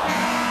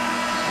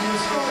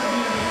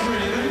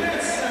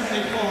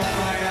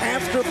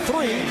 After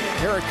 3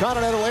 here at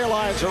Continental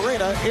Airlines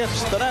Arena,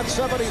 it's the Nets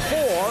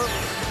 74,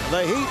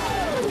 the Heat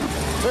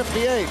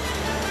 58.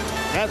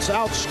 Nets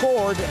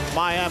outscored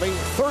Miami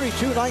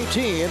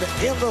 32-19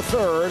 in the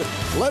third,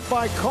 led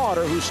by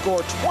Carter, who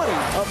scored 20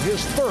 of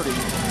his 30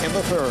 in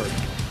the third.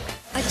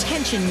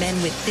 Attention, men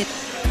with thick.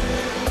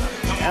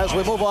 As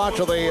we move on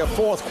to the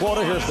fourth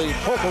quarter, here's the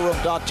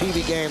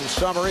PokerRoom.tv game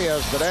summary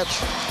as the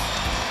Nets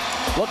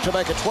look to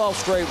make it 12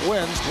 straight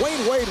wins.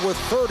 Dwayne Wade with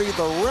 30.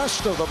 The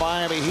rest of the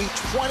Miami Heat,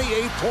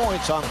 28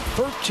 points on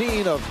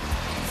 13 of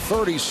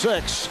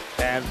 36.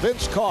 And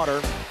Vince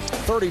Carter,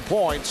 30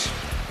 points,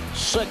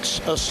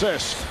 6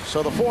 assists.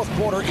 So the fourth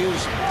quarter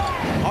is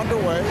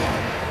underway.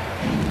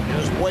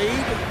 Here's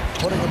Wade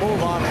putting the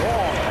move on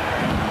Wall.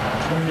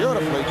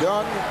 Beautifully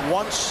done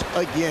once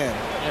again.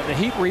 And the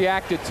Heat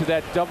reacted to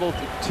that double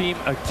team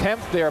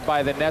attempt there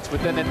by the Nets,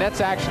 but then the Nets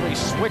actually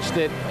switched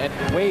it, and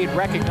Wade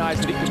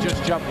recognized that he could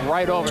just jump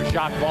right over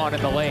Jacques Vaughn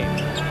in the lane.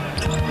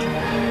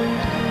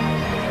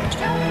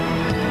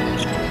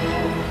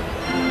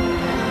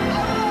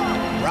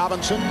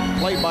 Robinson,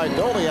 played by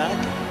Doliak.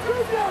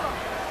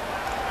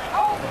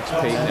 It's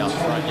Payton down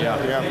front, yeah.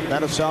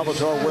 That is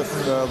Salvatore with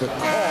the call.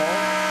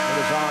 It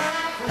is on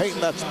Payton.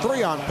 That's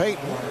 3 on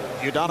Payton.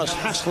 Udonis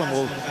Haslem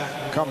will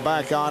come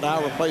back on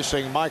now,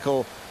 replacing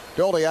Michael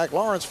Doliak.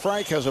 Lawrence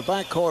Frank has a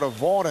backcourt of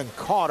Vaughn and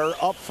Carter.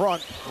 Up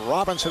front,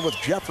 Robinson with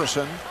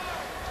Jefferson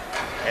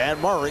and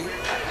Murray.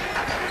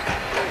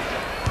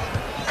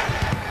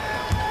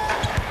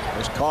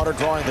 There's Carter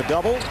drawing the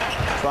double.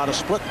 Trying to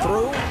split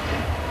through.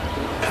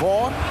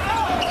 Vaughn,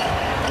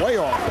 way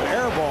off, an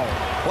air ball.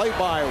 Played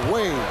by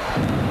Wade.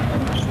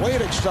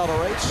 Wade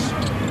accelerates,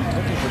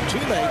 looking for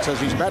teammates as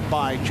he's met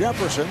by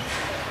Jefferson.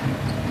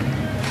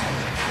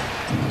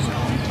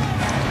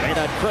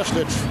 At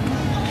Kristich,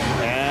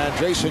 and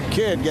Jason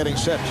Kidd getting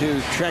set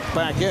to check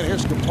back in.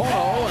 Here's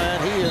Capono,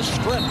 and he is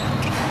stripped.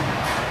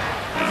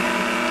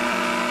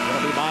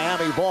 It'll be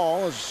Miami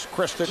ball as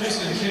Kristich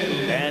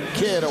and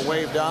Kidd are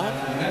waved on.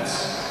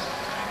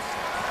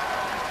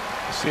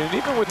 See, and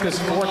even with this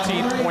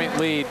 14-point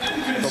lead,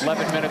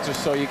 11 minutes or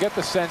so, you get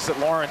the sense that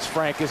Lawrence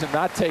Frank is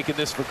not taking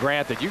this for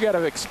granted. You got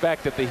to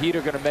expect that the Heat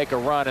are going to make a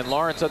run, and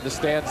Lawrence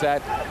understands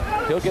that.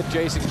 He'll get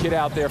Jason Kidd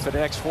out there for the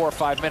next 4 or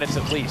 5 minutes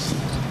at least.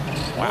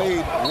 Wow.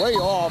 Way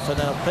off, and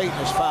then Payton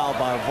is fouled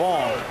by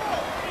Vaughn.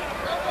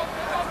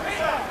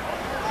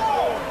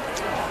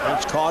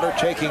 Vince Carter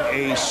taking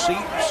a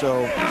seat,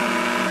 so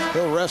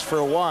he'll rest for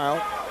a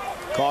while.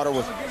 Carter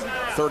with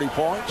 30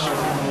 points.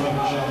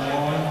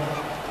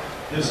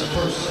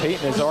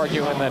 Payton is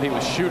arguing that he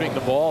was shooting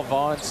the ball.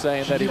 Vaughn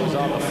saying that he was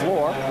on the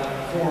floor.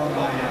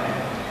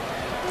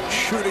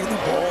 Shooting the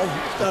ball?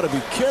 He's got to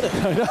be kidding.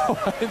 I know.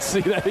 I didn't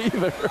see that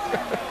either.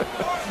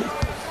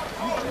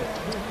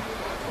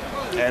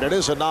 And it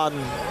is a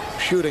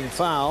non-shooting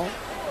foul.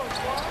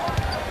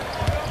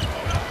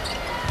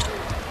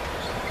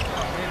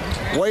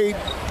 Wade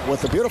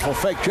with the beautiful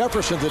fake.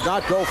 Jefferson did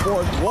not go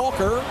for it.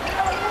 Walker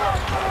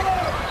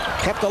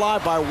kept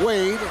alive by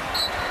Wade.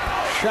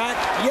 Shaq,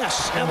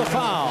 yes, and the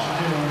foul.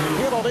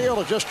 O'Neal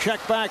to just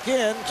check back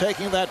in,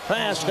 taking that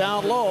pass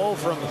down low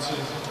from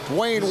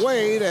Dwayne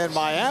Wade, and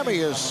Miami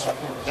is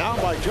down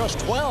by just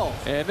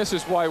 12. And this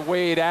is why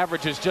Wade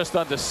averages just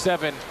under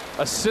 7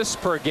 assists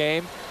per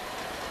game.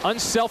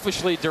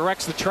 Unselfishly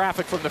directs the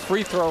traffic from the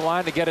free throw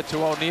line to get it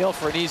to O'Neal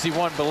for an easy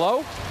one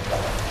below.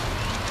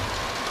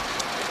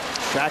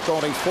 Shaq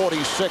only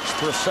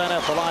 46%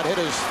 at the line. Hit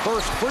his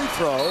first free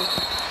throw.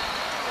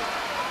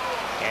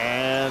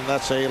 And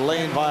that's a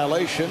lane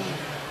violation.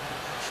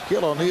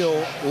 Shaquille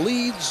O'Neal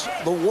leads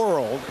the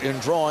world in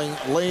drawing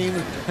lane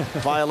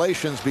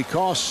violations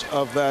because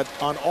of that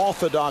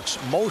unorthodox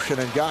motion,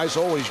 and guys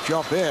always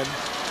jump in,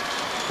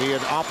 be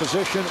it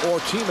opposition or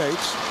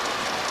teammates.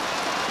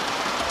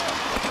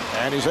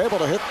 And he's able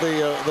to hit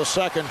the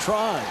second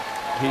try.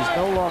 He's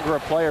no longer a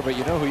player, but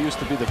you know who used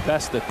to be the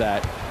best at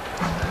that?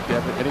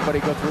 Anybody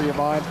go through your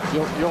mind?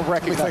 You'll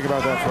recognize. Let me think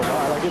about that for a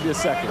while. I'll give you a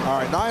second. All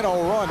right,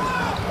 9-0 run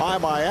by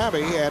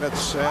Miami, and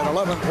it's an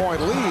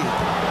 11-point lead.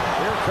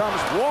 Here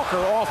comes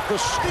Walker off the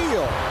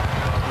steal.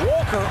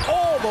 Walker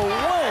all the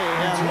way,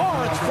 and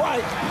Lawrence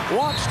Wright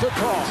wants to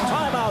talk.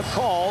 Timeout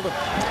called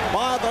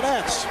by the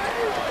Nets.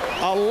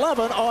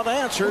 11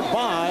 unanswered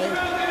by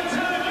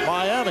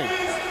Miami.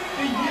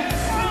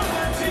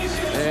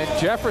 And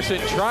Jefferson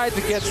tried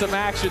to get some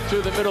action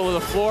through the middle of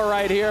the floor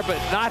right here, but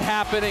not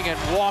happening, and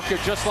Walker,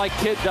 just like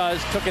Kidd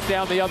does, took it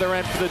down the other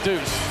end for the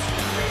deuce.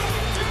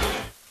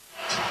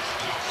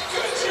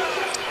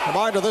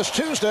 Reminder this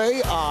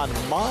Tuesday on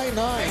My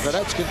 9, the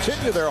Nets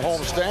continue their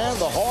homestand.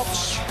 The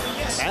Hawks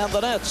and the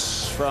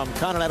Nets from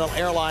Continental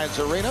Airlines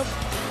Arena.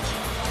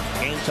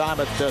 Game time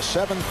at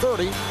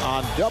 7:30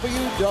 on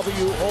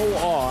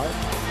WWOR.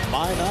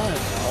 My 9.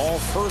 All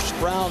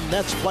first-round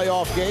Nets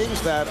playoff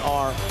games that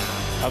are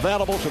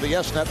available to the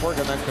YES Network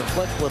and then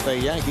conflict with a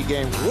Yankee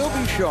game will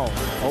be shown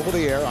over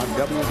the air on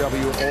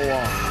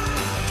WWOR.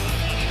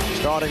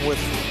 Starting with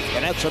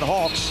the Nets and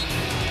Hawks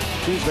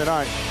Tuesday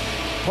night.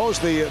 Pose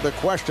the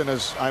question,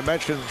 as I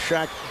mentioned,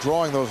 Shaq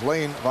drawing those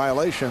lane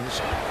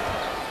violations,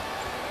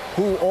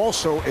 who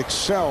also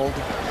excelled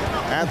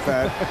at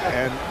that,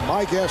 and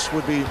my guess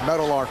would be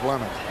Meadowlark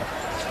Leonard.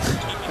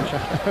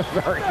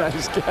 Very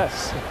nice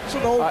guess. It's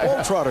an old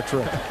Trotter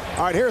trick.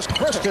 All right, here's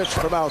Kristich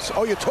from outside.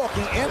 Oh, you're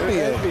talking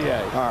NBA.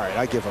 NBA. All right,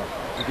 I give up.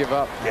 You give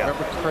up? Yeah.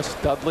 Remember Chris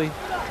Dudley?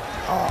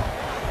 Oh.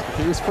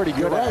 He was pretty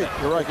good at it.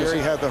 You're right, because he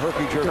had the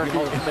herky-jerky.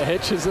 In the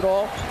hitches at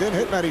all? Didn't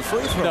hit many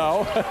free throws.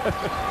 No.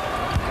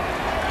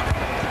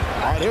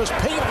 All right, here's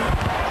Payton.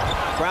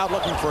 Crowd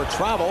looking for a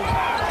travel.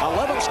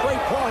 11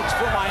 straight points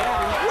for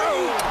Miami.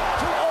 Wade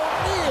to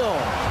O'Neal.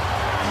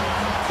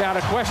 Now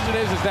the question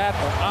is that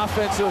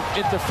offensive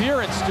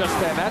interference just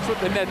then? That's what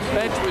the Nets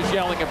bench was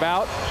yelling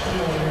about.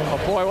 Oh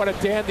boy, what a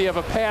dandy of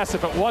a pass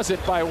if it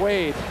wasn't by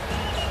Wade.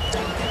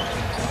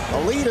 The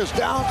lead is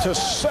down to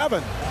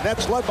 7.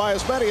 Nets led by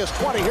as many as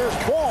 20. Here's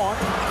Vaughn,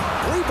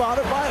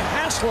 rebounded by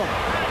Haslam.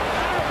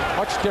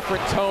 Much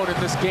different tone in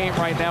this game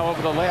right now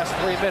over the last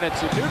 3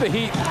 minutes. You do the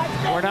Heat,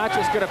 we're not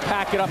just going to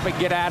pack it up and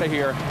get out of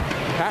here.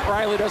 Pat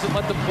Riley doesn't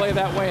let them play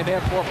that way, and they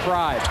have more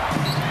pride.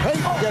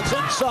 Payton gets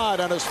inside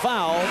and is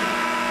fouled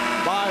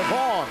by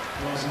Vaughn.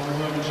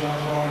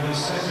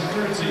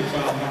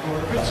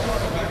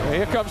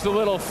 Here comes the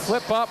little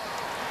flip up.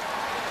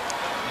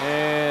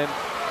 And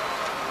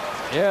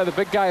yeah, the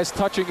big guy is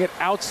touching it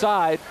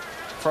outside.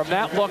 From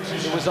that look,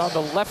 it was on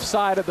the left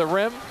side of the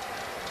rim.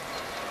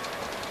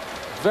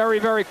 Very,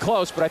 very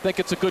close, but I think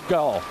it's a good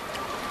goal.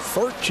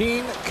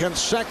 13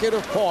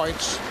 consecutive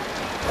points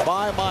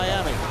by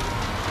Miami.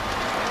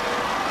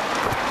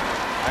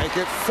 Make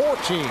it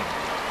 14.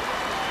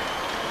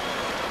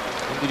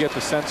 You get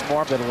the sense,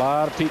 Marv, that a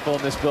lot of people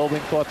in this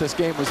building thought this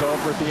game was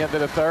over at the end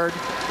of the third.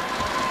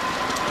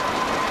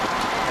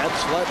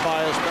 Nets led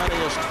by as many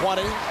as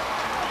 20.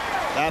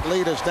 That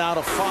lead is down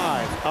to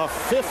 5. A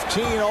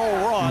 15-0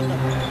 run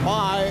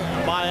by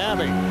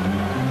Miami.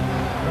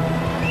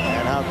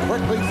 And how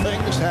quickly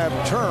things have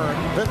turned.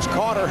 Vince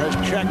Carter has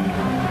checked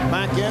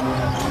back in.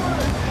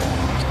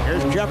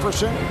 Here's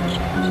Jefferson.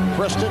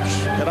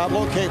 Kristich cannot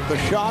locate the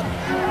shot.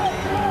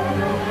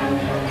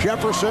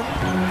 Jefferson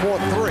for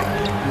 3.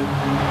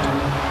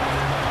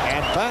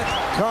 And back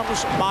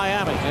comes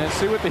Miami. And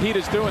see what the Heat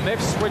is doing.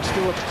 They've switched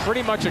to a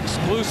pretty much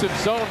exclusive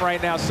zone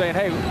right now, saying,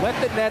 hey, let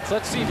the Nets,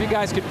 let's see if you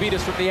guys can beat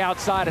us from the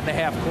outside in the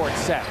half-court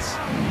sets.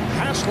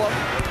 Haslam.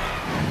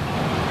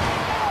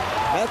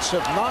 Nets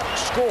have not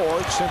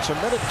scored since a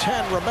minute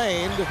 10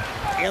 remained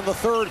in the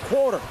third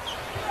quarter.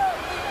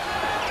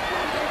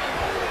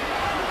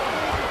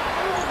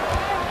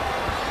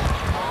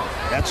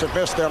 Nets have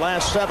missed their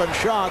last 7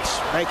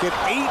 shots, make it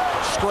 8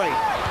 straight.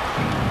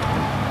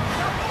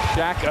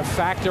 Shaq a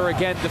factor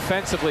again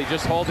defensively,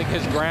 just holding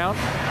his ground.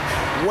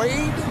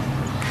 Wade,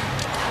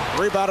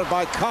 rebounded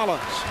by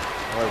Collins.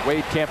 Boy,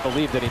 Wade can't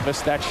believe that he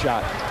missed that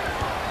shot.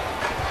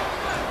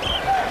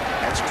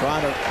 Nets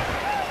trying to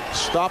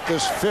stop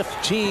this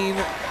 15-0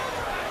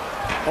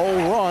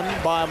 run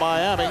by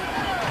Miami.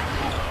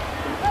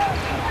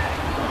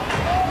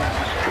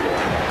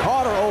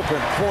 Carter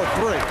open for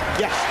 3.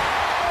 Yes.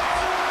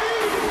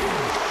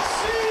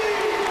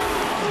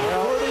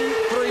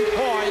 33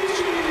 points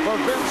for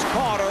Vince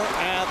Carter,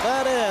 and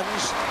that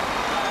ends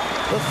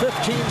the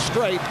 15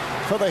 straight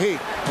for the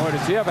Heat. Boy,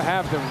 does he ever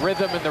have the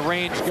rhythm and the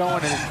range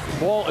going, and his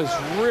ball is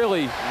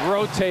really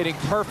rotating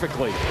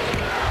perfectly.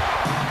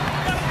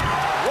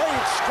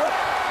 Wade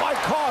stripped by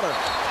Carter.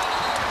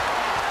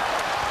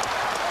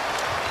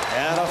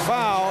 And a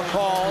foul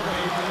called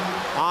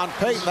on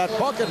Payton. That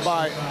bucket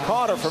by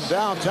Carter from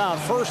downtown.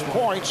 First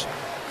points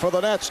for the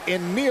Nets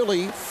in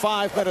nearly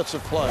 5 minutes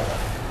of play.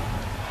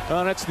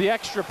 And it's the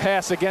extra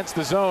pass against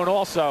the zone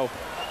also.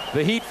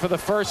 The Heat, for the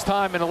first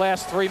time in the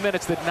last 3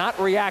 minutes, did not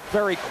react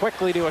very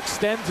quickly to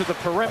extend to the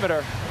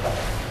perimeter.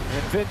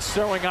 And Vince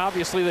showing,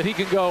 obviously, that he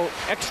can go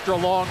extra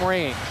long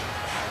range.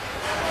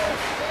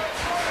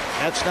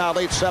 Nets now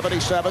lead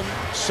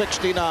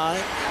 77-69.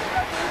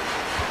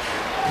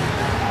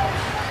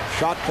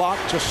 Shot clock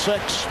to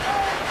 6.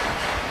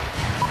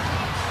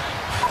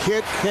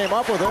 Kidd came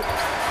up with it.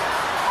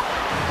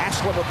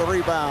 Haslem with the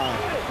rebound.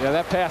 Yeah,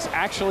 that pass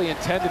actually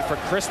intended for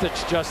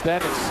Kristich just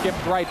then. It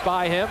skipped right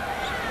by him.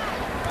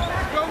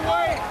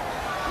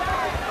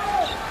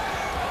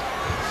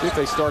 See if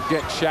they start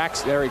getting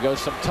Shaq's. There he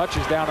goes. Some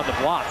touches down on the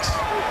blocks.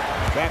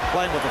 Shaq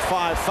playing with the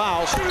 5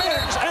 fouls. And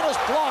is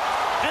blocked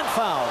and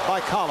fouled by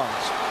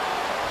Collins.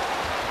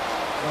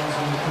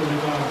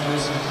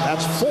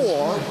 That's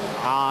 4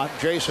 on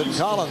Jason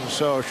Collins.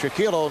 So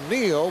Shaquille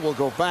O'Neal will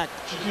go back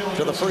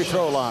to the free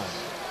throw line.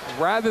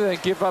 Rather than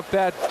give up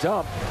that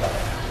dump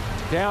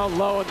down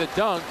low in the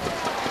dunk,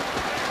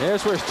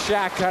 there's where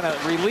Shaq kind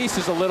of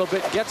releases a little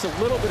bit, gets a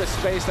little bit of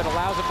space that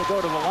allows him to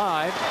go to the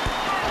line.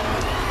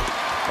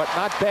 But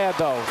not bad,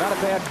 though. Not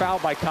a bad foul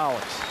by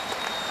Collins.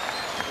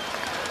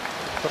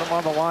 Put him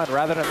on the line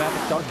rather than have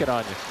to dunk it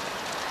on you.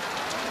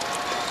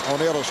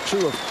 O'Neal is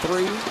 2 of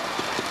 3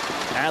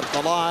 at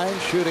the line,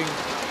 shooting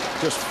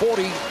just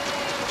 46%,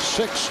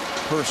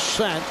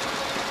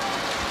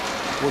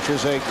 which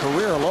is a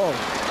career low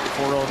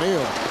for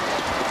O'Neal.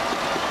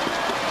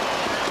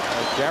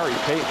 Gary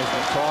Payton has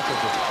been talking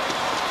to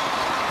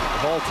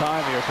the whole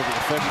time here to the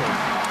officials.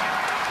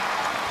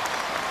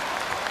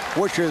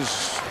 Which is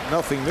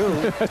nothing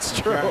new. That's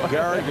true.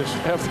 Gary just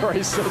after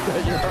he said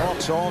that, you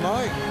talks all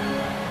night.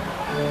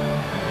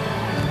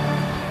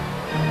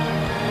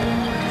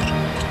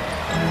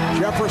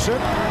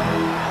 Jefferson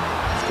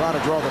trying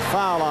to draw the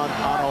foul on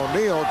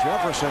O'Neal.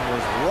 Jefferson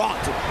was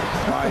rocked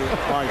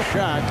by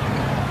Shaq.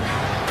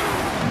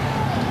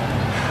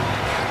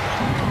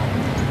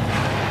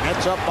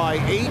 Nets up by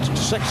 8,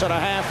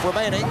 6.5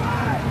 remaining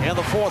in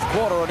the fourth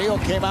quarter. O'Neal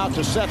came out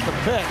to set the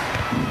pick.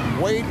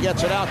 Wade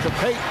gets it out to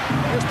Payton.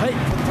 Here's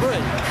Payton for 3.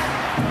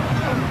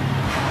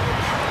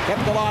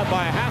 Kept alive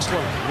by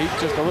Haslem. He's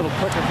just a little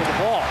quicker for the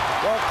ball.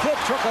 Well, Kidd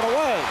took it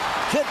away.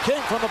 Kidd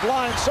came from the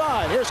blind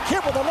side. Here's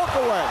Kidd with a look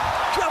away.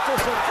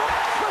 Jefferson from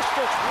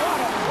Kristich. What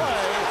a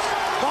play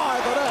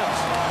by the Nets.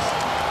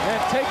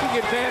 And taking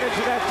advantage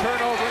of that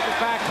turnover in the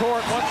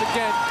backcourt. Once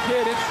again,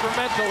 Kidd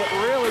instrumental at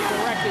really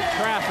directing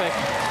traffic.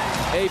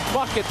 A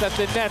bucket that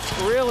the Nets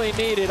really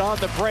needed on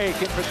the break,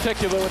 in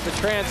particular with the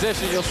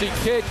transition. You'll see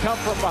Kidd come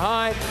from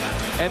behind,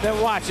 and then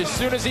watch. As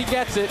soon as he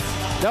gets it,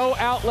 no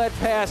outlet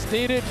pass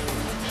needed.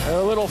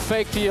 A little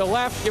fake to your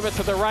left, give it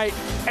to the right.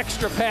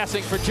 Extra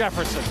passing for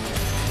Jefferson.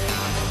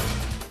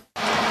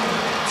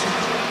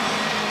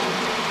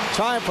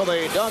 Time for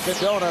the Dunkin'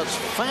 Donuts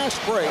fast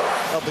break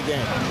of the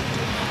game.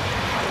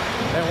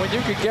 And when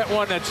you can get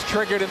one that's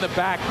triggered in the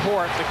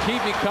backcourt, the key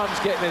becomes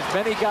getting as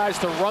many guys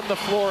to run the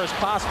floor as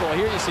possible.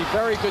 Here you see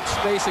very good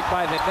spacing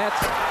by the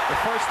Nets. The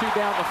first 2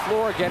 down the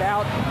floor get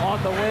out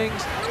on the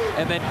wings,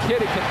 and then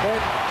Kidd can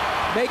then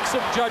make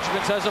some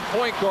judgments as a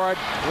point guard,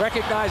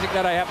 recognizing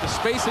that I have the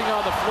spacing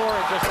on the floor,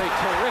 and just a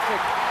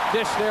terrific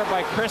dish there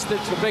by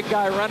Kristich, the big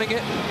guy running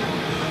it.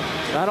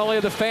 Not only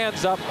are the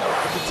fans up,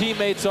 but the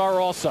teammates are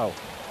also.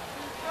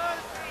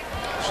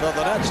 So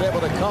the Nets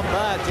able to come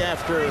back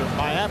after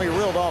Miami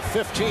reeled off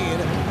 15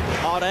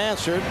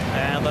 unanswered,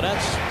 and the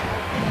Nets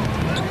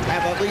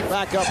have a lead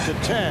back up to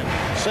 10.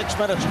 6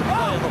 minutes to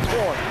play in the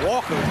fourth.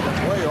 Walker's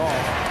been way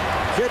off.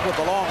 Kidd with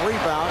the long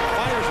rebound,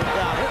 fires it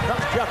down. Here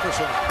comes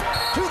Jefferson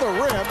to the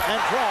rim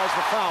and draws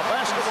the foul.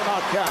 Basket will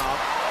not count.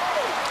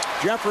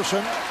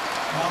 Jefferson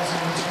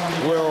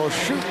will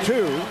shoot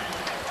 2.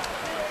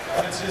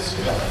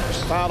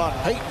 Foul on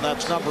Payton,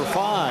 that's number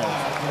 5.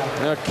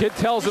 Now, Kidd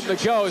tells him to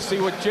go.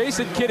 See what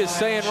Jason Kidd is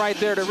saying right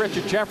there to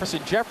Richard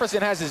Jefferson.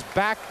 Jefferson has his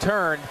back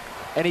turned,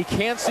 and he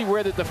can't see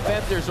where the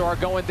defenders are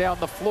going down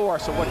the floor.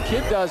 So what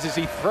Kidd does is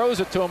he throws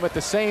it to him at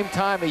the same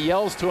time. He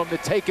yells to him to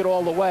take it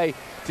all the way,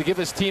 to give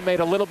his teammate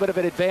a little bit of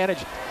an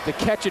advantage, to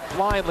catch it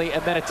blindly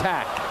and then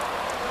attack.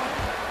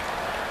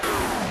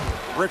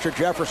 Richard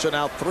Jefferson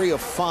out 3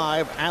 of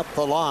 5 at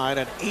the line,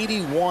 an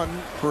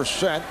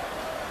 81%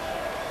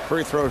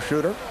 free throw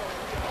shooter.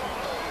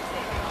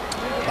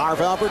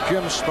 Marv Albert,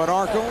 Jim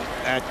Spanarkel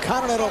at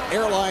Continental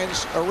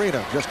Airlines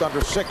Arena. Just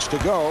under 6 to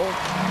go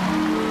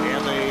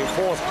in the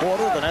fourth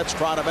quarter. The Nets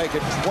trying to make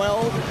it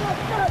 12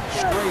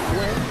 straight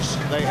wins.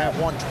 They have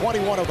won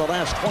 21 of the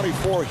last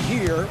 24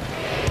 here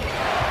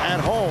at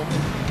home,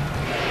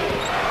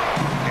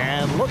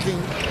 and looking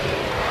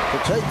to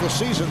take the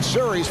season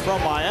series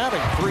from Miami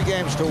 3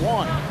 games to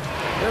 1.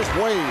 There's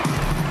Wade.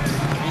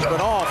 He's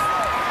been off.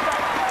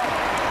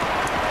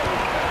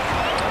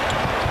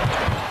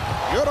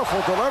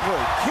 Beautiful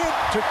delivery. Kidd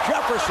to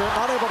Jefferson,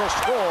 unable to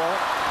score.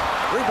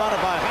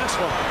 Rebounded by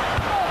Haslem.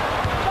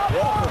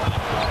 Walker.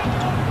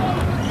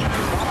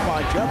 Stopped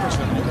by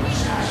Jefferson. Able to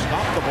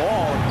stop the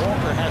ball, and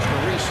Walker has to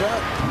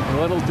reset. A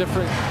little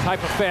different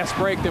type of fast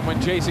break than when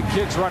Jason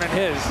Kidd's running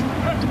his.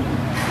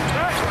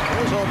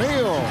 Here's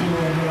O'Neal.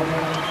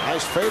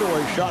 Nice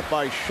fadeaway shot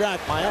by Shaq.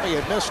 Miami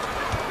had missed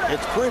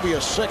its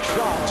previous 6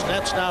 shots.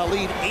 Nets now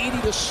lead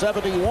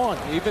 80-71.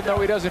 Even though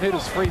he doesn't hit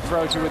his free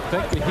throws, you would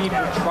think the Heat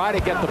would try to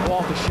get the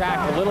ball to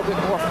Shaq a little bit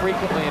more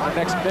frequently in the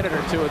next minute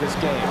or 2 of this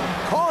game.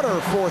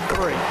 Carter for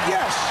 3.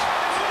 Yes!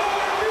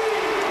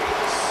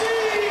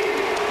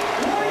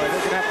 Boy, they're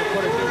going to have to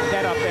put a new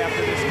net up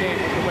after this game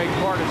with the way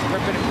Carter's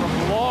ripping it from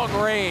long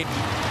range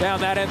down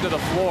that end of the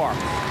floor.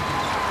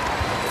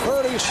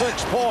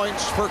 36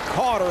 points for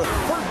Carter,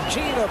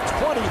 13 of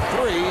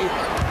 23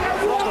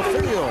 from the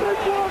field.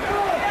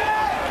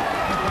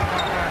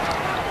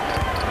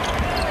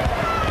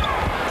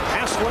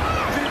 Haslem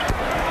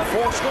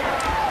forced it.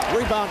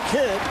 Rebound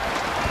Kidd.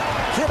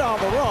 Kidd on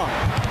the run.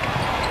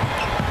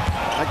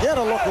 Again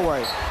a look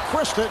away.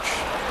 Kristich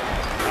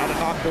got it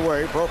knocked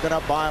away, broken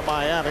up by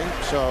Miami.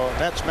 So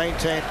Nets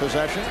maintain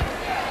possession.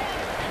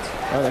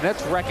 The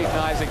Nets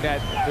recognizing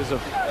that there's a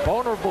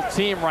vulnerable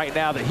team right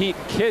now. The Heat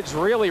and Kids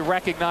really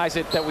recognize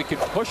it, that we can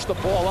push the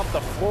ball up the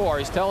floor.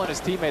 He's telling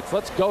his teammates,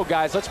 let's go,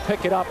 guys. Let's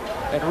pick it up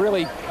and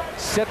really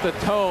set the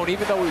tone.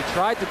 Even though we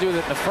tried to do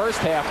that in the first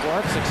half,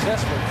 weren't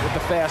successful with the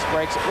fast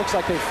breaks. It looks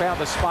like they've found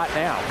the spot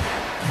now.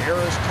 Here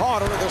is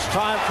Carter, this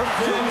time from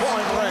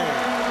 2-point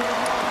range.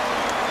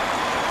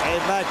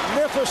 A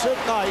magnificent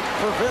night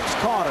for Vince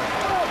Carter.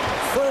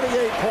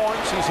 38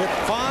 points. He's hit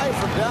 5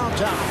 from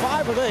downtown,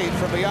 5 of 8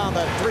 from beyond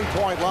that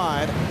 3-point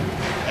line.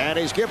 And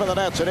he's given the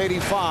Nets an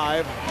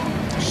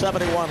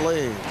 85-71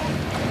 lead.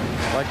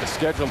 Like to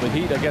schedule the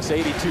Heat, I guess,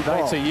 82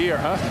 nights a year,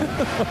 huh?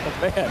 Oh,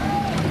 man.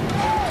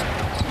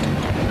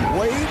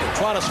 Wade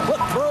trying to split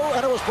through,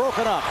 and it was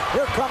broken up.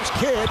 Here comes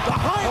Kidd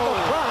behind the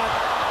back.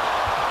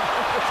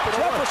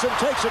 Jefferson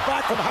takes it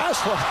back from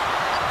Haslem.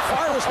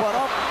 Fires one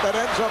up that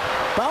ends up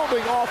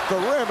bounding off the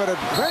rim, an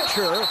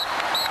adventure.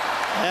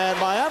 And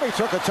Miami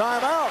took a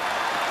timeout.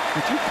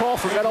 Did you call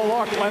for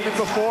Meadowlark Lemon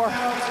before?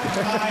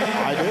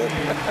 I did.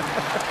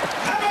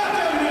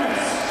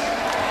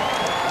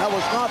 That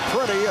was not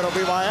pretty. It'll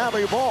be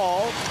Miami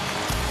ball.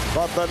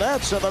 But the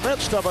Nets in the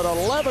midst of an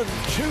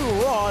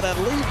 11-2 run and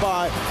lead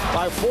by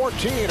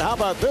 14. How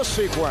about this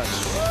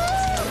sequence?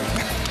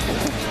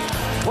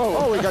 Whoa.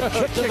 Oh, we got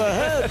kicked in the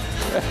head.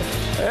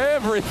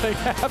 Everything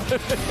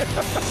happened.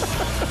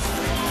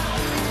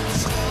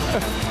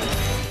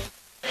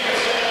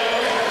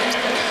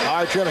 All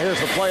right, Jim, here's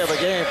the play of the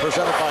game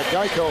presented by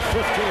Geico.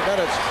 15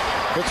 minutes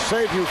could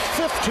save you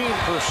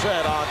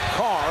 15% on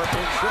car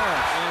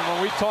insurance. And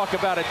when we talk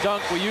about a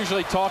dunk, we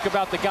usually talk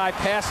about the guy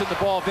passing the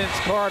ball, Vince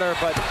Carter,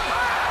 but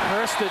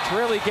Kristich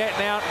really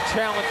getting out and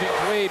challenging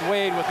Wade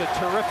with a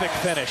terrific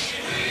finish.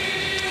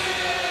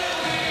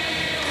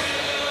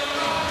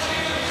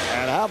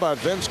 And how about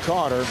Vince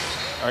Carter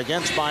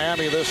against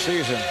Miami this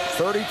season?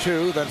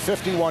 32, then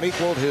 51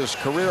 equaled his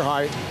career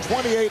high.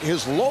 28,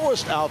 his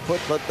lowest output,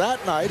 but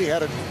that night he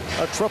had a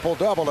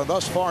triple-double, and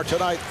thus far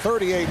tonight,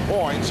 38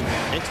 points,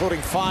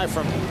 including 5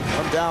 from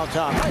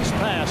downtown. Nice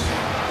pass.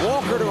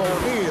 Walker to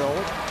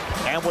O'Neal,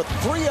 and with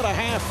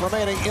 3.5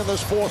 remaining in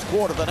this fourth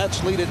quarter, the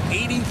Nets lead at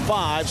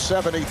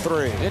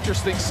 85-73.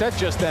 Interesting set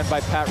just then by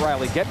Pat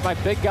Riley. Get my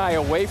big guy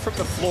away from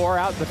the floor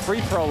out the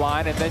free throw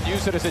line and then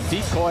use it as a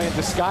decoy and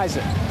disguise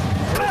it.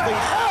 Here's the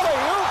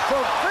alley-oop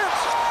from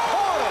Vince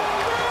Carter.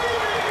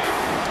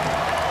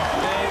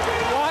 And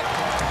what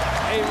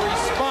a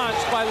response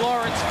by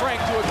Lawrence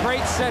Frank to a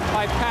great set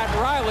by Pat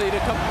Riley to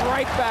come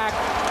right back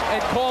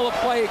and call a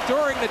play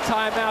during the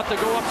timeout to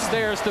go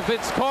upstairs to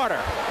Vince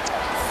Carter.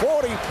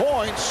 40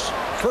 points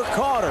for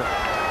Carter.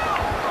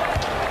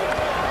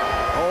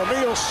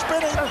 O'Neal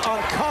spinning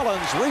on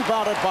Collins,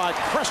 rebounded by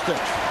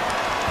Kristich.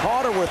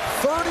 Carter with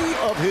 30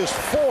 of his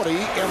 40 in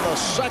the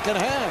second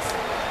half.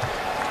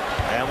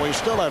 And we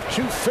still have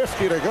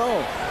 2:50 to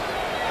go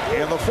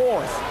in the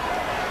fourth.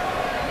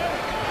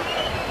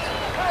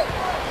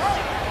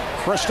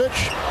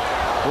 Kristich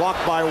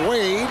blocked by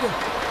Wade.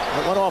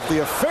 It went off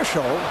the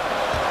official.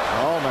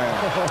 Oh, man.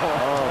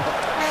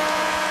 Oh.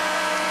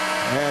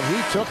 And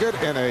he took it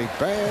in a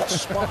bad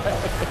spot.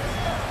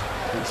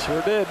 He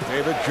sure did.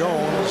 David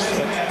Jones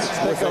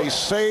with a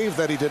save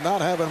that he did not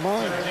have in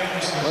mind.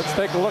 Let's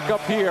take a look up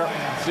here,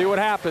 see what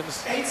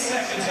happens. And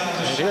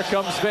here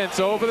comes Vince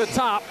over the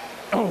top.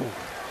 Oh.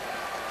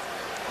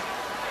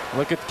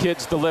 Look at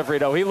Kidd's delivery,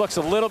 though. He looks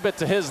a little bit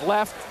to his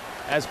left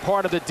as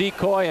part of the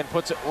decoy and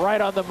puts it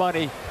right on the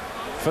money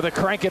for the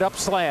crank it up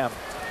slam.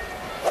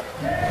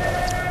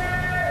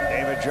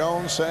 David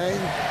Jones saying,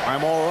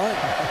 I'm all right.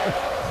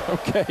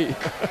 Okay.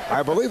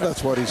 I believe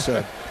that's what he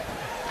said.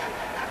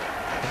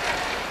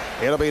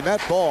 It'll be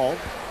net ball.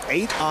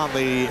 8 on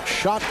the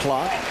shot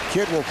clock.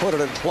 Kidd will put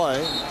it in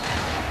play.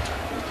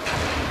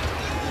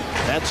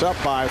 Nets up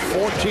by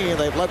 14.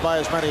 They've led by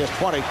as many as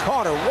 20.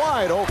 Carter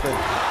wide open.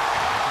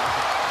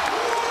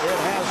 It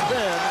has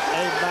been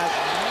a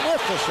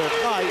magnificent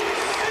night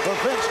for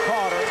Vince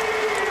Carter,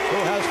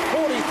 who has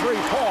 43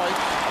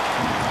 points.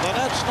 The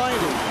Nets 90.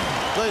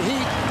 The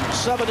Heat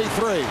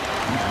 73.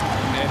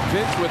 And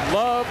Vince would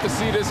love to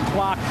see this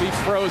clock be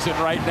frozen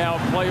right now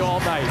and play all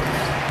night.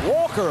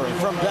 Walker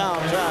from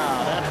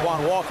downtown.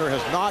 Antoine Walker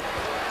has not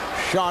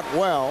shot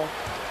well.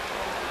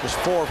 is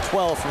 4 of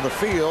 12 from the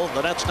field.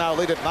 The Nets now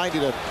lead at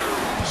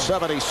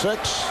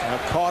 90-76. And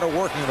Carter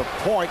working the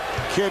point.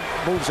 Kidd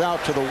moves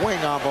out to the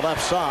wing on the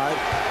left side.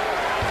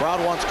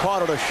 Crowd wants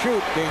Carter to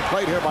shoot. Being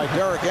played here by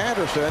Derek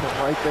Anderson.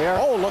 Right there.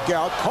 Oh, look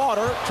out.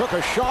 Carter took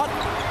a shot.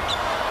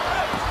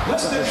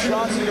 Took a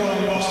shot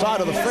on the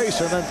side of the face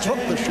and then took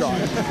the shot.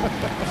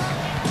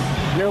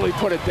 Nearly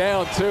put it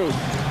down, too.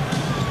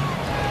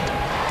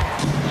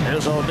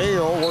 Here's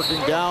O'Neal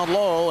working down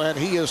low, and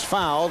he is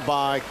fouled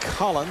by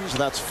Collins.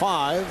 That's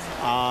 5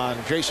 on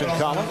Jason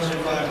Collins.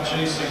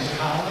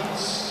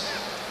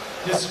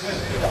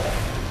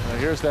 Now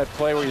here's that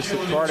play where you see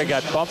Carter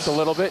got bumped a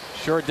little bit.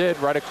 Sure did,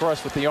 right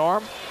across with the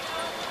arm.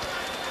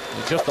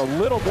 And just a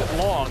little bit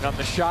long on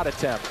the shot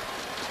attempt.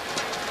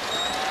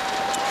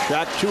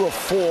 Shaq 2 of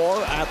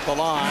 4 at the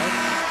line.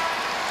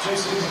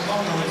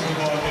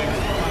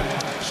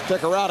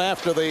 Stick around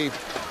after the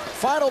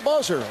final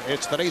buzzer.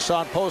 It's the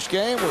Nissan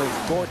postgame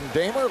with Gordon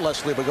Damer,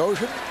 Leslie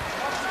Bogosian.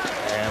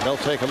 And they'll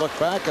take a look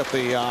back at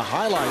the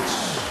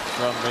highlights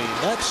from the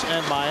Nets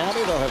and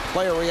Miami. They'll have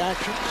player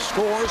reactions,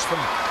 scores from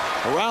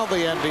around the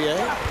NBA.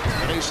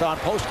 The Nissan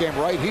postgame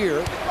right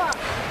here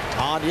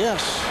on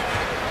Yes.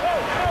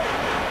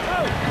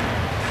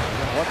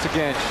 Once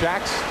again,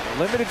 Shaq's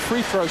limited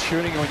free throw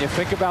shooting, when you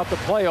think about the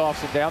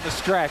playoffs and down the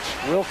stretch,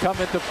 will come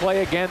into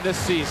play again this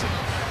season.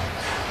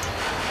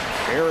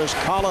 Here is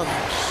Collins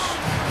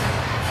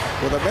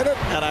with 1.5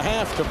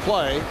 minutes to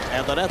play,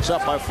 and the Nets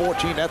up by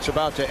 14. Nets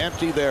about to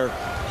empty their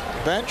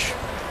bench.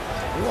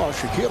 Well,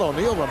 Shaquille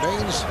O'Neal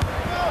remains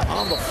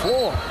on the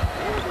floor.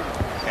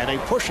 And a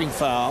pushing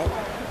foul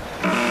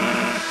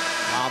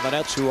on the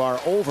Nets, who are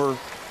over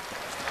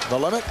the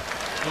limit.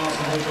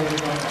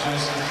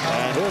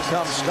 And here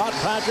comes Scott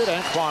Padgett,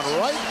 Antoine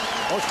Wright,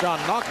 Oshan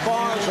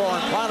Nakbar,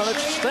 Zoran Planinic.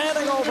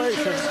 Standing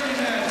ovation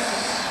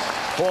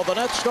for the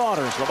Nets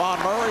starters.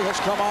 Lamont Murray has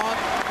come on.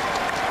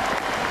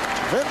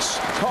 Vince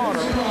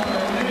Carter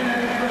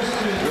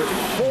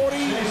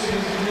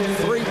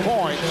with 43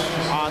 points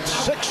on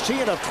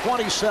 16 of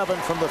 27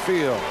 from the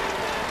field.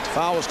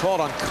 Foul was called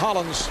on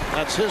Collins.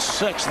 That's his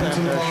 6th.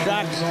 And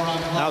Shaq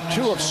now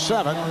 2 of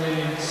 7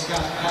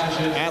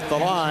 at the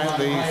line.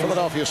 The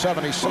Philadelphia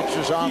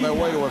 76ers on their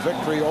way to a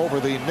victory over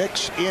the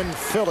Knicks in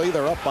Philly.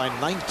 They're up by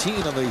 19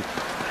 in the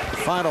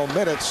final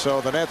minutes, so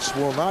the Nets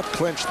will not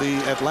clinch the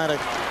Atlantic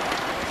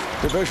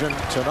Division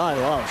tonight.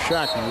 Wow,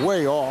 Shaq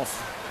way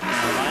off.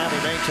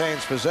 Miami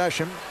maintains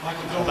possession.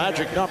 The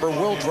magic number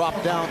will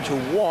drop down to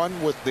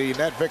 1 with the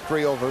net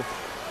victory over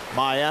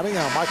Miami.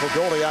 Now Michael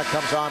Goliak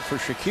comes on for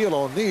Shaquille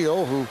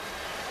O'Neal, who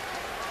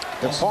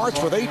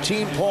departs with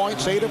 18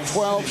 points, 8 of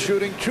 12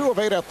 shooting, 2 of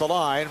 8 at the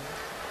line,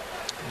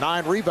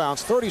 9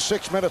 rebounds,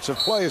 36 minutes of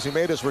play as he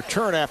made his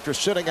return after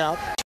sitting out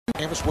 2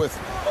 games with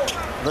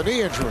the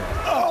knee injury.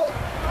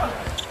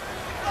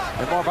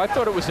 And Marv, I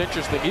thought it was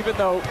interesting, even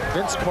though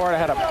Vince Carter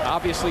had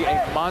obviously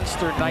a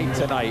monster night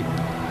tonight.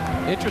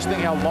 Interesting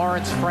how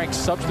Lawrence Frank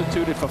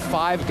substituted for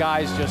 5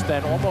 guys just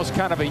then, almost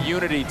kind of a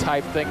unity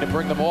type thing to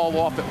bring them all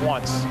off at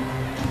once.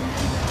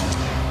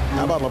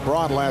 How about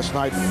LeBron last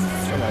night,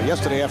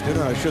 yesterday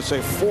afternoon, I should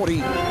say,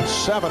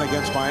 47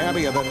 against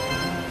Miami, and then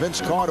Vince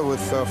Carter with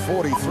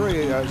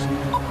 43 as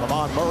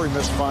Lamont Murray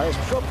misfires.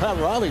 I'm sure Pat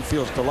Riley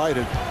feels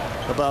delighted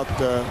about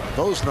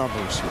those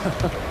numbers.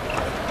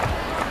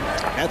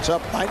 Nets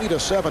up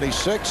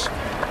 90-76,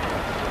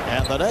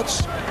 and the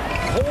Nets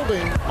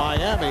holding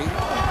Miami.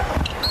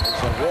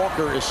 So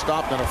Walker is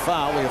stopped in a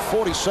foul. We have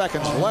 40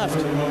 seconds left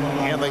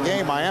in the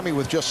game. Miami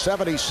with just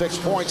 76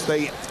 points.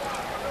 They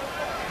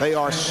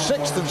are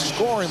 6th in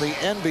scoring the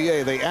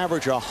NBA. They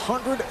average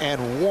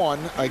 101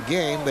 a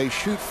game. They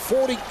shoot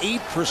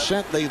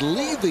 48%. They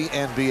lead the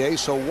NBA.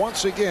 So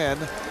once again,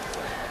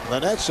 the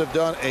Nets have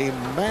done a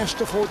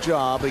masterful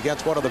job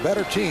against one of the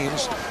better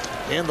teams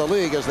in the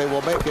league, as they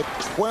will make it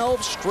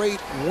 12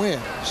 straight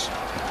wins.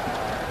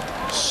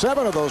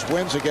 7 of those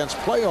wins against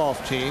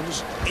playoff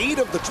teams, 8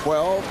 of the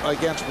 12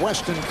 against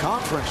Western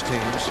Conference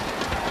teams.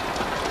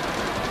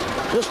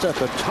 Just at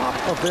the top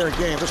of their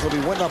game. This will be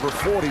win number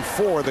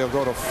 44. They'll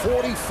go to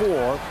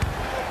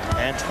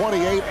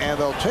 44-28, and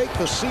they'll take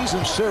the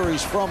season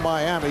series from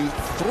Miami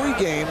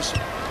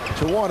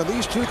 3-1. And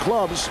these two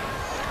clubs,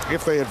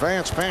 if they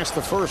advance past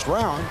the first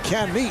round,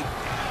 can meet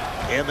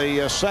in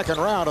the second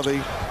round of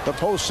the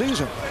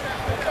postseason.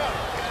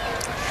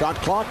 Shot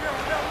clock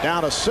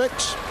down to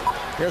 6.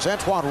 Here's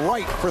Antoine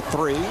Wright for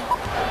 3.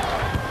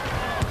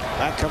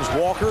 Back comes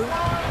Walker.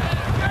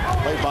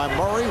 Played by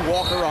Murray.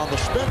 Walker on the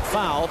spin,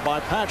 fouled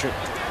by Padgett.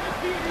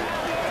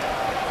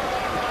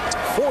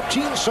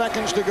 14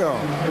 seconds to go.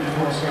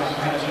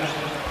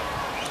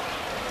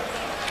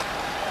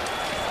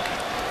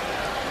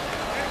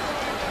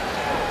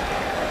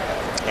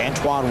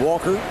 Antoine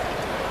Walker.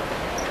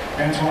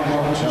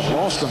 Got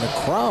lost in the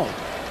crowd.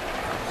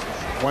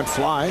 Went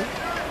flying.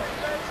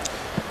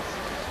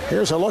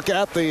 Here's a look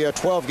at the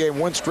 12-game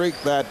win streak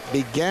that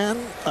began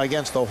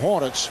against the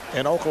Hornets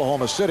in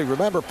Oklahoma City.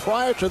 Remember,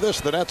 prior to this,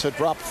 the Nets had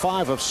dropped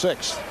 5 of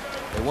 6.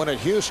 They won at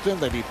Houston.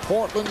 They beat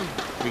Portland,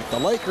 beat the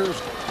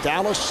Lakers,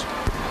 Dallas,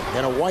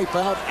 in a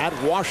wipeout at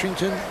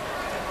Washington.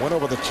 Went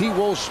over the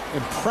T-Wolves,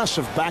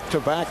 impressive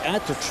back-to-back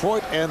at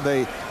Detroit, and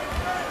they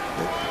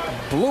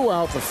blew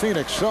out the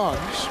Phoenix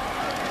Suns.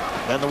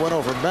 Then the win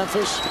over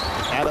Memphis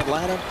at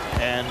Atlanta,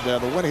 and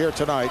the win here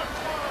tonight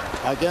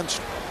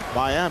against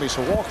Miami.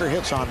 So Walker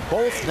hits on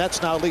both.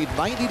 Nets now lead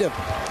 90-78.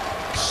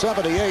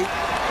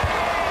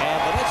 And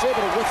the Nets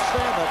able to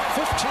withstand a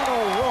 15-0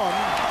 run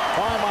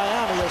by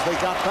Miami as they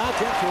got back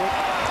into it.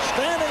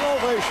 Standing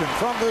ovation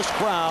from this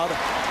crowd.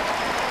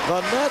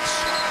 The Nets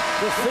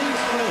defeat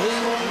the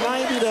Heat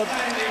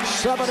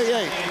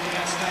 90-78.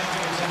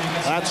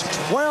 That's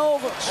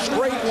 12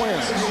 straight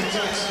wins.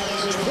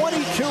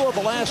 22 of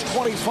the last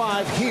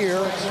 25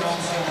 here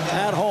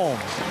at home.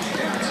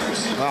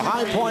 The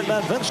High Point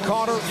men, Vince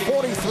Carter,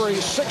 43,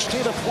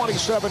 16 of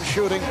 27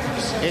 shooting,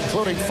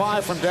 including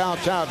 5 from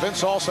downtown.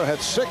 Vince also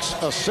had 6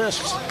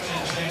 assists.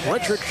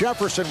 Richard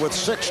Jefferson with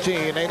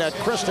 16. Nenad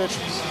Krstić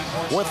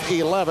with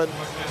 11.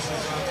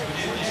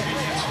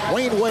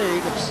 Wayne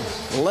Wade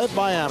led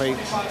Miami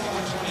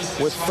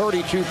with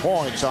 32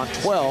 points on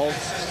 12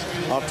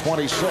 of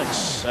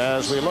 26.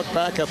 As we look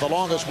back at the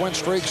longest win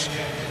streaks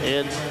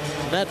in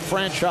Net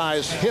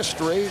franchise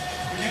history,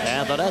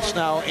 and the Nets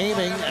now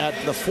aiming at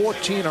the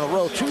 14 in a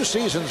row. 2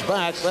 seasons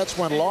back, that's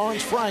when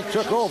Lawrence Frank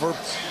took over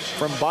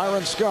from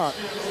Byron Scott.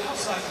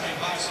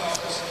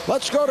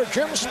 Let's go to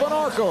Jim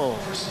Spanarco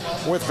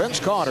with Vince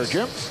Carter.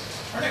 Jim?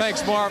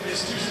 Thanks, Mark.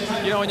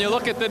 You know, when you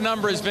look at the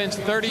numbers, Vince,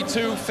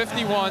 32,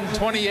 51,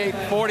 28,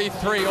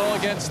 43, all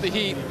against the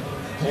Heat.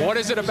 What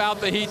is it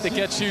about the Heat that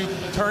gets you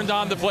turned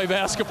on to play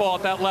basketball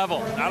at that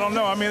level? I don't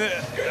know. I mean,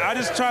 I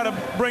just try to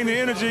bring the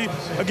energy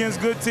against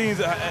good teams.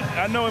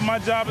 I know my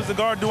job is to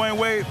guard Dwayne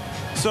Wade.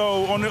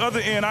 So on the other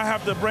end, I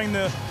have to bring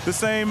the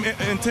same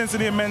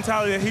intensity and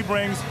mentality that he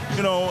brings,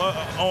 you know,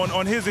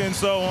 on his end.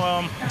 So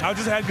I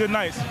just had good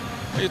nights.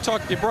 You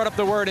brought up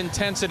the word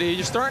intensity.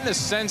 You're starting to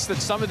sense that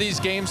some of these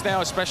games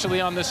now,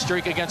 especially on this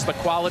streak against the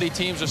quality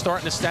teams, are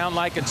starting to sound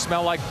like and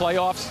smell like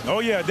playoffs? Oh,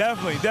 yeah,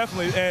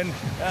 definitely. And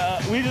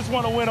we just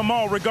want to win them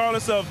all,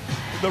 regardless of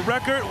the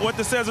record, what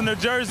it says in their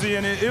jersey.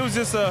 And it was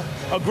just a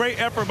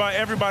great effort by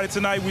everybody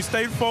tonight. We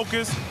stayed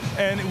focused,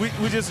 and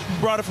we just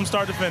brought it from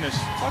start to finish.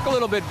 Talk a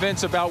little bit,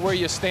 Vince, about where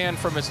you stand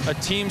from a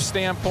team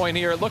standpoint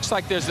here. It looks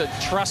like there's a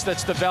trust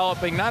that's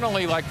developing, not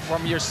only like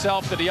from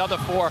yourself to the other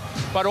 4,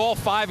 but all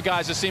 5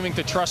 guys are seeming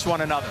to trust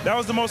one another. That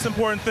was the most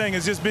important thing,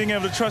 is just being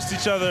able to trust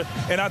each other.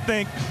 And I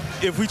think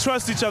if we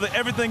trust each other,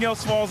 everything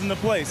else falls into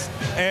place.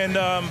 And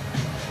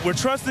we're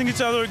trusting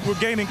each other. We're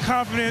gaining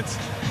confidence,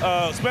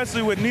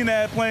 especially with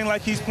Nenad playing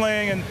like he's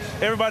playing, and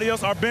everybody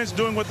else, our bench,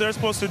 doing what they're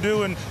supposed to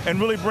do, and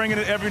really bringing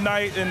it every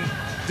night and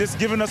just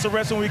giving us a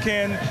rest when we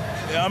can.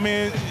 I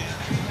mean,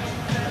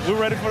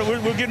 we're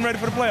getting ready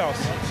for the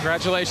playoffs.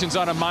 Congratulations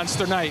on a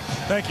monster night.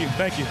 Thank you.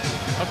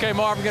 Okay,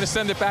 Marv, I'm going to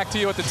send it back to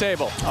you at the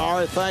table. All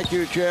right, thank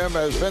you, Jim.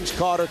 As Vince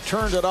Carter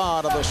turned it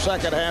on in the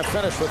second half,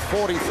 finished with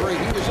 43.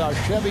 He is our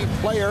Chevy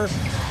player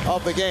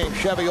of the game.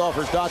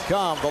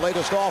 ChevyOffers.com. The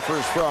latest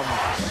offers from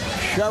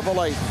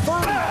Chevrolet.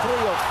 33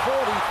 of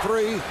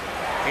 43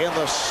 in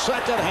the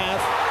second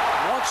half.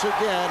 Once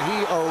again,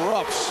 he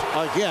erupts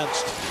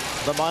against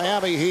the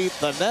Miami Heat.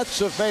 The Nets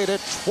have made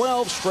it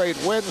 12 straight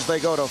wins.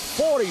 They go to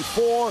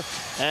 44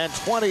 and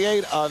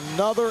 28.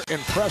 Another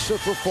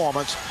impressive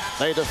performance.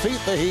 They defeat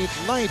the Heat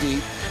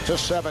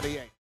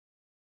 90-78.